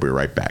pathetic way. We'll be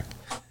right back.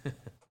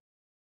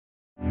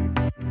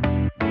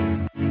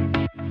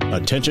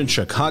 Attention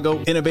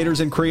Chicago innovators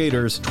and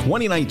creators,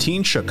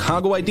 2019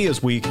 Chicago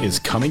Ideas Week is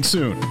coming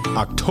soon.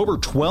 October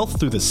 12th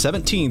through the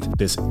 17th,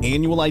 this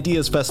annual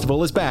Ideas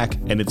Festival is back,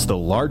 and it's the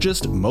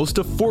largest, most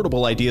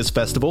affordable Ideas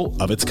Festival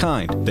of its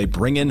kind. They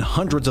bring in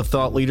hundreds of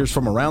thought leaders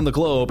from around the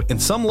globe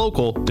and some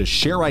local to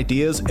share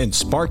ideas and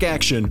spark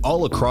action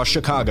all across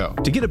Chicago.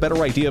 To get a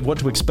better idea of what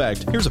to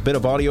expect, here's a bit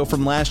of audio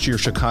from last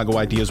year's Chicago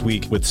Ideas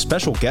Week with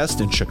special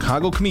guest and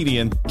Chicago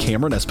comedian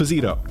Cameron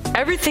Esposito.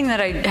 Everything that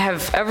I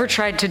have ever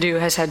tried to do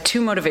has had two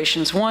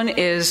motivations. One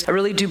is I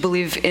really do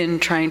believe in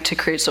trying to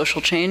create social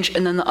change,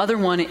 and then the other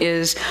one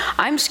is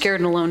I'm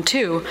scared and alone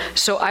too,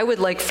 so I would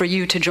like for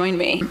you to join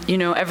me. You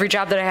know, every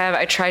job that I have,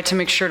 I try to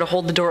make sure to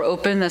hold the door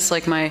open. That's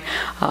like my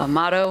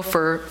motto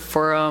for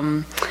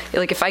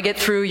like if I get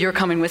through, you're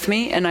coming with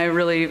me, and I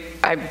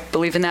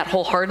believe in that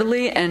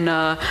wholeheartedly, and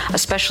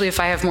especially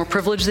if I have more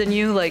privilege than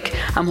you, like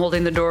I'm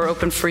holding the door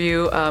open for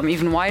you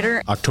even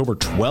wider. October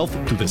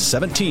 12th through the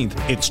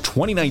 17th, it's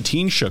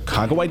 2019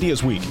 Chicago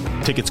Ideas Week.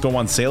 Tickets go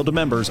on sale to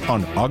members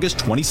on August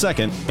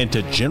 22nd and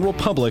to general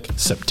public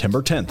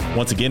September 10th.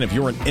 Once again, if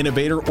you're an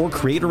innovator or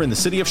creator in the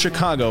city of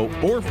Chicago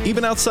or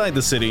even outside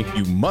the city,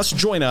 you must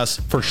join us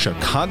for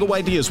Chicago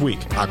Ideas Week,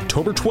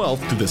 October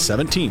 12th through the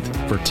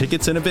 17th. For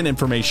tickets and event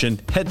information,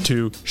 head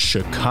to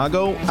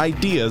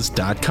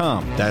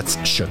chicagoideas.com. That's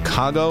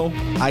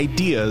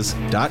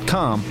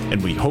chicagoideas.com,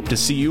 and we hope to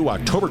see you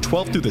October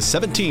 12th through the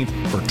 17th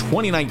for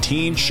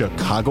 2019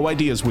 Chicago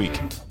Ideas Week.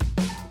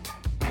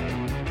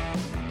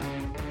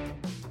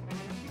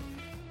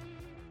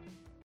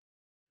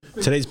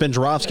 Today's Ben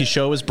Jarofsky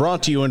Show is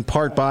brought to you in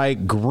part by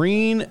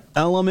Green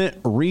Element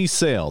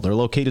Resale. They're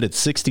located at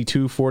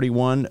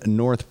 6241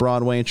 North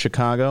Broadway in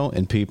Chicago.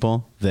 And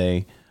people,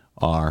 they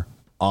are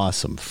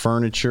awesome.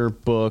 Furniture,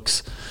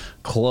 books,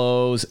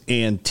 clothes,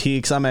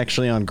 antiques. I'm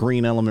actually on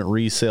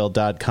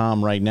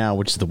greenelementresale.com right now,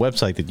 which is the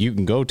website that you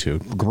can go to,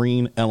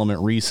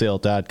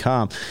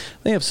 greenelementresale.com.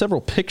 They have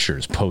several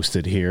pictures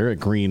posted here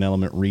at Green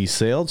Element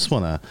Resale. Just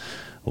want to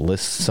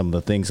list some of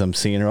the things I'm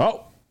seeing here.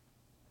 Oh!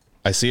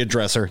 I see a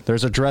dresser.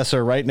 There's a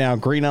dresser right now.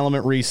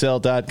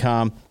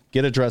 greenelementresale.com.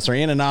 Get a dresser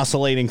and an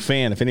oscillating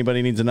fan. If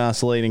anybody needs an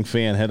oscillating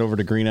fan, head over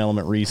to Green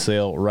Element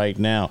Resale right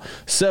now.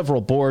 Several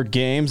board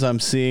games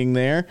I'm seeing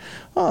there.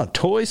 Oh,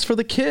 toys for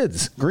the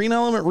kids. Green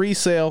Element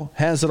Resale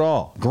has it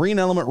all.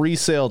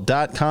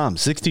 greenelementresale.com,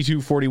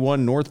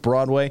 6241 North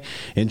Broadway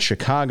in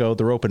Chicago.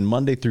 They're open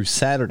Monday through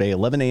Saturday,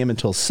 11 a.m.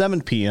 until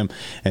 7 p.m.,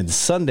 and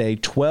Sunday,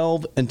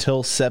 12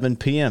 until 7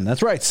 p.m.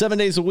 That's right, 7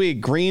 days a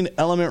week. Green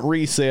Element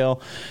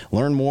Resale.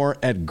 Learn more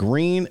at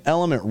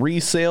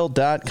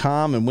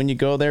greenelementresale.com, and when you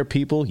go there,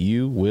 people,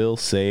 you will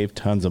save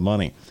tons of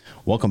money.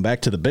 Welcome back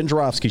to the Ben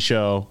Jarofsky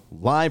Show,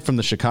 live from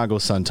the Chicago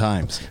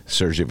Sun-Times.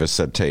 Sergio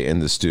Vicente in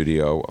the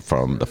studio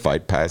from the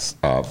Fight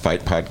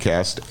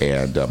Podcast,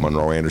 and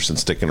Monroe Anderson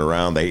sticking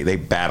around. They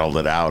battled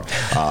it out,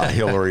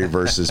 Hillary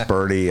versus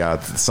Bernie.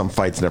 Some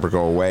fights never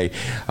go away.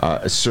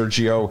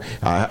 Sergio,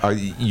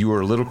 you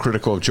were a little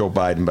critical of Joe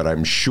Biden, but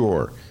I'm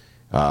sure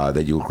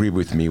that you agree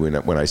with me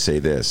when I say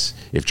this.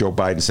 If Joe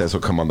Biden says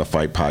he'll come on the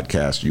Fight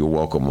Podcast, you'll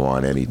welcome him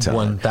on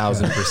anytime.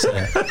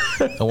 1,000%.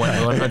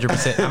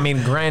 100%. I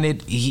mean,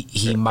 granted,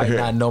 he might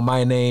not know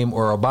my name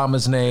or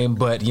Obama's name,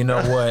 but you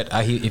know what?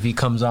 If he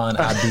comes on,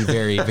 I'd be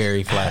very,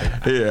 very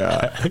flattered.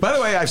 Yeah. By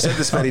the way, I've said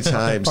this many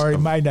times. Or he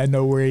might not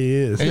know where he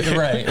is.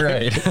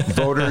 Right.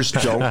 Voters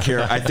don't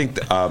care. I think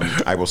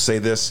I will say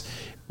this.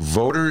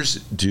 Voters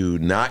do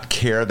not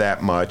care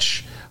that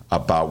much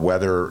about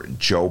whether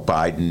Joe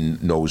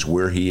Biden knows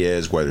where he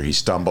is, whether he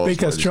stumbles.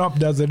 Because Trump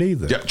doesn't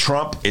either. Yeah,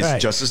 Trump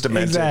is just as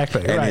demented.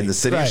 Exactly. And in the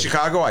city of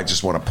Chicago, I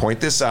just want to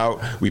point this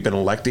out. We've been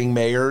electing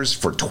mayors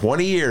for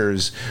 20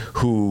 years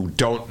who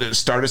don't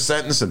start a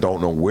sentence and don't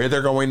know where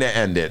they're going to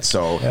end it.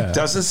 So it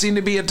doesn't seem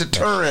to be a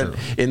deterrent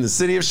in the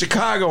city of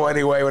Chicago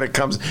anyway when it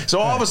comes. So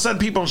all of a sudden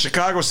people in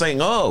Chicago are saying,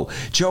 oh,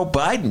 Joe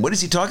Biden, what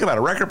is he talking about?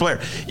 A record player.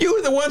 You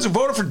were the ones who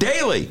voted for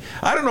Daley.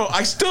 I don't know.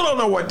 I still don't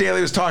know what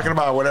Daley was talking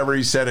about whenever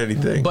he said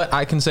anything. But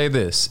I can say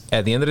this: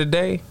 at the end of the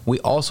day, we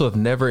also have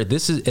never. At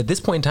this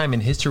point in time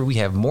in history, we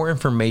have more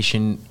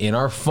information in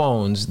our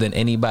phones than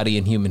anybody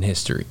in human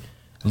history.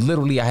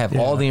 Literally, I have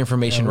all the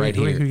information right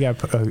here. We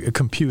got a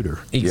computer.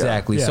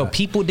 Exactly. So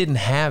people didn't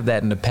have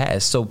that in the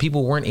past. So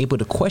people weren't able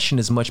to question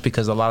as much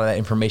because a lot of that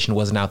information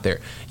wasn't out there.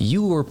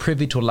 You were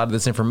privy to a lot of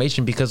this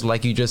information because,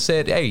 like you just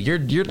said, hey, you're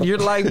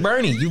like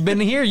Bernie. You've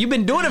been here. You've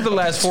been doing it for the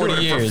last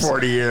 40 years. For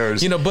 40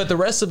 years. You know, but the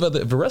rest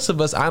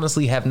of us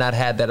honestly have not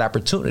had that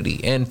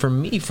opportunity. And for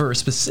me,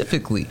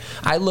 specifically,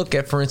 I look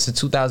at, for instance,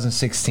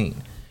 2016.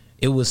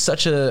 It was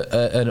such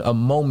a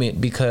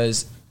moment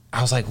because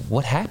I was like,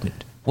 what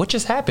happened? What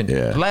just happened?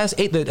 Yeah. The last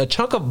big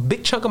chunk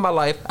of my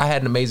life, I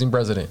had an amazing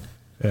president.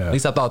 Yeah. At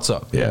least I thought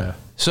so. Yeah.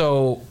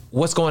 So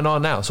what's going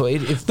on now? So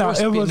it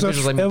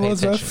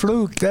was a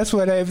fluke. That's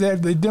what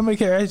the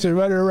Democrats are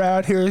running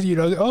around here. You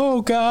know,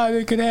 oh God,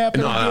 it could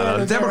happen. No.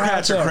 The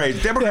Democrats are crazy.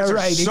 Democrats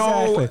are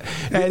so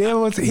and it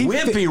was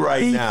wimpy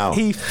right now.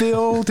 He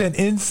filled an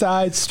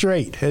inside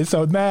straight, and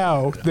so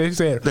now they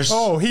said,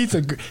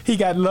 he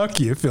got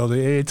lucky and filled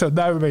it. And so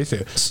now everybody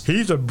says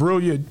he's a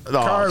brilliant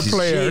card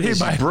player.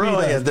 He's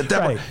brilliant.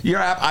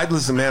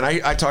 Listen, man.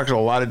 I talk to a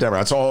lot of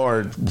Democrats. That's all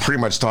I pretty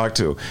much talk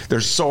to.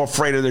 They're so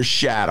afraid of their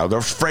shadow.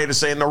 They're afraid of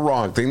saying the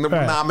wrong thing. They're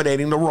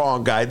nominating the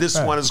wrong guy. This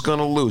one is going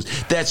to lose.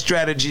 That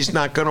strategy's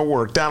not going to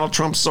work. Donald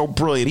Trump's so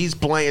brilliant. He's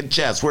playing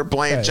chess. We're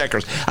playing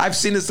checkers. I've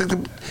seen this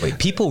thing. Wait,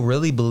 people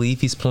really believe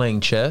he's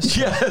playing chess?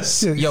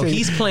 Yes. Yo,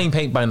 he's playing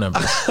paint by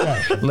numbers.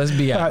 Let's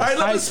be honest.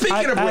 All right,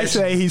 speaking of which, I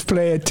say he's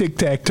playing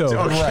tic-tac-toe.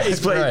 Okay, he's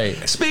playing.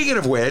 Speaking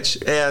of which,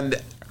 and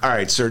all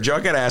right, Sergio,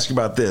 I got to ask you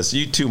about this.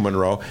 You too,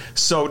 Monroe.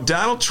 So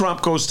Donald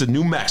Trump goes to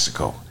New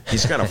Mexico.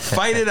 He's going to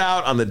fight it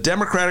out on the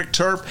Democratic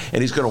turf,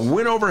 and he's going to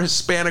win over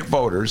Hispanic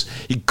voters.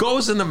 He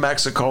goes into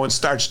Mexico and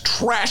starts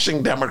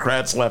trashing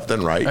Democrats left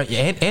and right.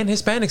 And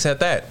Hispanics at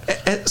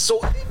that. And so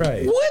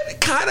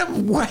what kind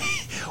of way,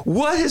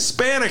 what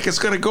Hispanic is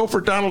going to go for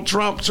Donald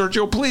Trump?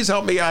 Sergio, please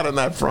help me out on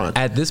that front.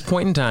 At this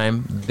point in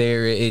time,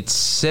 it's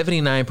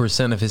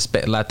 79% of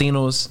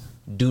Latinos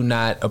do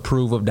not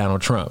approve of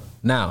Donald Trump.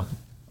 Now,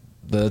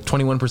 the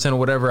 21% or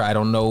whatever, I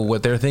don't know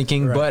what they're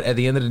thinking, but at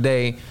the end of the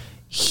day,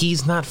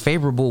 he's not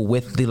favorable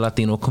with the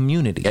Latino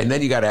community. And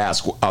then you got to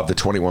ask, of the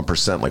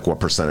 21%, like what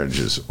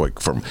percentages,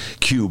 like from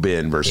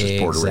Cuban versus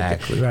Puerto Rican?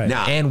 Exactly.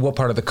 Now, and what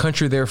part of the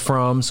country they're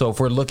from. So if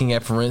we're looking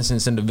at, for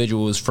instance,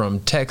 individuals from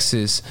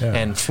Texas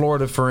and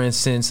Florida, for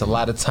instance, a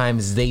lot of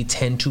times they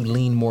tend to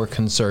lean more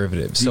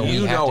conservative. So do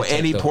you know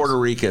any Puerto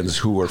Ricans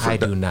who are from... I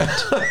do not.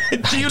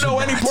 Do you know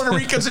any Puerto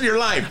Ricans in your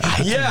life?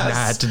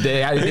 Yes. Not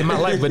today in my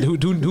life, but who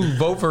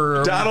vote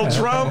for... Donald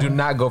Trump? Do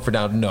not go for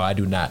Donald. No, I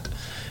do not.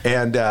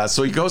 And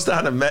so he goes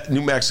down to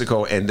New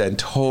Mexico and then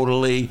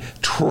totally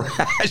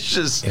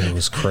trashes. It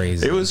was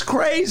crazy. It was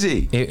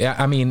crazy.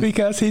 I mean,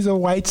 because he's a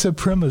white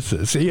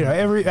supremacist. You know,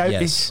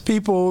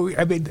 people.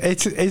 I mean,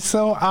 it's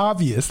so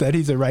obvious that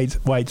he's a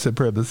white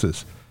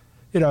supremacist.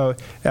 You know,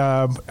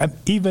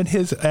 even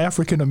his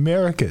African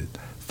American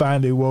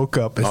finally woke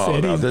up and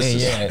said,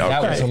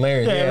 that was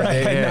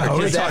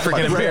hilarious. His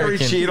African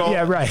American.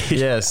 Yeah, right.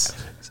 Yes.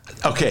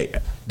 Okay,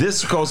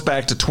 this goes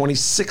back to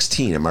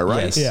 2016, am I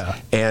right? Yes. Yeah.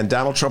 And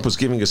Donald Trump was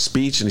giving a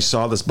speech, and he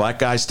saw this black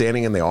guy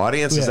standing in the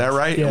audience. Is that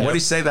right? Yeah. And what did he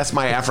say? That's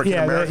my African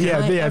American?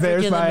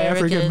 There's my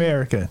African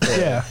American.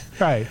 Yeah,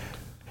 right.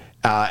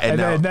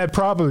 And that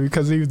probably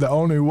because he was the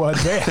only one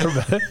there.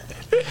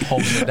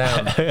 Holding it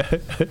down.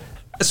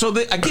 So,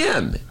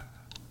 again...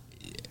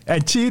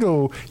 And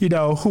Cheeto, you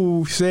know,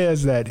 who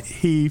says that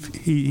he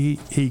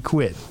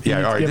quit.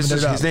 Yeah, all right.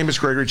 His name is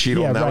Gregory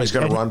Cheeto. Yeah, now he's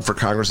going to run for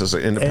Congress as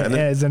an independent.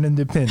 As an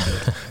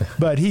independent.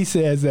 But he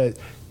says that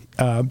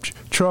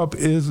Trump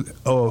is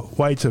a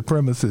white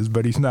supremacist,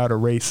 but he's not a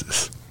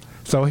racist.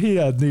 So he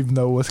doesn't even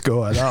know what's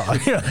going on.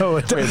 You know,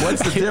 wait,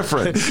 what's the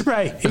difference?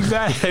 Right,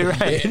 exactly,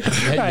 right. You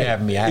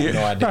have me. I have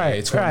no idea.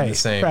 It's one and the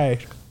same.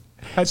 Right.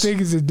 I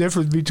think it's the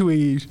difference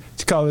between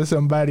calling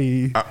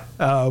somebody.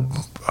 All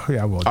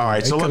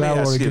right, so let me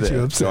ask you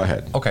this. Go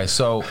ahead. Okay,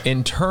 so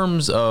in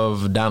terms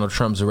of Donald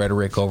Trump's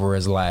rhetoric over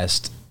this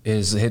last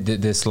rally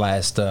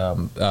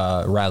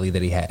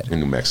that he had in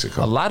New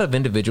Mexico, a lot of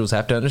individuals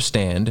have to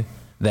understand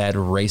that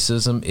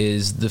racism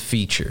is the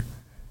feature.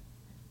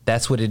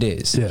 That's what it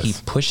is. Yes. He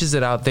pushes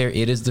it out there.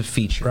 It is the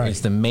feature. Right.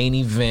 It's the main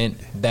event.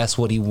 That's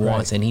what he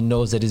wants, and he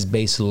knows that his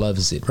base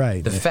loves it.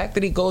 Right. The fact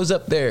that he goes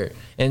up there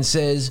and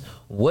says,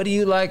 "What do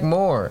you like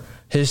more,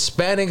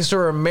 Hispanics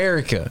or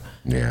America?"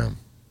 Yeah.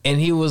 And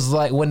he was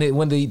like, when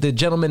the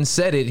gentleman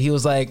said it, he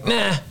was like,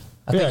 "Nah,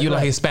 I think you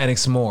like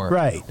Hispanics more.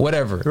 Right.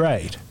 Whatever.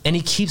 Right. And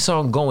he keeps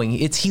on going.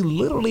 He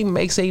literally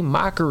makes a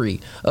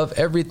mockery of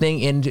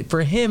everything. And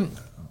for him,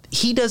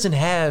 he doesn't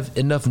have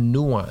enough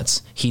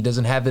nuance. He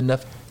doesn't have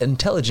enough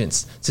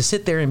intelligence to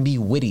sit there and be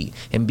witty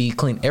and be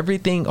clean.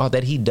 Everything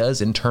that he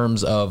does in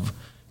terms of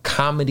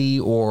comedy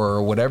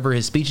or whatever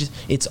his speeches,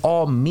 it's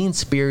all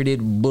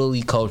mean-spirited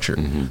bully culture.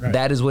 Mm-hmm. Right.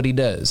 That is what he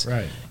does.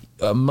 Right.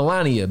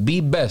 Melania, be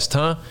best,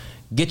 huh?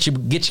 Get your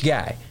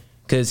guy.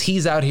 Because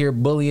he's out here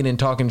bullying and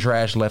talking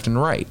trash left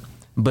and right.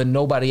 But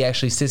nobody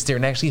actually sits there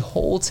and actually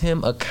holds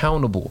him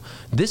accountable.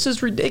 This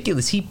is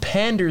ridiculous. He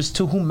panders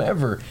to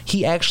whomever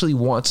he actually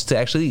wants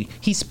to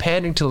he's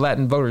pandering to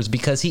Latin voters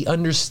because he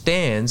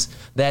understands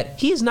that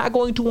he's not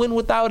going to win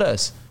without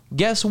us.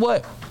 Guess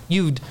what?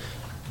 You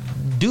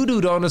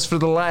doo-dooed on us for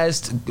the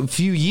last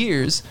few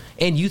years,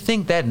 and you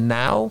think that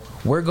now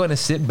we're going to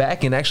sit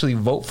back and actually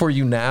vote for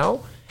you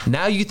now?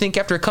 Now you think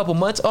after a couple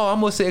months, I'm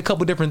going to say a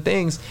couple different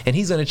things, and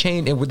he's going to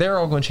change, and they're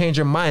all going to change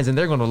their minds, and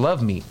they're going to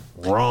love me.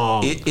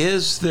 Wrong.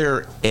 Is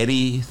there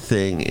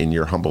anything, in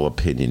your humble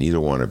opinion, either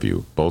one of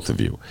you, both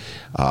of you,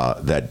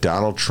 that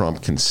Donald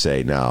Trump can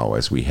say now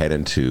as we head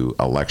into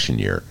election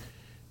year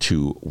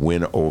to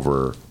win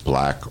over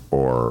black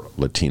or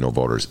Latino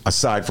voters,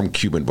 aside from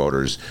Cuban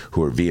voters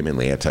who are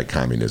vehemently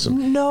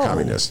anti-communism? No.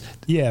 Communist.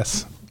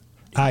 Yes.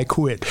 I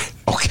quit.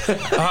 Okay.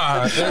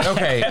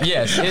 Okay,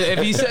 yes. If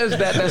he says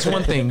that, that's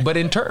one thing. But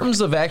in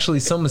terms of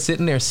actually someone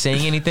sitting there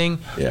saying anything,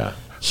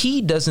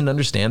 he doesn't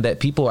understand that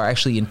people are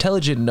actually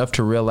intelligent enough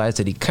to realize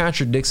that he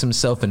contradicts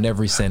himself in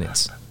every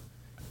sentence.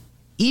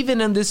 Even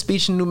in this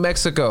speech in New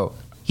Mexico,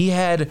 he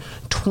had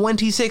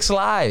 26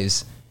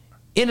 lies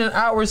in an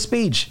hour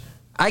speech.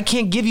 I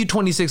can't give you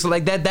 26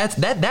 like that.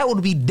 That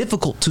would be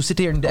difficult to sit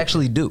there and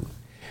actually do.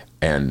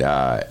 And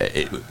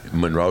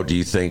Monroe, do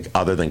you think,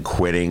 other than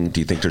quitting,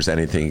 do you think there's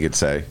anything you could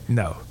say?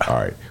 No. All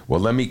right. Well,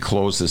 let me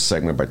close this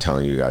segment by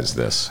telling you guys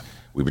this.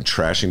 We've been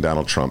trashing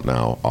Donald Trump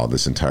now all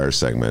this entire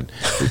segment.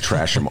 We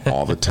trash him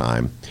all the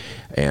time.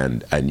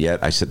 And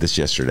yet, I said this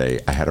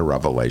yesterday, I had a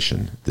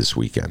revelation this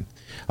weekend.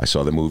 I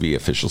saw the movie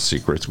Official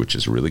Secrets, which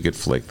is a really good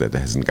flick that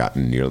hasn't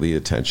gotten nearly the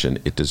attention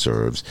it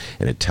deserves,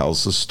 and it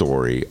tells the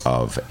story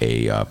of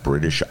a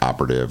British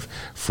operative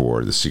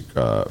for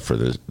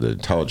the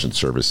intelligence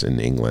service in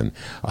England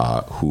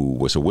who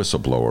was a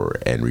whistleblower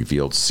and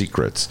revealed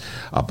secrets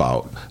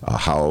about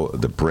how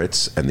the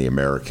Brits and the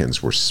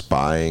Americans were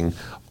spying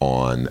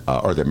on,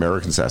 or the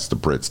Americans asked the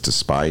Brits to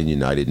spy on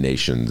United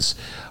Nations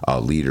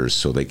leaders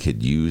so they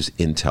could use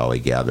intel they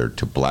gathered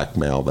to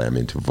blackmail them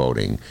into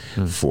voting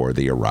for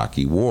the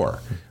Iraqi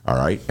war. All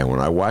right? And when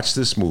I watched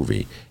this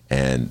movie,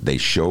 and they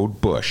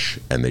showed Bush,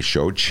 and they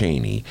showed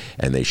Cheney,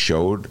 and they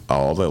showed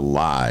all the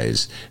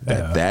lies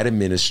that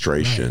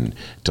administration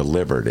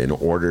delivered in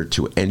order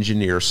to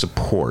engineer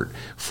support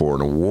for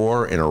a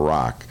war in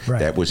Iraq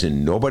that was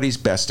in nobody's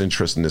best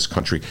interest in this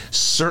country,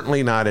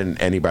 certainly not in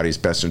anybody's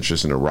best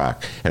interest in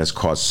Iraq, and has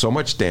caused so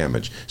much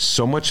damage,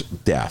 so much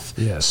death,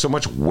 so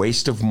much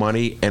waste of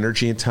money,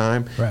 energy, and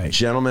time.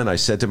 Gentlemen, I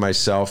said to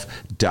myself,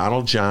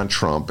 Donald John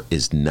Trump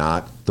is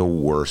not the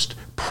worst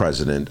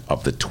president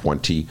of the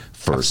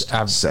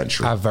 21st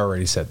century. I've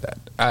already said that.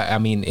 I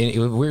mean,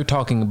 we're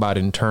talking about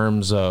in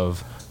terms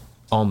of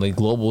on the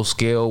global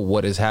scale,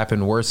 what has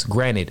happened worse.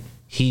 Granted,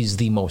 he's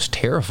the most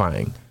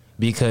terrifying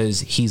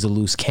because he's a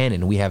loose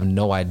cannon. We have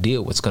no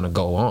idea what's going to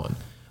go on.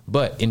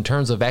 But in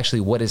terms of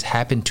actually what has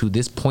happened to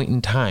this point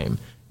in time,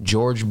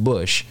 George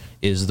Bush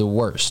is the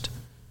worst.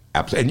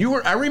 Absolutely.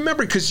 And I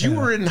remember because you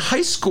were in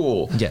high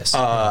school. Yes.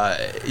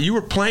 You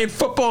were playing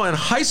football in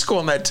high school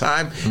in that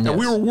time. And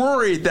we were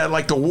worried that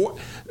like the war,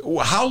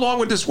 how long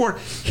would this war?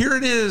 Here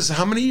it is.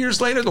 How many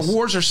years later? The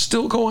wars are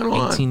still going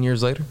on. 18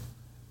 years later.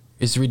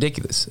 It's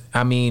ridiculous.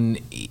 I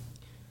mean,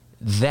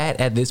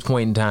 that at this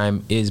point in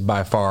time is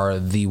by far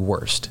the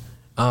worst.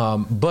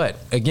 But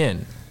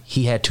again,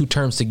 he had 2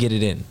 terms to get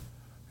it in.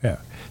 Yeah.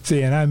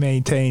 See, and I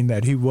maintain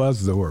that he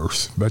was the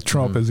worst, but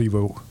Trump is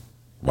even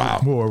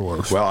more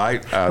worse. Well,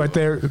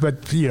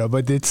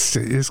 but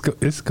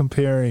it's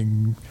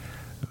comparing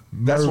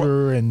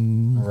murder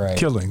and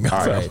killing.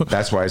 All right.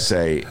 That's why I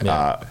say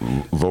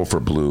vote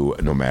for blue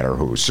no matter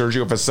who.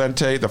 Sergio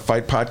Vicente, the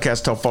Fight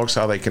Podcast. Tell folks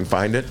how they can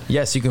find it.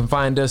 Yes, you can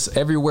find us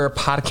everywhere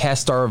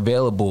podcasts are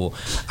available.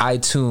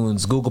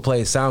 iTunes, Google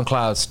Play,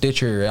 SoundCloud,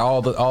 Stitcher,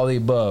 all the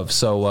above.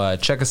 So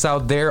check us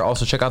out there.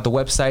 Also check out the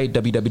website,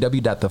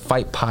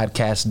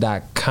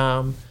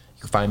 www.thefightpodcast.com.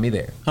 You can find me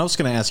there. I was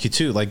going to ask you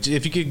too, like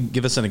if you could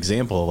give us an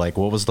example, like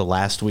what was the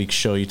last week's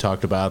show you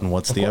talked about, and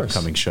what's the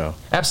upcoming show?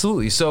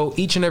 Absolutely. So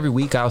each and every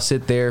week I'll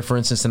sit there, for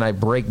instance, and I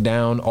break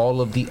down all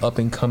of the up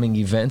and coming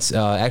events.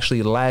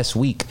 Actually, last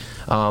week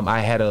I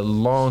had a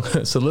long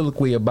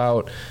soliloquy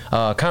about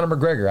Conor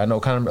McGregor. I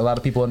know a lot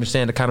of people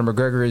understand that Conor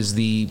McGregor is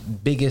the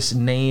biggest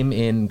name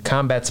in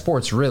combat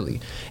sports, really,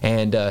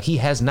 and he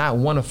has not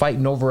won a fight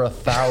in over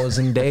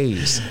 1,000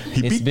 days.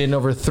 It's been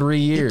over 3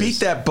 years. He beat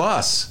that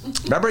bus.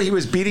 Remember, he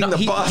was beating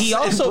the bus. He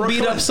also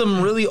beat up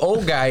some really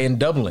old guy in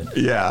Dublin.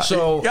 Yeah.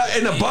 So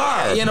in a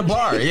bar. In a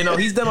bar.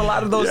 He's done a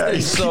lot of those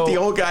things. So the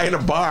old guy in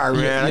a bar,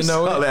 man.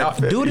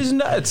 Dude is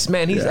nuts,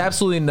 man. He's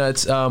absolutely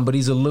nuts. But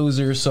he's a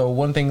loser. So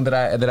one thing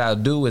that I'll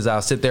do is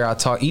I'll sit there. I'll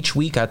talk each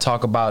week. I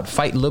talk about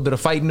a little bit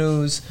of fight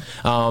news.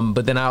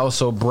 But then I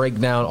also break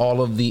down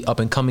all of the up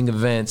and coming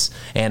events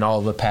and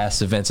all the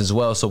past events as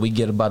well. So we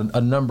get about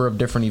a number of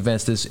different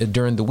events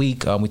during the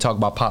week. We talk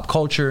about pop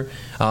culture.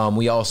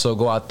 We also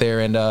go out there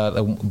and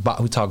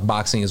we talk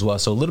boxing as well.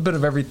 So a little bit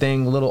of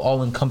everything, a little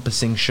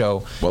all-encompassing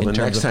show. Well, the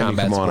next time you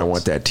come on, I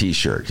want that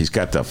T-shirt. He's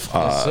got the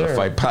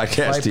Fight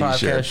Podcast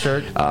T-shirt.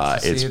 Shirt.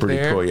 It's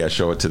pretty cool. Yeah,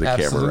 show it to the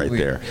camera right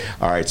there.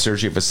 All right,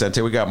 Sergio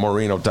Vicente. We got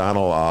Maureen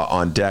O'Donnell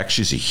on deck.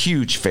 She's a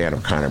huge fan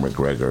of Conor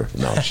McGregor.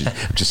 No,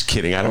 I'm just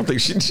kidding. I don't think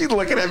she's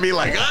looking at me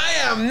like I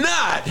am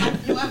not.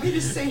 You want me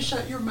to say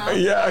shut your mouth?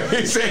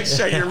 Yeah, say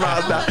shut your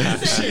mouth now.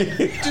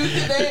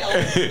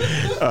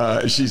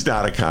 She's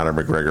not a Conor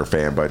McGregor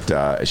fan,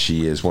 but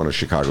she is one of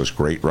Chicago's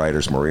great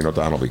writers. Maureen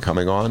O'Donnell will be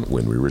coming on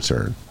when we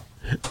return.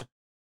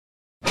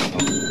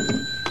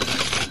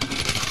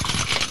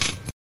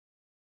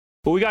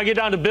 But we got to get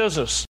down to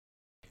business.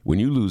 When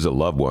you lose a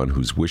loved one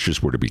whose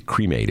wishes were to be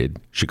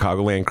cremated,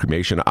 Chicagoland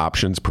Cremation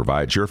Options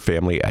provides your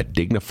family a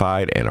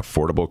dignified and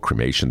affordable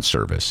cremation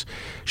service.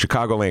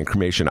 Chicagoland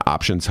Cremation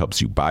Options helps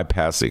you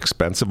bypass the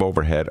expensive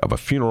overhead of a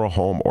funeral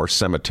home or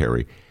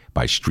cemetery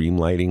by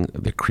streamlining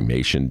the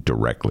cremation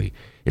directly.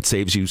 It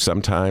saves you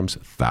sometimes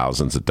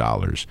thousands of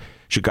dollars.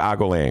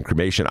 Chicagoland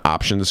Cremation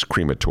Options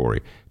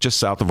Crematory, just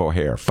south of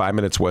O'Hare, 5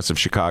 minutes west of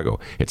Chicago.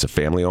 It's a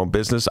family-owned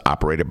business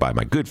operated by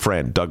my good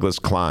friend Douglas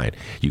Klein.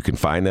 You can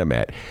find them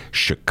at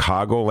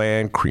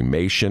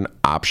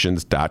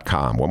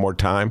ChicagolandCremationOptions.com. One more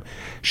time,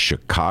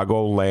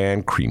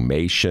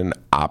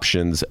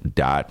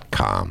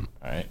 ChicagolandCremationOptions.com.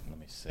 All right, let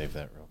me save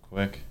that real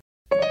quick.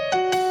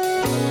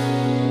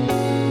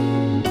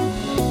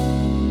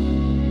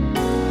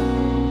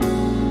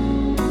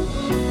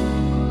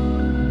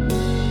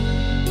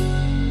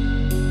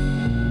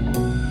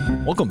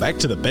 Welcome back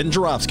to the Ben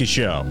Joravsky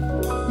Show.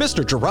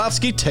 Mr.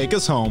 Joravsky, take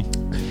us home.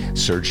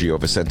 Sergio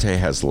Vicente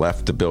has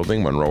left the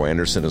building. Monroe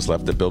Anderson has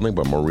left the building,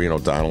 but Maureen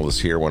O'Donnell is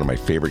here, one of my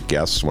favorite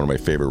guests, one of my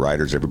favorite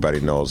writers.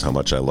 Everybody knows how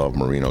much I love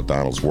Maureen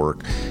O'Donnell's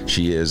work.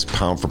 She is,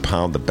 pound for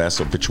pound, the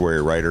best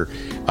obituary writer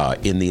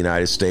in the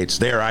United States.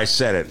 There, I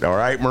said it. All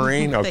right,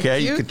 Maureen? Okay,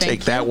 you can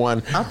take that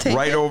one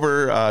right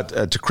over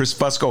to Chris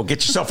Fusco.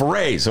 Get yourself a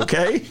raise,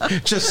 okay?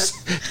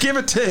 Just give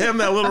it to him,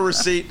 that little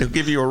receipt. He'll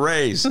give you a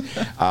raise.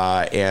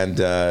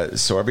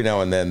 So every now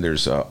and then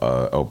there's an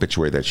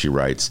obituary that she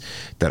writes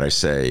that I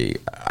say,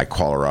 I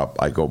call her up.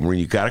 I go, Maureen,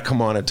 you got to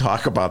come on and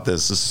talk about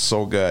this. This is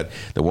so good.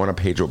 The one on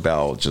Pedro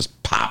Bell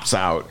just pops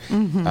out.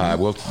 Mm-hmm.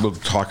 We'll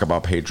talk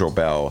about Pedro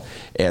Bell.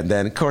 And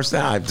then, of course,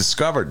 now I've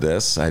discovered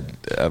this.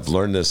 I've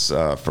learned this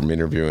from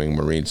interviewing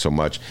Maureen so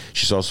much.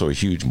 She's also a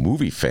huge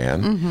movie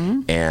fan.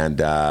 Mm-hmm.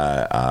 And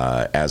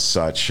as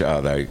such,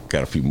 I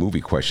got a few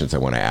movie questions I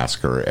want to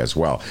ask her as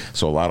well.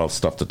 So a lot of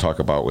stuff to talk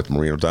about with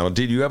Maureen O'Donnell.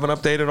 Did you have an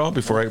update at all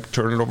before I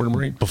turn it over to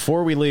Maureen?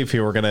 Before we leave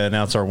here, we're going to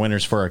announce our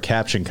winners for our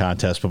caption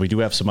contest, but we do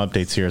have some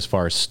updates here as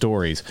far as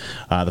stories.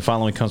 The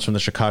following comes from the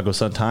Chicago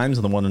Sun-Times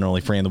and the one and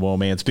only Fran the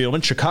Woolman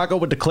Spielman. Chicago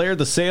would declare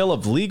the sale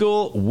of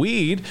legal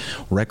weed,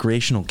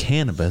 recreational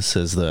cannabis,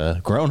 as the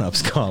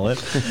grown-ups call it.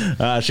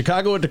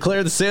 Chicago would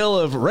declare the sale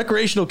of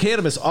recreational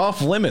cannabis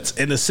off limits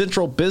in the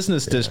Central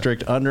Business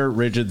District under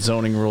rigid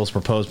zoning rules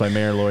proposed by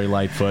Mayor Lori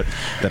Lightfoot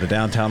that a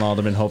downtown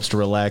alderman hopes to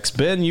relax.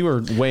 Ben, you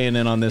were weighing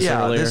in on this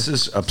earlier. Yeah, this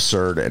is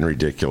absurd and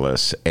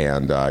ridiculous,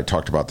 and I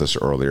talked about this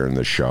earlier in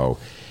the show.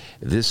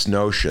 This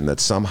notion that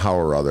somehow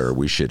or other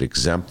we should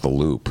exempt the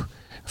loop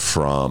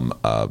from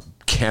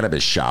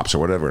cannabis shops, or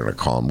whatever we're going to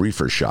call them,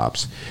 reefer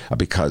shops,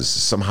 because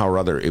somehow or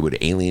other it would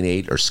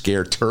alienate or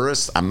scare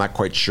tourists. I'm not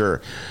quite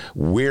sure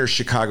where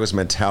Chicago's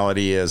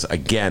mentality is.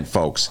 Again,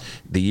 folks,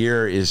 the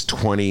year is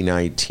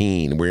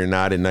 2019. We're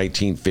not in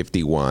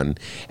 1951,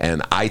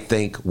 and I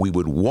think we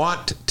would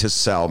want to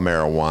sell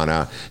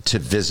marijuana to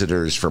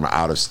visitors from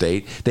out of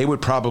state. They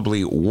would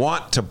probably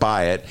want to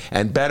buy it,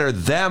 and better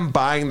them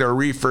buying their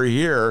reefer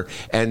here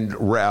and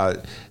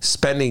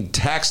spending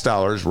tax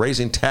dollars,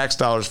 raising tax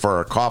dollars for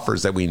our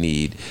coffers that we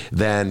need,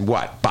 than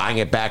what? Buying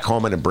it back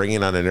home and bringing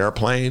it on an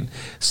airplane.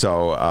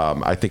 So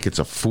I think it's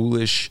a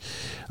foolish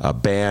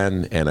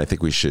ban, and I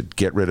think we should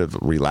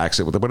relax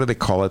it. What do they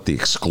call it? The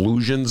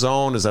exclusion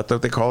zone? Is that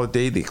what they call it,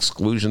 Dave? The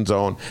exclusion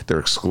zone? They're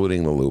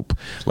excluding the loop.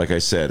 Like I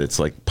said, it's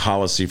like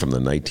policy from the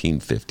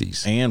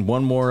 1950s. And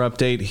one more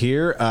update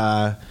here.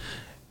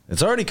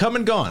 It's already come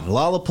and gone.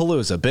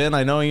 Lollapalooza. Ben,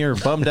 I know you're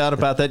bummed out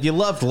about that. You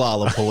loved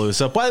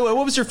Lollapalooza. By the way,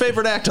 what was your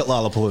favorite act at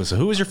Lollapalooza?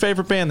 Who was your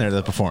favorite band there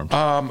that performed?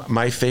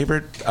 My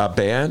favorite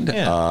band?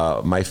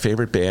 Yeah. My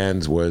favorite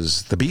band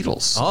was the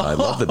Beatles. Oh, I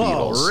love the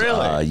Beatles.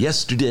 Really?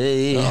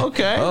 Yesterday.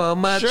 Okay.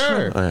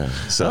 Sure.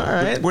 So, all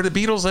right. Were the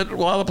Beatles at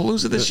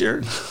Lollapalooza this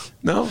year?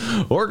 No.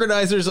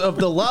 Organizers of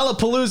the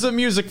Lollapalooza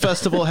Music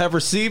Festival have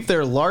received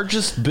their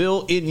largest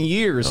bill in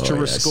years to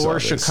restore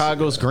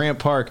Chicago's Grant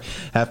Park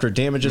after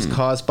damages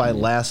caused by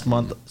last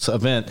month's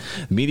event.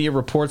 Media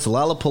reports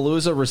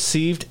Lollapalooza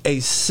received a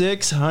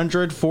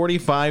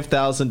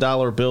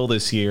 $645,000 bill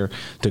this year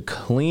to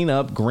clean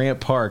up Grant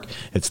Park.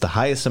 It's the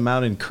highest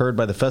amount incurred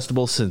by the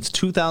festival since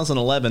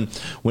 2011,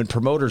 when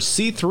promoter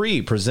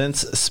C3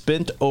 Presents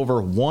spent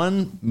over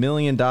 $1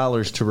 million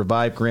to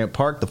revive Grant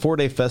Park. The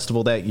 4-day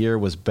festival that year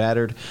was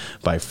battered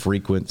by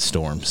frequent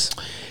storms.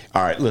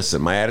 All right,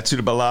 listen, my attitude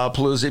about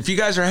Lollapalooza, if you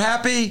guys are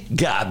happy,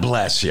 God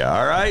bless you,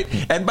 all right?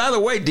 And by the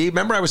way, Dee,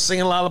 remember I was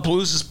singing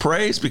Lollapalooza's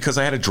praise because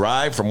I had to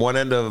drive from one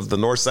end of the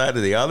north side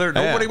to the other?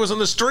 Nobody was on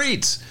the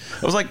streets.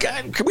 I was like,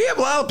 God, can we have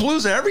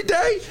Lollapalooza every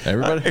day?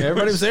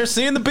 Everybody was there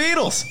seeing the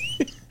Beatles.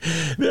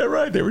 Yeah,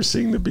 right. They were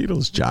seeing the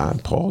Beatles, John,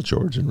 Paul,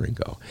 George, and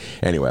Ringo.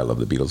 Anyway, I love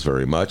the Beatles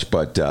very much,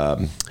 but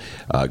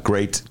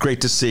great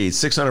to see.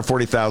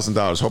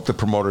 $640,000. Hope the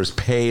promoters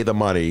pay the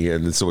money,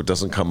 and so it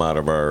doesn't come out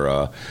of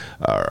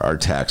our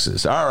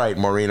taxes. All right,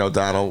 Maureen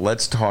O'Donnell,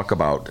 let's talk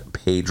about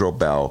Pedro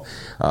Bell.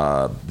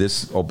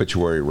 This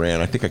obituary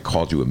ran. I think I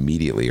called you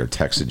immediately or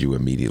texted you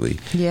immediately.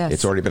 Yes.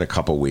 It's already been a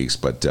couple weeks,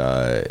 but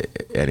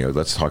anyway,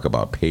 let's talk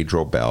about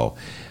Pedro Bell,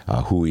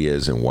 who he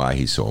is and why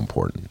he's so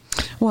important.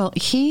 Well,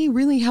 he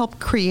really helped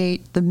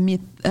create the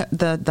myth,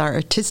 the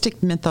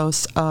artistic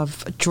mythos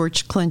of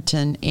George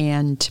Clinton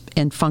and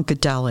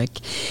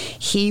Funkadelic.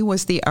 He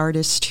was the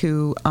artist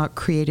who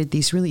created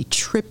these really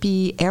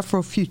trippy,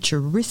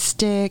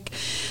 Afrofuturistic,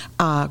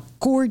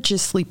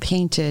 gorgeously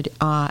painted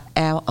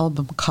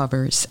album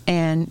covers.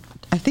 And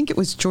I think it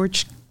was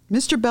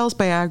Mr. Bell's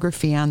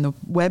biography on the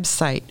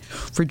website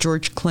for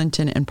George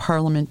Clinton and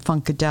Parliament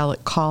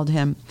Funkadelic called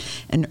him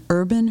an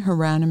urban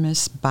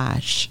Hieronymus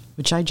Bosch,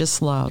 which I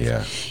just love.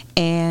 Yeah.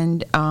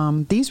 And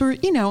these were,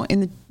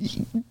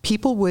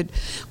 people would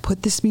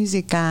put this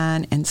music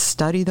on and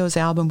study those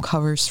album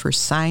covers for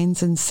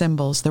signs and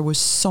symbols. There was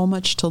so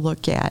much to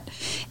look at.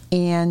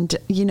 And,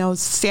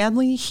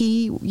 sadly,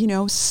 he,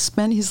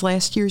 spent his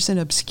last years in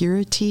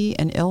obscurity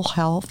and ill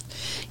health.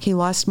 He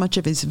lost much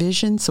of his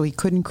vision, so he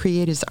couldn't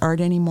create his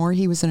art anymore.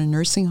 He was in a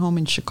nursing home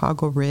in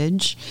Chicago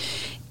Ridge.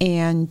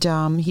 And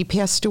he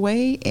passed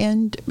away,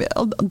 and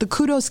the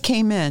kudos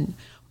came in.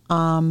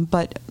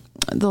 But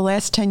the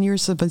last 10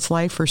 years of his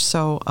life or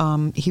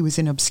so, he was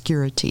in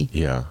obscurity.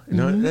 Yeah.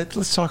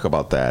 Let's talk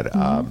about that.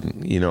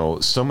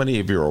 So many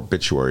of your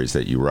obituaries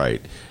that you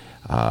write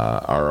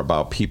are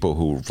about people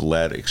who've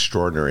led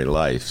extraordinary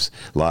lives,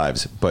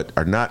 but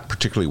are not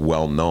particularly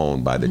well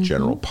known by the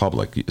general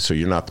public. So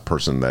you're not the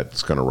person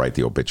that's going to write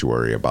the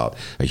obituary about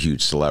a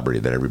huge celebrity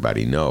that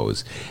everybody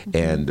knows.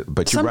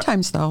 But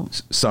sometimes, though.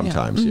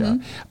 Sometimes, yeah.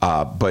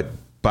 But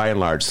by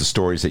and large, the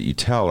stories that you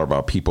tell are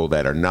about people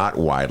that are not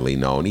widely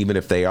known, even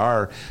if they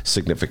are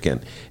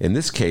significant. In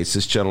this case,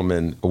 this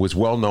gentleman was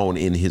well known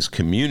in his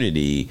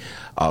community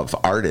of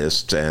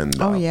artists and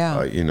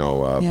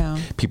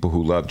people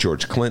who loved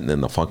George Clinton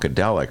and the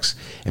Funkadelics.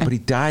 But he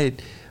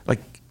died,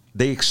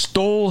 they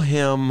extol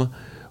him,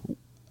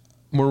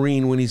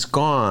 Maureen, when he's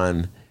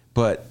gone,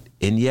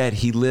 and yet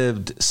he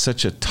lived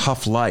such a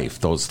tough life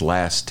those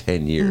last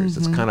 10 years.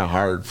 It's kind of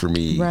hard for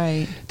me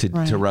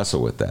to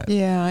wrestle with that.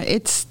 Yeah,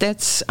 it's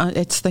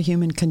the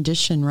human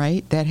condition,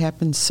 right? That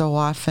happens so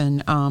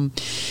often.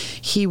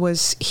 He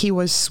was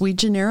sui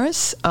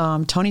generis.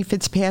 Tony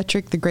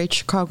Fitzpatrick, the great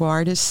Chicago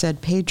artist,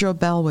 said Pedro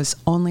Bell was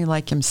only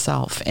like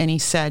himself. And he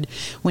said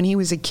when he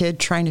was a kid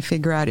trying to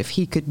figure out if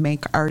he could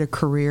make art a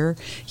career,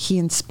 he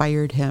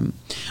inspired him.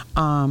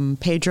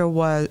 Pedro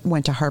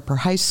went to Harper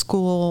High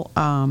School.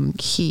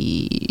 He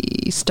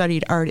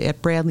studied art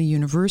at Bradley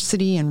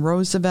University and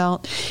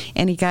Roosevelt,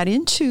 and he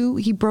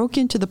broke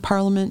into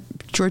the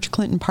George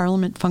Clinton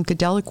Parliament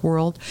Funkadelic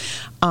world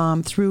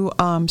through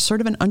sort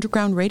of an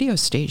underground radio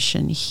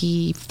station.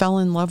 He fell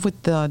in love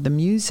with the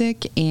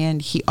music,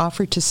 and he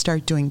offered to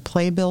start doing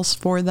playbills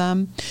for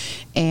them,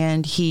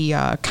 and he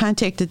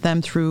contacted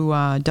them through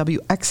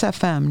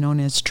WXFM, known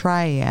as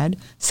Triad,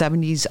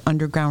 70s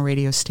underground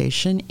radio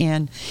station,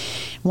 and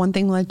one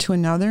thing led to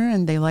another,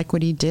 and they liked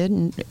what he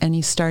did, and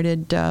he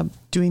started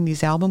doing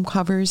these album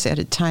covers at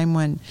a time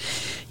when,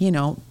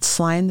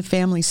 Sly and the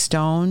Family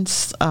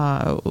Stones,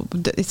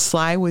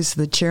 Sly was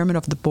the chairman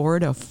of the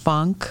board of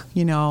Funk.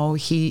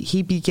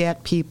 He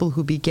begat people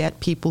who begat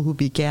people who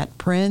begat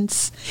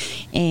Prince,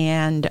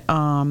 and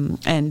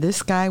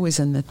this guy was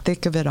in the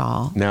thick of it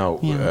all. Now,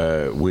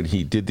 when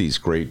he did these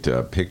great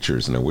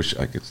pictures, and I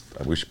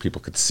wish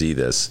people could see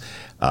this.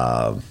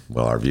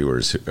 Our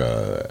viewers,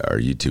 our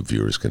YouTube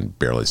viewers, can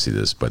barely see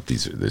this, but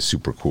they're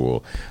super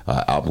cool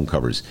album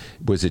covers.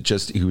 Was it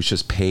just he was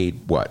just paid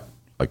what?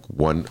 like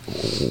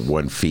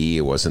one fee.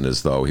 It wasn't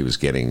as though he was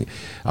getting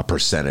a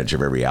percentage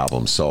of every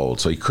album sold,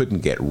 so he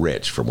couldn't get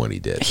rich from what he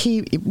did.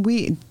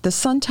 The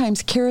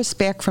Sun-Times, Karis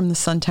Beck from the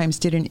Sun-Times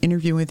did an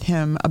interview with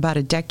him about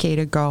a decade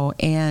ago,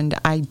 and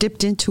I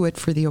dipped into it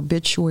for the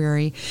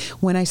obituary.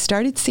 When I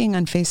started seeing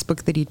on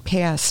Facebook that he'd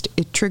passed,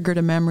 it triggered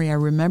a memory. I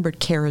remembered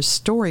Kara's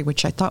story,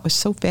 which I thought was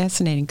so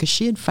fascinating because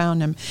she had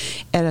found him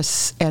at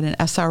an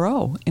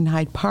SRO in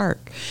Hyde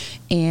Park.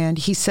 And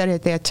he said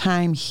at that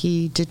time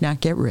he did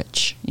not get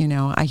rich. He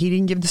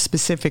didn't give the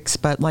specifics,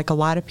 but like a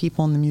lot of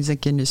people in the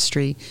music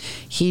industry,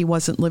 he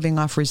wasn't living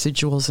off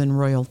residuals and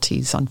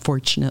royalties,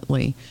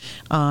 unfortunately.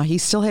 He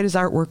still had his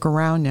artwork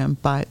around him,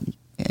 but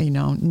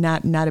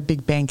not a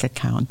big bank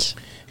account.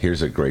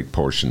 Here's a great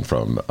portion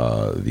from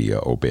the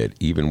obit.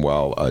 Even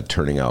while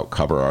turning out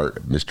cover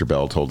art, Mr.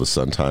 Bell told the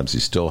Sun-Times he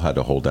still had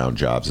to hold down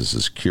jobs as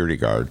a security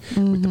guard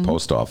with the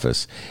post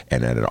office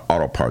and at an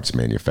auto parts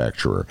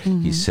manufacturer.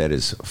 He said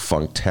his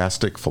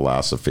funktastic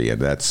philosophy,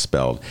 and that's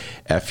spelled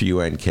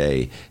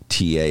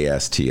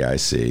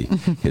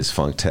Funktastic, his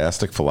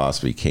funktastic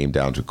philosophy came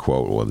down to,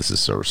 quote, well, this is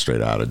sort of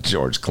straight out of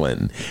George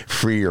Clinton,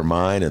 free your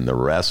mind and the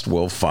rest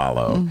will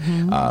follow.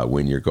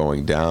 When you're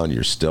going down,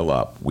 you're still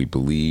up. We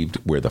believed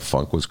where the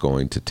funk was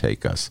going to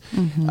take us.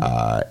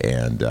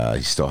 And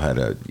he still had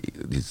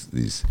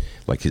these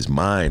like his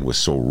mind was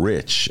so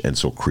rich and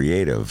so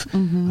creative,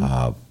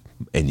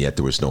 and yet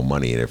there was no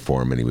money in it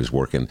for him, and he was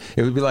working.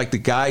 It would be like the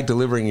guy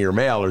delivering your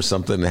mail or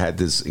something that had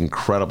this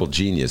incredible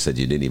genius that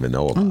you didn't even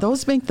know about. And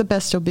those make the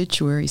best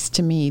obituaries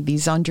to me,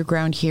 these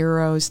underground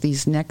heroes,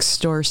 these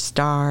next door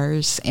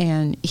stars.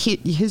 And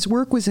his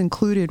work was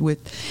included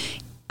with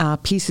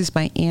pieces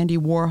by Andy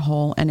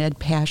Warhol and Ed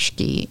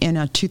Paschke in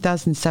a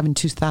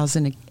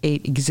 2007-2008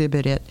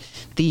 exhibit at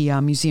the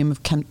Museum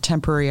of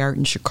Contemporary Art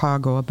in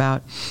Chicago.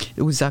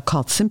 It was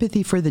called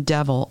 "Sympathy for the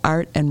Devil: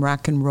 Art and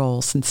Rock and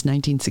Roll" since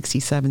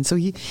 1967. So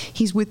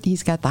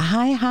he's got the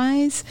high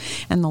highs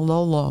and the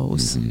low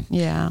lows.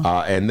 Yeah.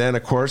 And then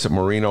of course at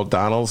Maureen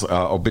O'Donnell's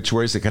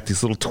obituaries, they got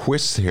these little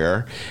twists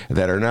here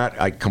that are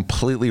not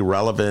completely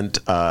relevant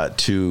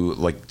to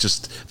like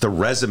just the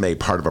resume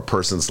part of a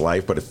person's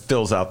life, but it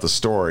fills out the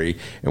story.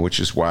 And which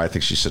is why I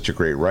think she's such a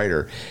great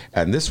writer.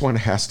 And this one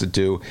has to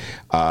do,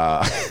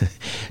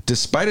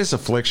 despite his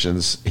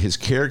afflictions, his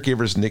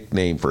caregiver's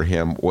nickname for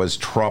him was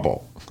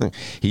Trouble.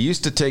 He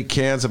used to take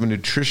cans of a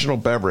nutritional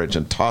beverage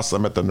and toss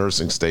them at the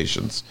nursing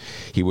stations.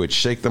 He would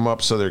shake them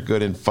up so they're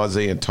good and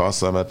fuzzy and toss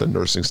them at the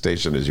nursing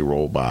station as you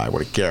roll by.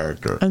 What a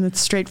character. And it's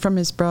straight from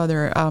his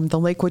brother, the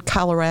Lakewood,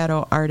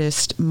 Colorado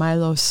artist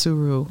Milo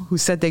Suru, who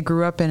said they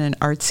grew up in an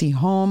artsy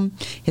home.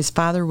 His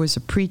father was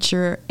a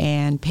preacher,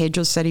 and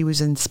Pedro said he was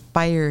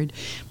inspired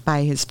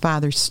by his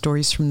father's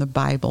stories from the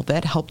Bible.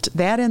 That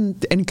and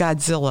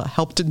Godzilla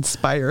helped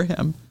inspire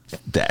him.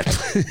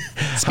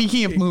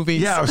 Speaking of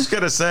movies. Yeah, I was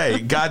going to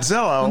say,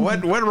 Godzilla,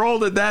 what role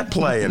did that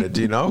play in it?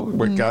 Do you know?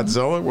 With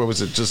Godzilla? What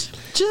was it?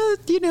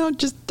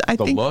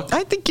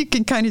 I think you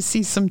can kind of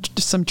see some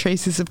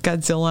traces of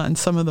Godzilla on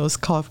some of those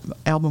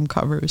album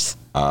covers.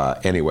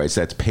 Anyways,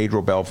 that's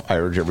Pedro Bell. I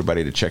urge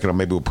everybody to check it out.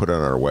 Maybe we'll put it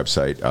on our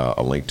website,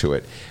 a link to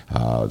it.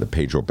 The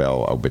Pedro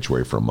Bell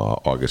obituary from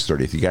August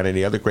 30th. You got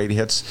any other great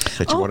hits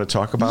that you want to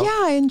talk about?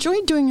 Yeah, I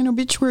enjoyed doing an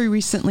obituary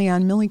recently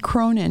on Millie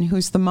Cronin,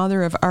 who's the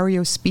mother of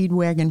REO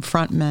Speedwagon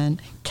frontman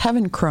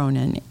Kevin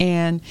Cronin.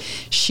 And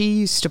she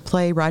used to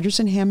play Rodgers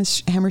and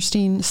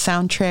Hammerstein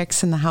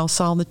soundtracks in the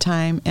house all the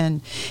time.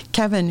 And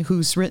Kevin,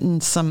 who's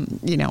written some,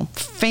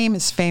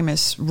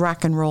 famous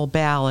rock and roll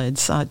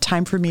ballads,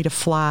 Time for Me to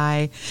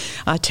Fly,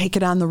 Take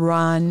It on the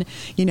Run.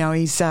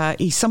 He's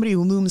somebody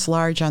who looms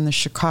large on the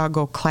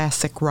Chicago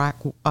classic rock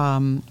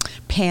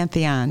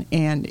pantheon.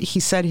 And he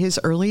said his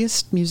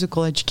earliest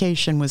musical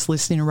education was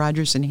listening to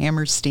Rodgers and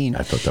Hammerstein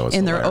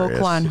in their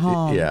Oaklawn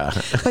home. Yeah.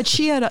 But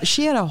she had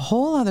a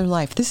whole other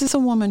life. This is a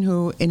woman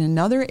who, in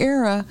another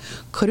era,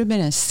 could have been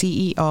a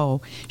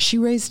CEO. She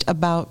raised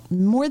about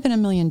more than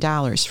 $1 million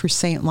for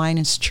St.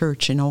 Linus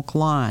Church in Oak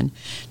Lawn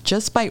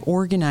just by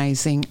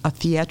organizing a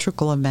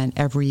theatrical event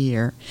every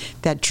year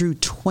that drew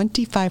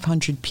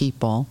 2,500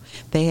 people.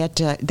 They had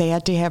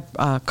to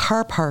have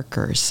car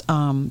parkers.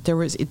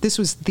 This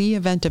was the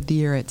event of the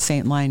year at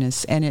St.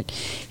 Linus, and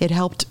it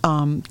helped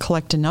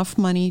collect enough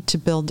money to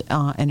build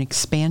an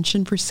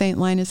expansion for St.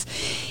 Linus.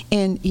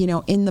 And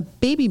in the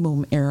baby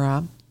boom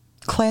era,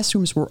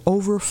 classrooms were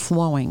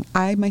overflowing.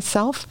 I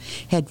myself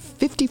had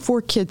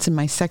 54 kids in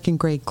my second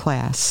grade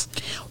class.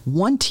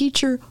 One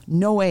teacher,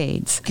 no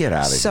aides. Get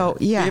out of here. So,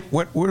 yeah.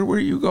 Where were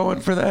you going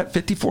for that?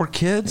 54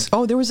 kids?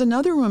 Oh, there was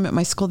another room at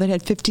my school that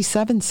had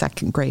 57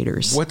 second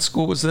graders. What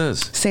school was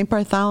this? St.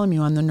 Bartholomew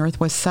on the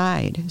northwest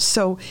side.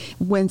 So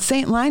when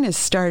St. Linus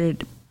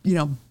started,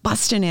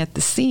 busting at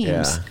the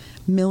seams,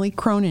 Millie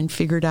Cronin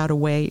figured out a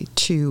way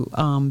to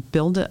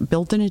build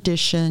an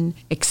addition,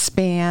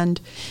 expand.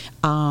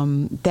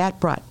 That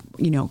brought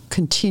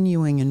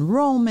continuing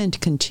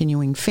enrollment,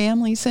 continuing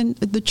families, and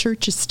the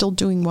church is still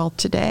doing well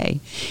today.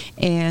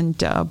 And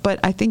but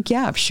I think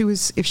if she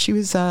was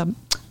a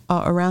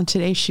around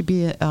today, she'd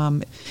be,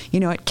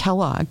 at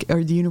Kellogg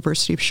or the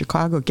University of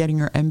Chicago getting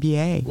her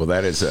MBA. Well,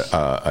 that is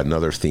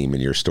another theme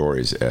in your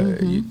stories.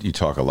 You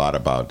talk a lot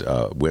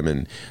about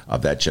women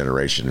of that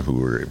generation who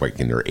were like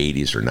in their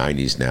 80s or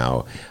 90s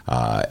now,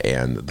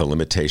 and the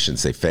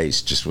limitations they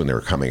faced just when they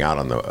were coming out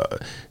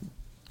of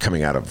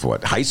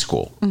high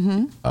school.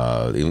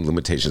 The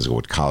limitations of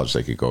what college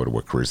they could go to,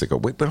 what careers they go.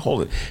 Wait, but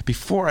hold it.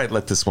 Before I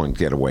let this one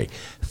get away,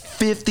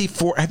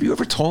 54. Have you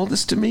ever told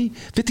this to me?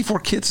 54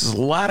 kids is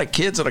a lot of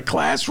kids in a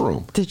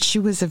classroom. That she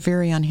was a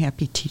very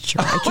unhappy teacher.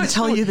 I can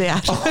tell you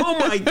that. Oh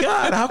my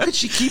God! How could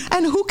she keep?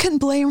 And who can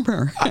blame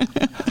her?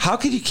 How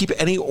could you keep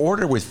any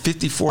order with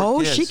 54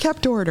 kids? Oh, she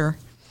kept order.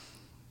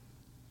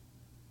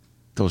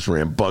 Those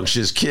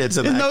rambunctious kids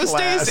in that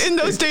class. In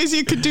those days,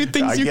 you could do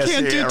things you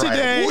can't do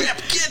today.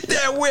 Right. Get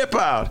that whip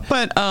out.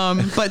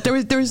 But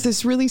there was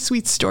this really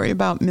sweet story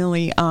about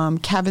Millie.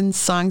 Kevin's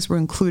songs were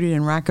included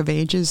in Rock of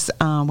Ages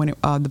when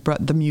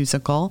the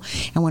musical,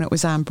 and when it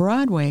was on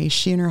Broadway,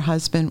 she and her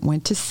husband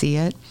went to see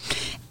it.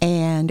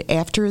 And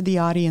after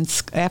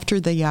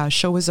the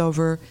show was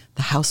over,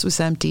 the house was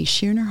empty.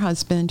 She and her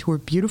husband, who were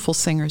beautiful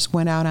singers,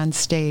 went out on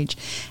stage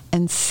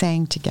and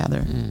sang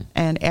together.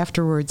 And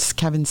afterwards,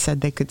 Kevin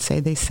said they could say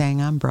they sang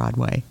on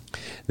Broadway.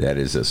 That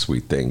is a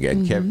sweet thing.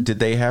 And Kev, did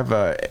they have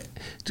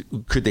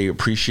could they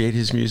appreciate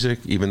his music,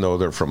 even though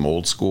they're from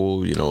old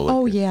school?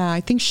 Yeah,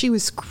 I think she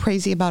was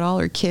crazy about all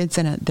her kids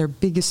and their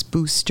biggest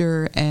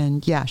booster.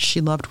 And yeah,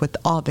 she loved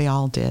what they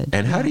all did.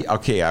 And how do you,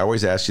 I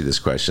always ask you this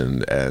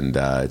question, and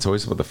it's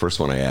always about the first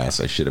one I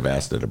asked. I should have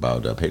asked it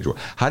about Pedro.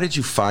 How did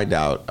you find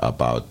out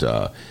about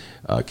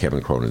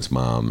Kevin Cronin's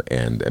mom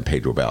and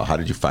Pedro Bell? How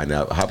did you find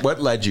out?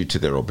 What led you to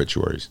their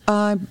obituaries?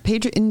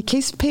 In the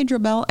case of Pedro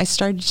Bell, I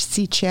started to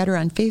see chatter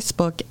on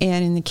Facebook,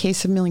 and in the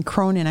case of Millie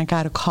Cronin, I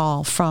got a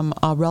call from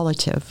a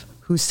relative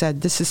who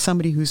said, this is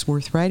somebody who's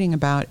worth writing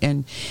about,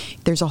 and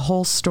there's a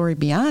whole story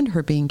beyond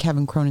her being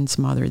Kevin Cronin's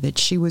mother, that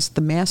she was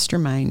the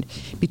mastermind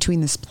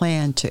between this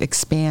plan to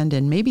expand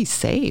and maybe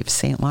save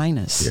St.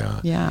 Linus.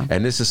 Yeah.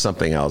 And this is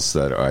something else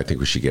that I think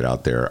we should get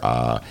out there.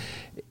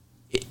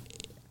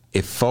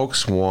 If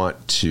folks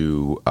want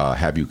to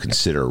have you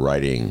consider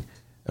writing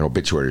an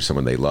obituary to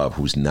someone they love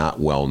who's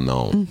not well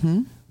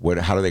known,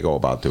 how do they go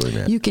about doing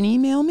that? You can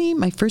email me,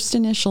 my first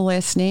initial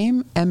last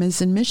name, M as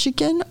in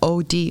Michigan,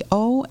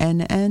 ODONNELL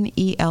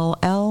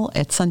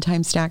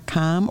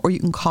 @suntimes.com, or you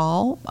can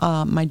call.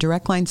 My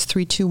direct line's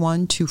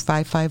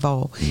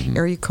 321-2550,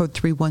 area code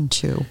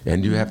 312.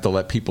 And do you have to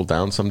let people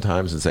down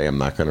sometimes and say, I'm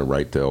not going to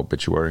write the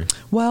obituary?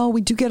 Well,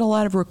 we do get a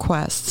lot of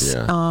requests,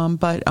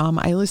 but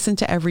I listen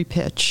to every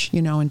pitch,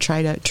 and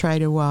try to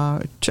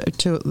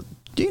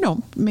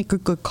make a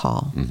good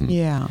call.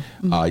 Yeah.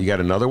 You got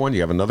another one?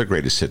 You have another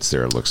greatest hits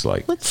there, it looks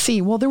like. Let's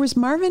see. Well, there was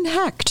Marvin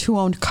Hecht, who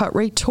owned Cut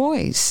Rate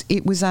Toys.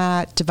 It was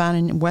at Devon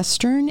and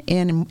Western,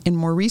 and in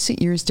more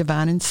recent years,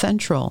 Devon and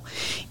Central.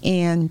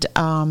 And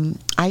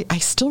I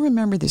still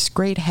remember this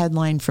great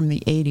headline from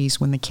the 80s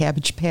when the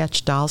Cabbage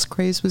Patch Dolls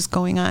craze was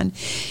going on.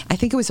 I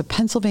think it was a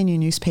Pennsylvania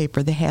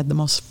newspaper that had the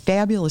most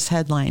fabulous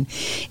headline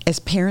as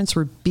parents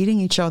were beating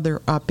each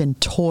other up in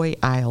toy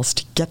aisles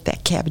to get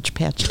that Cabbage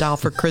Patch doll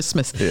for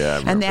Christmas.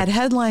 And that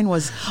headline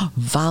was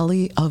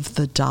Volley of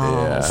the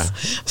Dolls. Yeah.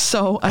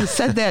 So I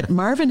said that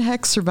Marvin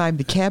Hecht survived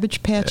the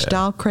Cabbage Patch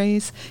doll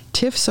craze,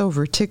 tiffs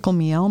over Tickle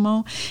Me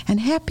Elmo, and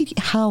Happy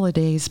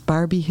Holidays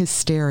Barbie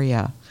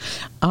hysteria.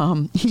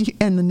 And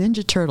the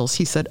Ninja Turtles,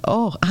 he said,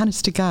 oh,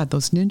 honest to God,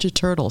 those Ninja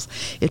Turtles,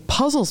 it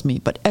puzzles me,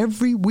 but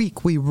every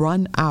week we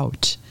run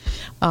out.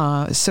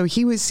 So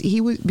he was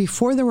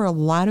before there were a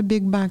lot of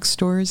big box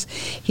stores,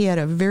 he had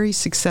a very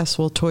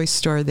successful toy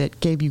store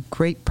that gave you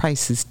great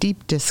prices,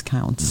 deep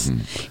discounts.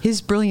 His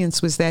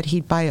brilliance was that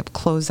he'd buy up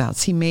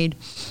closeouts.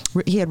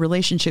 He had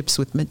relationships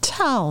with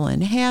Mattel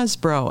and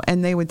Hasbro,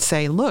 and they would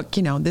say, look,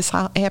 this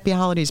Happy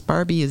Holidays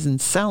Barbie isn't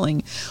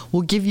selling.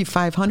 We'll give you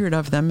 500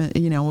 of them,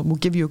 we'll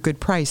give you a good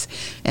price.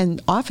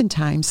 And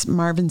oftentimes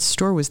Marvin's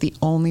store was the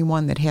only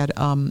one that had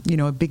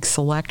a big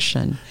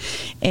selection.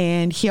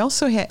 And he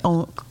also had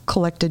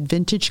collected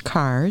vintage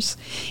cars,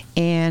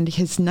 and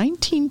his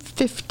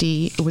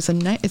 1950,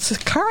 it's a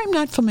car I'm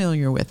not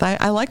familiar with.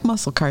 I like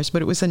muscle cars,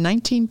 but it was a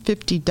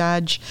 1950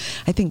 Dodge,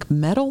 I think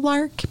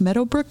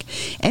Meadowbrook.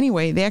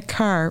 Anyway, that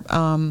car,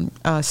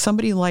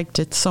 somebody liked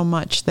it so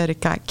much that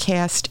it got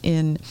cast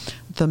in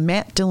the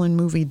Matt Dillon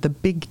movie, The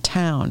Big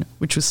Town,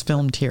 which was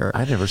filmed here.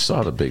 I never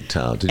saw The Big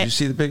Town. Did you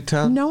see The Big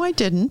Town? No, I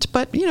didn't.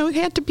 But, it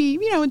had to be,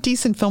 a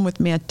decent film with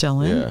Matt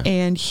Dillon. Yeah.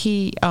 And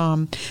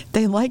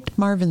they liked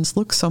Marvin's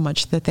look so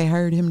much that they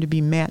hired him to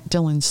be Matt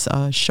Dillon's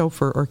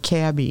chauffeur or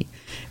cabbie.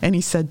 And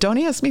he said, "Don't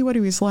ask me what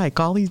he was like.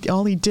 All he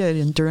did,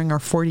 and during our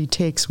 40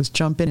 takes, was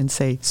jump in and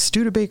say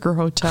Studebaker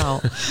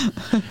Hotel."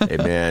 Hey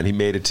man, he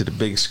made it to the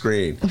big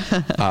screen.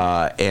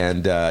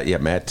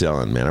 Matt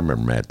Dillon, man, I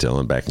remember Matt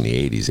Dillon back in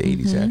the 80s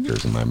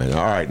actors in my mind.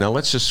 All right, now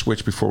let's just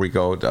switch before we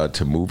go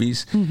to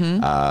movies.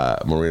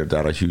 Maureen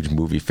O'Donnell, a huge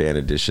movie fan, in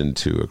addition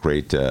to a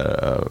great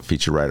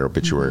feature writer,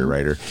 obituary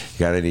writer. You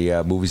got any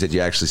movies that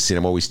you actually seen?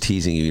 I'm always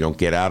teasing you. You don't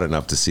get out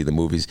enough to see the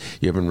movies.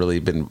 You haven't really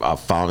been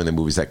following the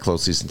movies that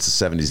closely since the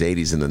 70s,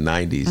 80s, and the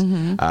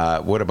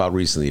 90s. What about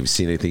recently? Have you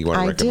seen anything you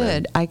want to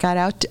recommend? I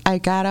did. I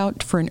got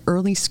out for an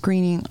early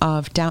screening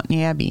of Downton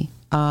Abbey.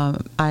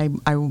 I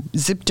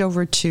zipped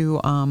over to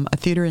a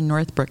theater in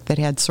Northbrook that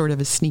had sort of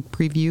a sneak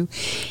preview,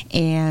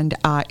 and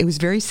it was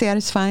very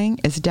satisfying.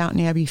 As a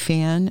Downton Abbey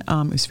fan,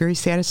 it was very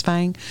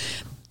satisfying.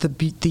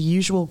 The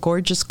usual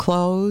gorgeous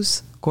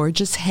clothes,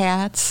 gorgeous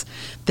hats,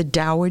 the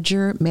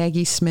Dowager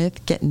Maggie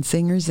Smith getting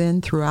zingers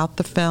in throughout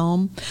the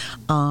film.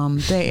 All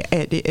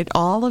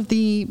of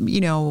the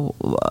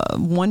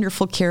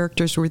wonderful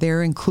characters were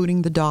there,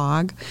 including the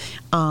dog.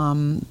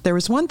 There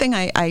was one thing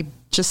I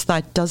just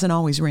thought doesn't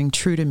always ring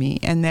true to me,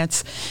 and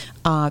that's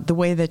the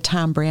way that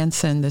Tom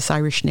Branson, this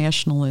Irish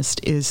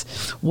nationalist, is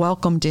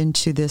welcomed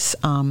into this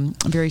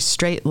very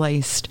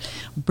straight-laced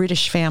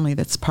British family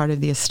that's part of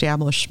the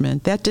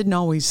establishment. That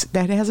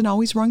hasn't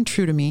always rung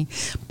true to me,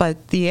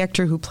 but the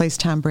actor who plays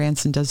Tom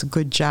Branson does a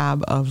good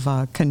job of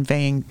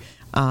conveying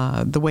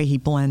the way he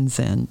blends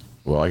in.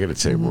 Well, I got to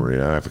tell you,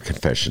 Maureen, I have a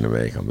confession to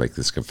make. I'll make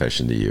this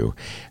confession to you.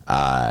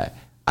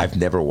 I've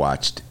never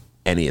watched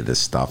any of this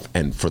stuff,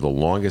 and for the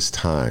longest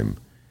time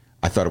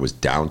I thought it was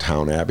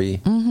Downtown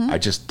Abbey. I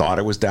just thought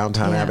it was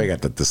Downtown Abbey. I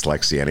got the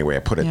dyslexia anyway. I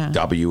put a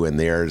W in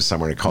there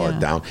somewhere to call it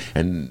down,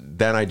 and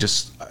then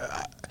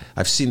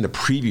I've seen the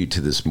preview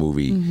to this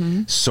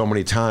movie so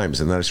many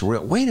times, and then I just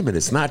realized, wait a minute,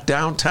 it's not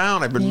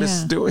downtown. I've been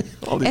misdoing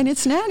all these. And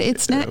it's not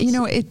it's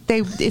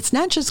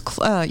not just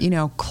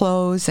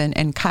clothes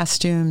and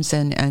costumes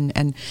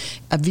and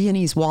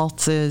Viennese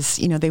waltzes.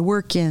 They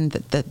work in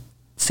the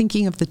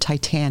sinking of the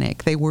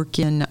Titanic. They work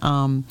in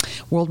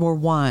World War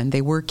I.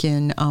 They work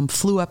in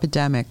flu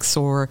epidemics,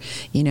 or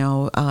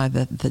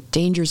the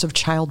dangers of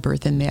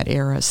childbirth in that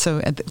era. So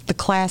the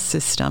class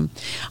system.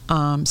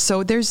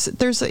 So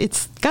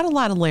it's got a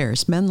lot of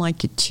layers. Men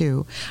like it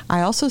too.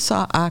 I also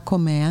saw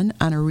Aquaman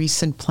on a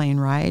recent plane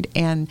ride,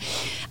 and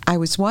I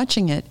was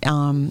watching it.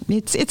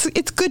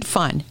 It's good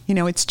fun.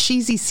 It's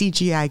cheesy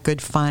CGI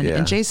good fun.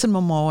 And Jason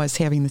Momoa is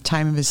having the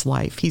time of his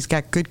life. He's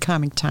got good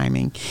comic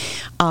timing,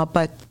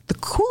 but the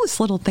coolest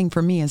little thing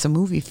for me as a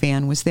movie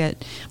fan was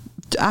that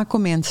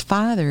Aquaman's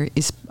father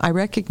I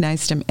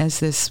recognized him as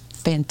this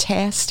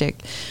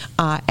fantastic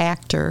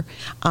actor.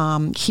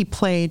 He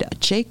played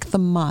Jake the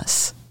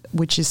Muss,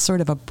 which is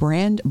sort of a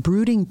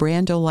brooding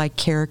Brando-like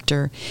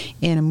character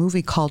in a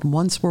movie called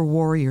Once Were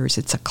Warriors.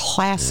 It's a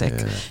classic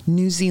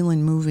New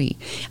Zealand movie.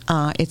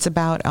 It's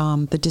about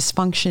the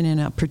dysfunction in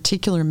a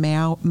particular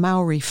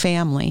Maori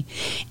family,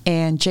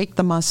 and Jake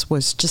the Muss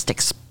was just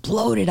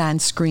exploded on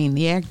screen.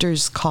 The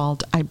actor's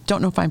called, I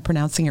don't know if I'm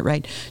pronouncing it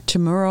right,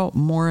 Tamuro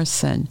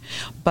Morrison,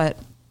 but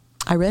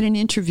I read an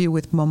interview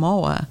with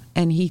Momoa,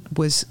 and he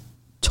was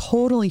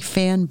totally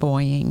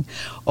fanboying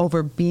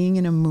over being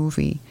in a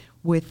movie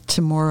with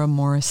Tamura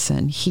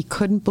Morrison. He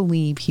couldn't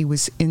believe he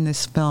was in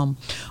this film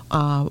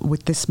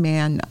with this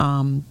man,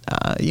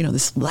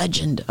 this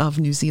legend of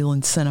New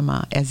Zealand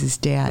cinema as his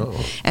dad.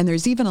 And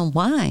there's even a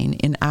line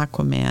in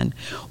Aquaman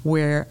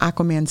where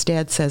Aquaman's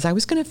dad says, "I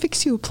was going to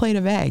fix you a plate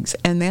of eggs."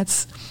 And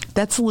that's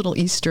a little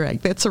Easter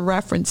egg. That's a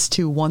reference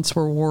to Once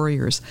Were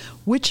Warriors,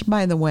 which,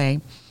 by the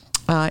way,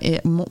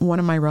 one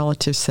of my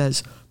relatives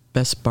says,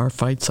 best bar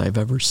fights I've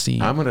ever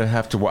seen. I'm going to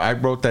have to... I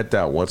wrote that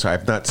down once. I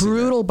have not seen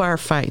Brutal bar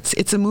fights.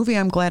 It's a movie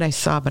I'm glad I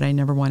saw, but I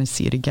never want to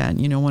see it again.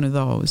 One of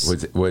those.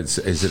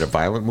 Is it a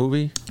violent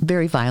movie?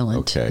 Very violent.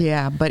 Okay.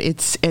 Yeah, but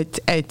it's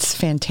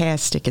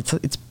fantastic.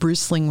 It's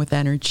bristling with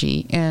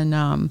energy. And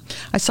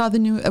I saw the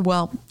new...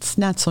 Well, it's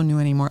not so new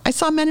anymore. I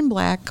saw Men in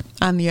Black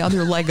on the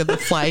other leg of the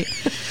flight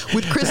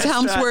with Chris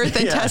Helmsworth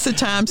and Tessa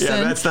Thompson.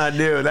 Yeah, that's not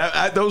new.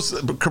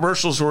 Those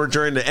commercials were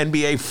during the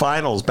NBA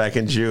Finals back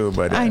in June.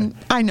 But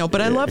I know,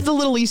 but I love the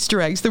little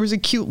Easter eggs. There was a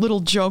cute little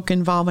joke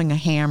involving a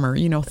hammer.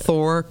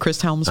 Thor, Chris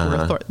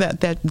Helmsworth. Thor,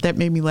 that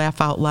made me laugh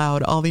out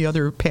loud. All the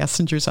other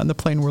passengers on the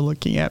plane were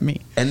looking at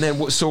me. And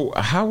then, so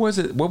how was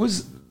it? What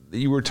was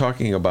you were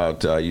talking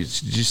about? Did you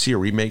see a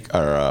remake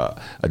or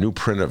a new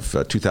print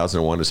of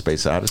 2001: A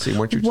Space Odyssey?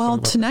 Weren't you? Well,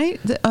 tonight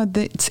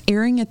it's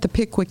airing at the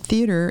Pickwick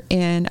Theater,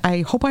 and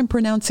I hope I'm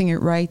pronouncing it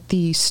right.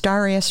 The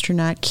star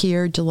astronaut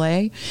Keir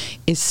Delay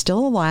is still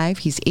alive.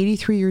 He's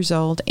 83 years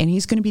old, and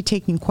he's going to be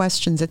taking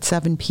questions at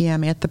 7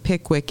 p.m. at the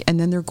Pickwick, and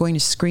then they're going to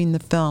screen the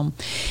film.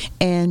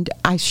 And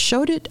I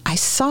saw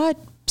it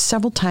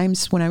several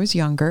times when I was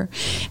younger,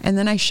 and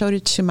then I showed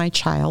it to my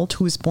child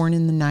who was born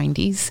in the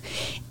 90s,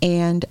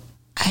 and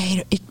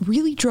it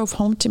really drove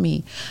home to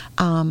me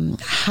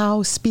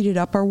how speeded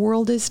up our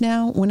world is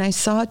now. When I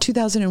saw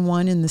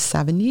 2001 in the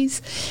 70s,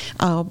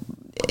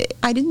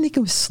 I didn't think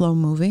it was slow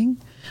moving,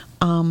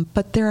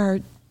 but there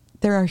are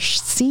there are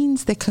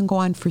scenes that can go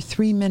on for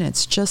 3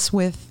 minutes just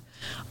with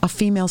a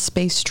female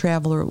space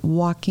traveler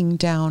walking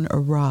down a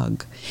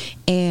rug.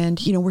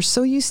 And, you know, we're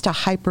so used to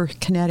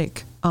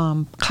hyperkinetic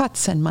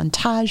cuts and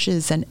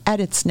montages and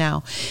edits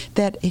now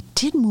that it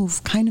did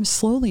move kind of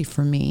slowly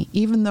for me,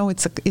 even though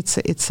it's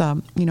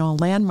a you know, a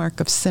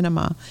landmark of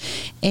cinema.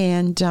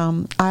 And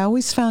I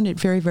always found it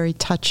very, very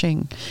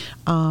touching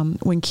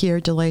when Keir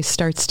Delay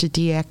starts to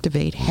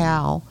deactivate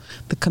Hal,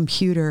 the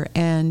computer.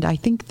 And I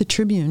think the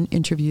Tribune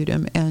interviewed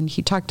him, and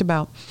he talked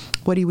about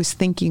what he was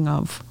thinking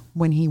of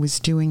when he was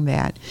doing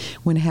that,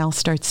 when Hal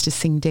starts to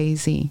sing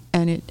Daisy.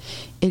 And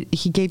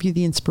he gave you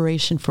the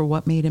inspiration for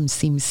what made him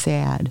seem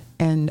sad.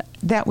 And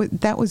that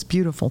was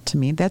beautiful to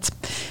me. That's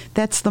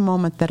the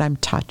moment that I'm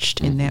touched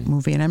in that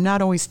movie. And I'm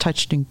not always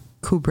touched in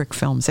Kubrick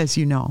films, as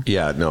you know.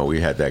 Yeah, no, we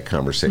had that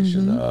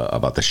conversation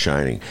about The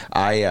Shining.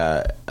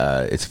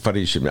 It's funny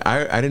you should.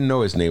 I didn't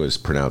know his name was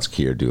pronounced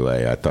Keir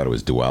Delay. I thought it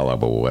was Duella,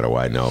 but what do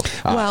I know?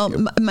 Well,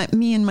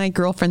 me and my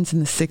girlfriends in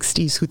the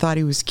 '60s who thought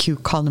he was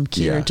cute called him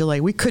Keir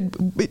Delay. We could.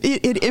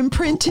 It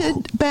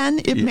imprinted,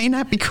 Ben. It may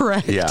not be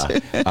correct. Yeah,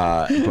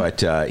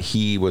 but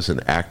he was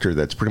an actor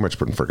that's pretty much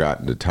been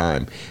forgotten to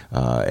time.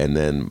 And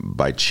then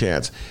by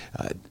chance,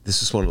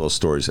 this is one of those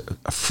stories.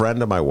 A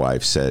friend of my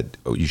wife said,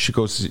 "Oh, you should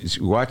go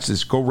watch this.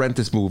 Go rent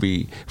this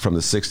movie from the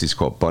 '60s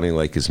called Bunny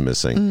Lake is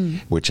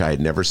Missing," which I had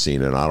never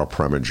seen, an Otto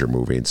Preminger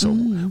movie. And so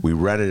we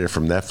rented it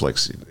from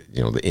Netflix,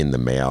 you know, the in the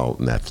mail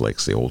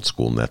Netflix, the old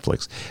school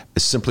Netflix,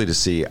 simply to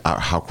see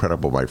how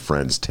credible my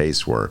friend's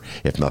tastes were,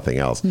 if nothing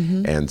else.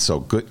 And so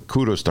good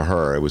kudos to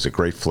her. It was a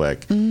great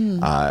flick.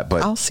 But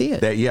I'll see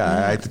it.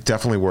 It's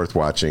definitely worth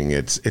watching.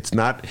 It's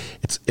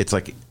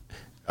like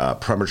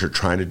Preminger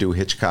trying to do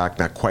Hitchcock,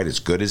 not quite as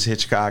good as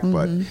Hitchcock,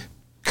 but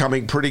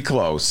coming pretty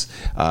close.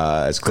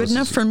 As close good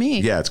enough for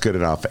me. Yeah, it's good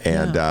enough.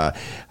 And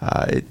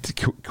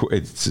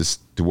it's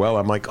just, well,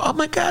 I'm like, oh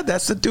my God,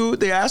 that's the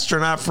dude, the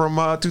astronaut from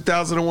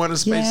 2001: A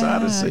Space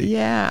Odyssey.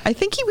 Yeah, I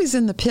think he was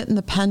in The Pit and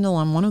the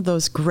Pendulum, one of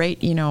those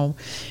great, you know,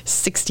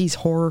 60s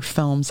horror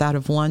films out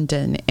of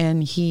London.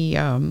 And he,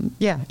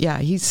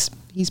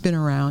 he's been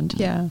around.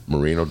 Yeah.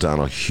 Maureen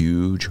O'Donnell,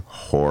 huge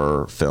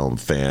horror film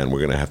fan. We're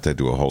going to have to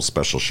do a whole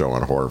special show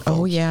on horror films.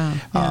 Oh yeah.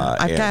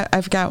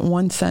 I've got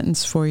one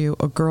sentence for you.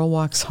 A girl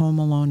walks home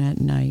alone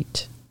at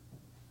night.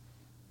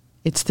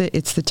 It's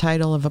the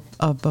title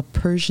of a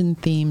Persian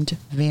themed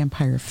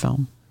vampire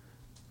film.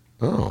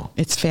 Oh.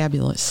 It's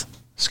fabulous.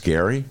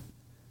 Scary?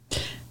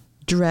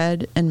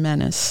 Dread and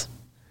menace.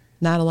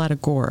 Not a lot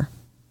of gore.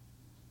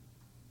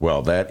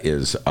 Well, that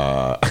is,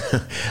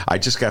 I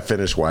just got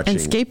finished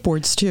watching. And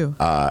skateboards, too.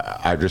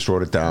 I just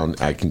wrote it down.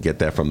 I can get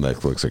that from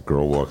Netflix. Like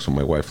Girl Walks, and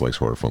my wife likes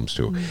horror films,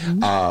 too.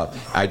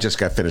 I just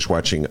got finished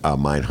watching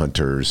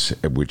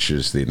Mindhunters, which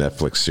is the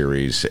Netflix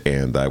series,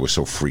 and I was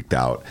so freaked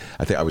out.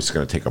 I think I was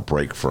going to take a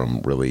break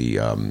from really...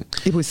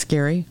 it was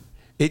scary?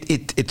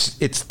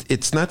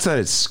 It's not that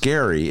it's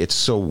scary. It's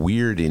so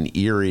weird and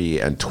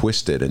eerie and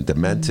twisted and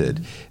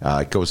demented.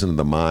 It goes into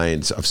the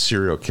minds of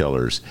serial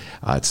killers.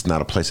 It's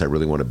not a place I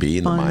really want to be,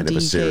 in the mind of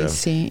a serial.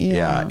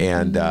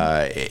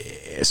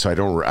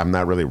 So I'm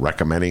not really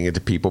recommending it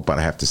to people, but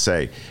I have to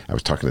say, I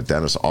was talking to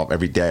Dennis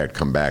every day. I'd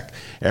come back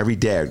every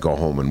day. I'd go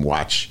home and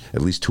watch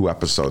at least 2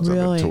 episodes of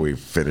it until we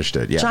finished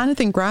it. Yeah,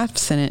 Jonathan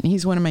Groff's in it, and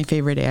he's one of my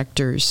favorite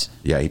actors.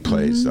 Yeah, he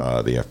plays the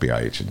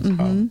FBI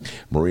agent.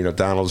 Maureen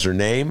O'Donnell's her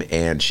name,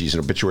 and she's an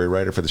obituary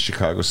writer for the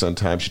Chicago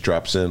Sun-Times. She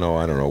drops in,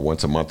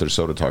 once a month or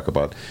so to talk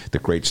about the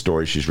great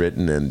stories she's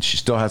written, and she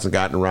still hasn't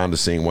gotten around to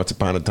seeing Once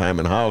Upon a Time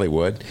in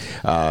Hollywood.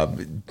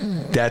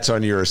 That's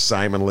on your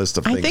assignment list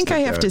of things. I think I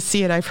have to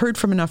see it. I've heard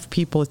from enough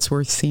people it's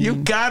worth seeing. You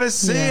gotta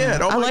see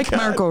it. Oh, I like God.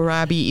 Margot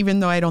Robbie, even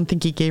though I don't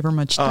think he gave her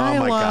much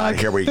dialogue. Oh my God,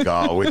 here we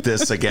go with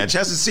this again. She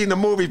hasn't seen the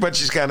movie, but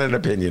she's got an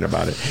opinion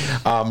about it.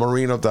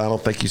 Maureen O'Donnell,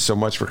 thank you so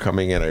much for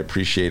coming in. I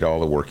appreciate all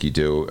the work you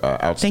do.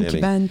 Outstanding. Thank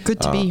you, Ben.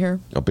 Good to be here.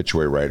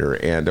 Obituary writer.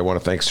 And I want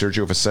to thank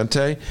Sergio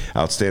Vicente,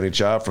 outstanding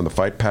job from the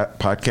Fight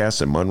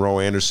Podcast, and Monroe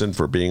Anderson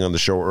for being on the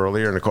show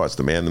earlier. And of course,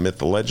 the man, the myth,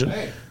 the legend.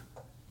 Hey.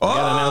 We got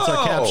to announce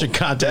our caption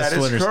contest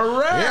winners. That is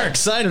correct. We're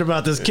excited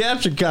about this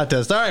caption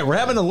contest. All right, we're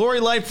having a Lori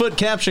Lightfoot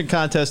caption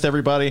contest,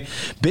 everybody.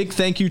 Big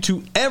thank you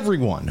to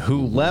everyone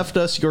who left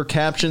us your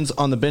captions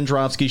on the Ben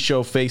Joravsky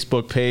Show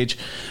Facebook page.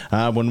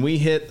 When we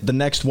hit the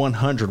next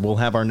 100, we'll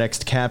have our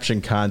next caption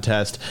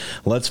contest.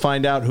 Let's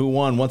find out who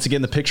won. Once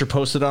again, the picture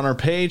posted on our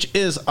page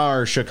is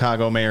our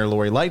Chicago Mayor,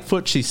 Lori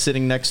Lightfoot. She's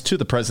sitting next to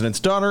the president's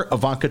daughter,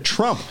 Ivanka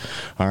Trump.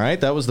 All right,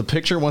 that was the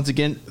picture. Once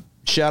again,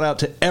 shout out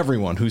to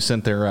everyone who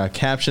sent their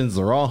captions.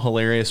 They're all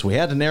hilarious. We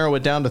had to narrow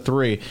it down to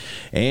 3,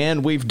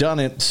 and we've done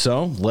it.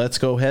 So let's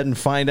go ahead and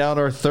find out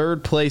our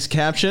third place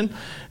caption.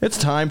 It's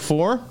time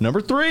for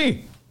number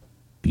 3.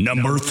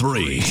 Number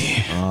 3.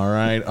 All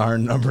right, our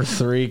number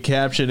 3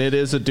 caption. It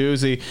is a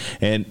doozy,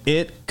 and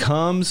it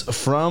comes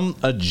from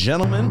a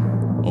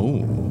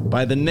gentleman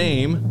by the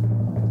name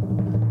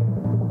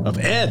of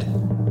Ed.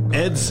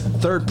 Ed's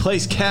third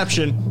place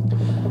caption.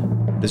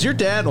 Does your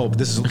dad,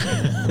 this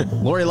is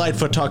Lori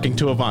Lightfoot talking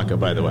to Ivanka,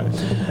 by the way.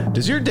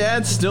 Does your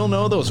dad still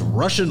know those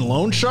Russian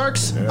loan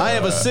sharks? I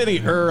have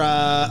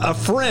a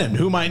friend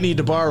who might need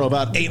to borrow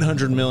about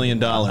 $800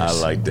 million. I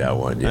like that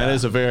one. Yeah. That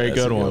is a very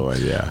good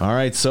one. Yeah. All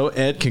right, so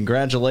Ed,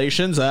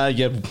 congratulations.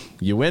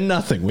 You win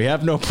nothing. We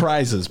have no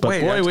prizes, but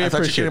Wait, boy, we I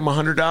thought appreciate you gave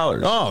him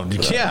 $100. Oh,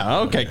 yeah.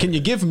 Okay. Can you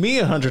give me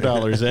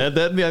 $100, Ed?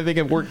 I think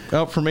it worked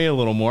out for me a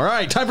little more. All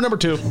right, time for number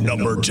 2.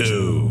 Number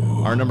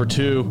 2. Our number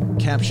 2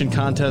 caption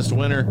contest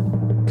winner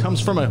comes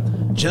from a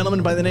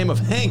gentleman by the name of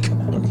Hank.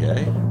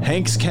 Okay.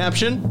 Hank's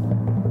caption.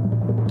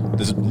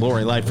 This is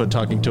Lori Lightfoot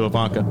talking to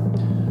Ivanka.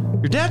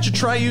 Your dad should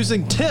try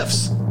using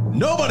TIFs.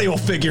 Nobody will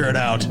figure it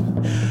out.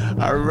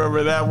 I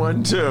remember that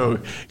one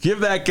too. Give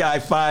that guy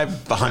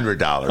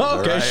 $500.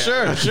 Okay,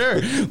 right?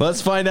 sure.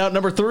 Let's find out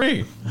number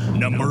 3.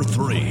 Number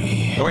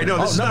 3. Oh, wait, no,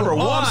 this is number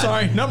 1. I'm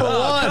sorry, number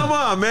 1. Come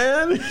on,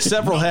 man.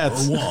 Several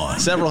hats.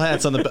 Several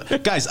hats on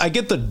the... Guys, I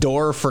get the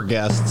door for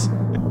guests.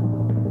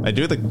 I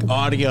do the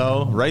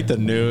audio, write the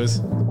news.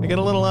 I get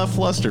a little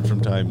flustered from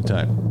time to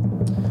time.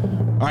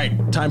 All right,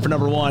 time for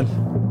number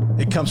 1.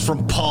 It comes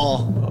from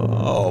Paul.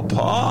 Oh,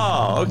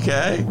 Paul.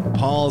 Okay.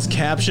 Paul's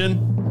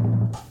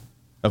caption.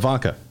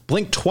 Ivanka,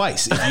 blink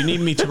twice if you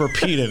need me to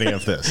repeat any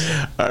of this.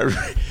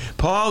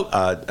 Paul,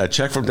 a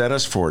check from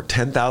Dennis for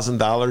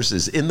 $10,000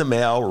 is in the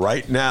mail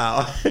right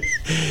now.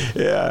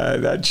 Yeah,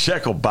 that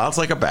check will bounce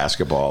like a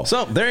basketball.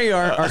 So there you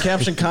are, our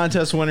caption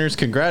contest winners.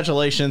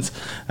 Congratulations.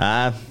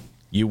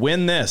 You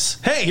win this.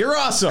 Hey, you're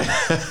awesome.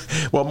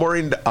 Well,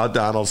 Maureen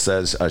O'Donnell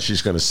says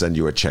she's going to send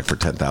you a check for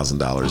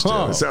 $10,000 too.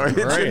 Oh, so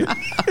great.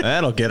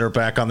 That'll get her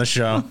back on the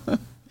show.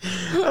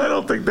 I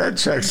don't think that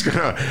check's going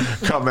to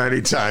come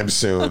anytime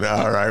soon.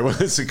 All right. Well,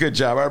 it's a good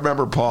job. I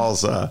remember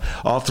Paul's,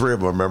 all 3 of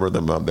them, I remember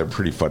them. They're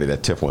pretty funny.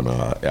 That tip one,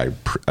 I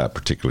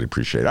particularly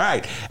appreciate. All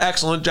right.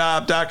 Excellent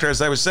job, Doctor.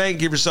 As I was saying,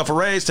 give yourself a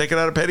raise. Take it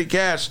out of petty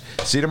cash.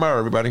 See you tomorrow,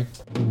 everybody.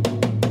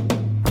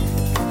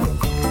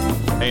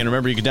 Hey, and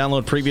remember, you can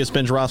download previous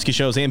Ben Joravsky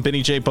shows and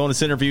Benny J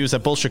bonus interviews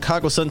at both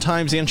Chicago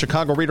Sun-Times and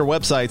Chicago Reader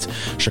websites,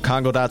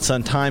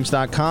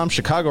 chicago.suntimes.com,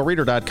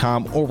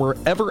 chicagoreader.com, or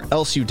wherever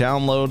else you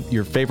download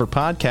your favorite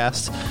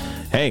podcasts.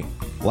 Hey,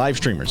 live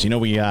streamers, or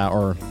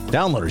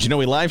downloaders,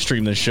 we live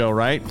stream this show,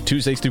 right?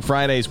 Tuesdays through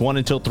Fridays, 1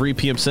 until 3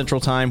 p.m. Central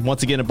Time.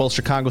 Once again, at both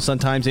Chicago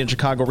Sun-Times and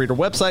Chicago Reader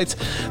websites,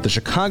 the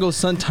Chicago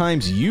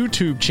Sun-Times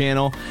YouTube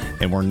channel,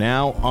 and we're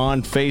now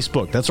on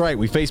Facebook. That's right,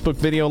 we Facebook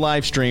video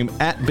live stream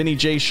at Benny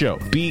J Show,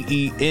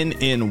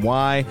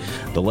 BENNY,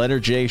 the letter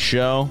J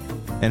Show.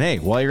 And hey,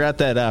 while you're at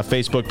that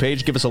Facebook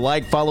page, give us a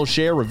like, follow,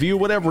 share, review,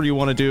 whatever you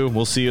want to do.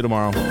 We'll see you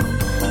tomorrow.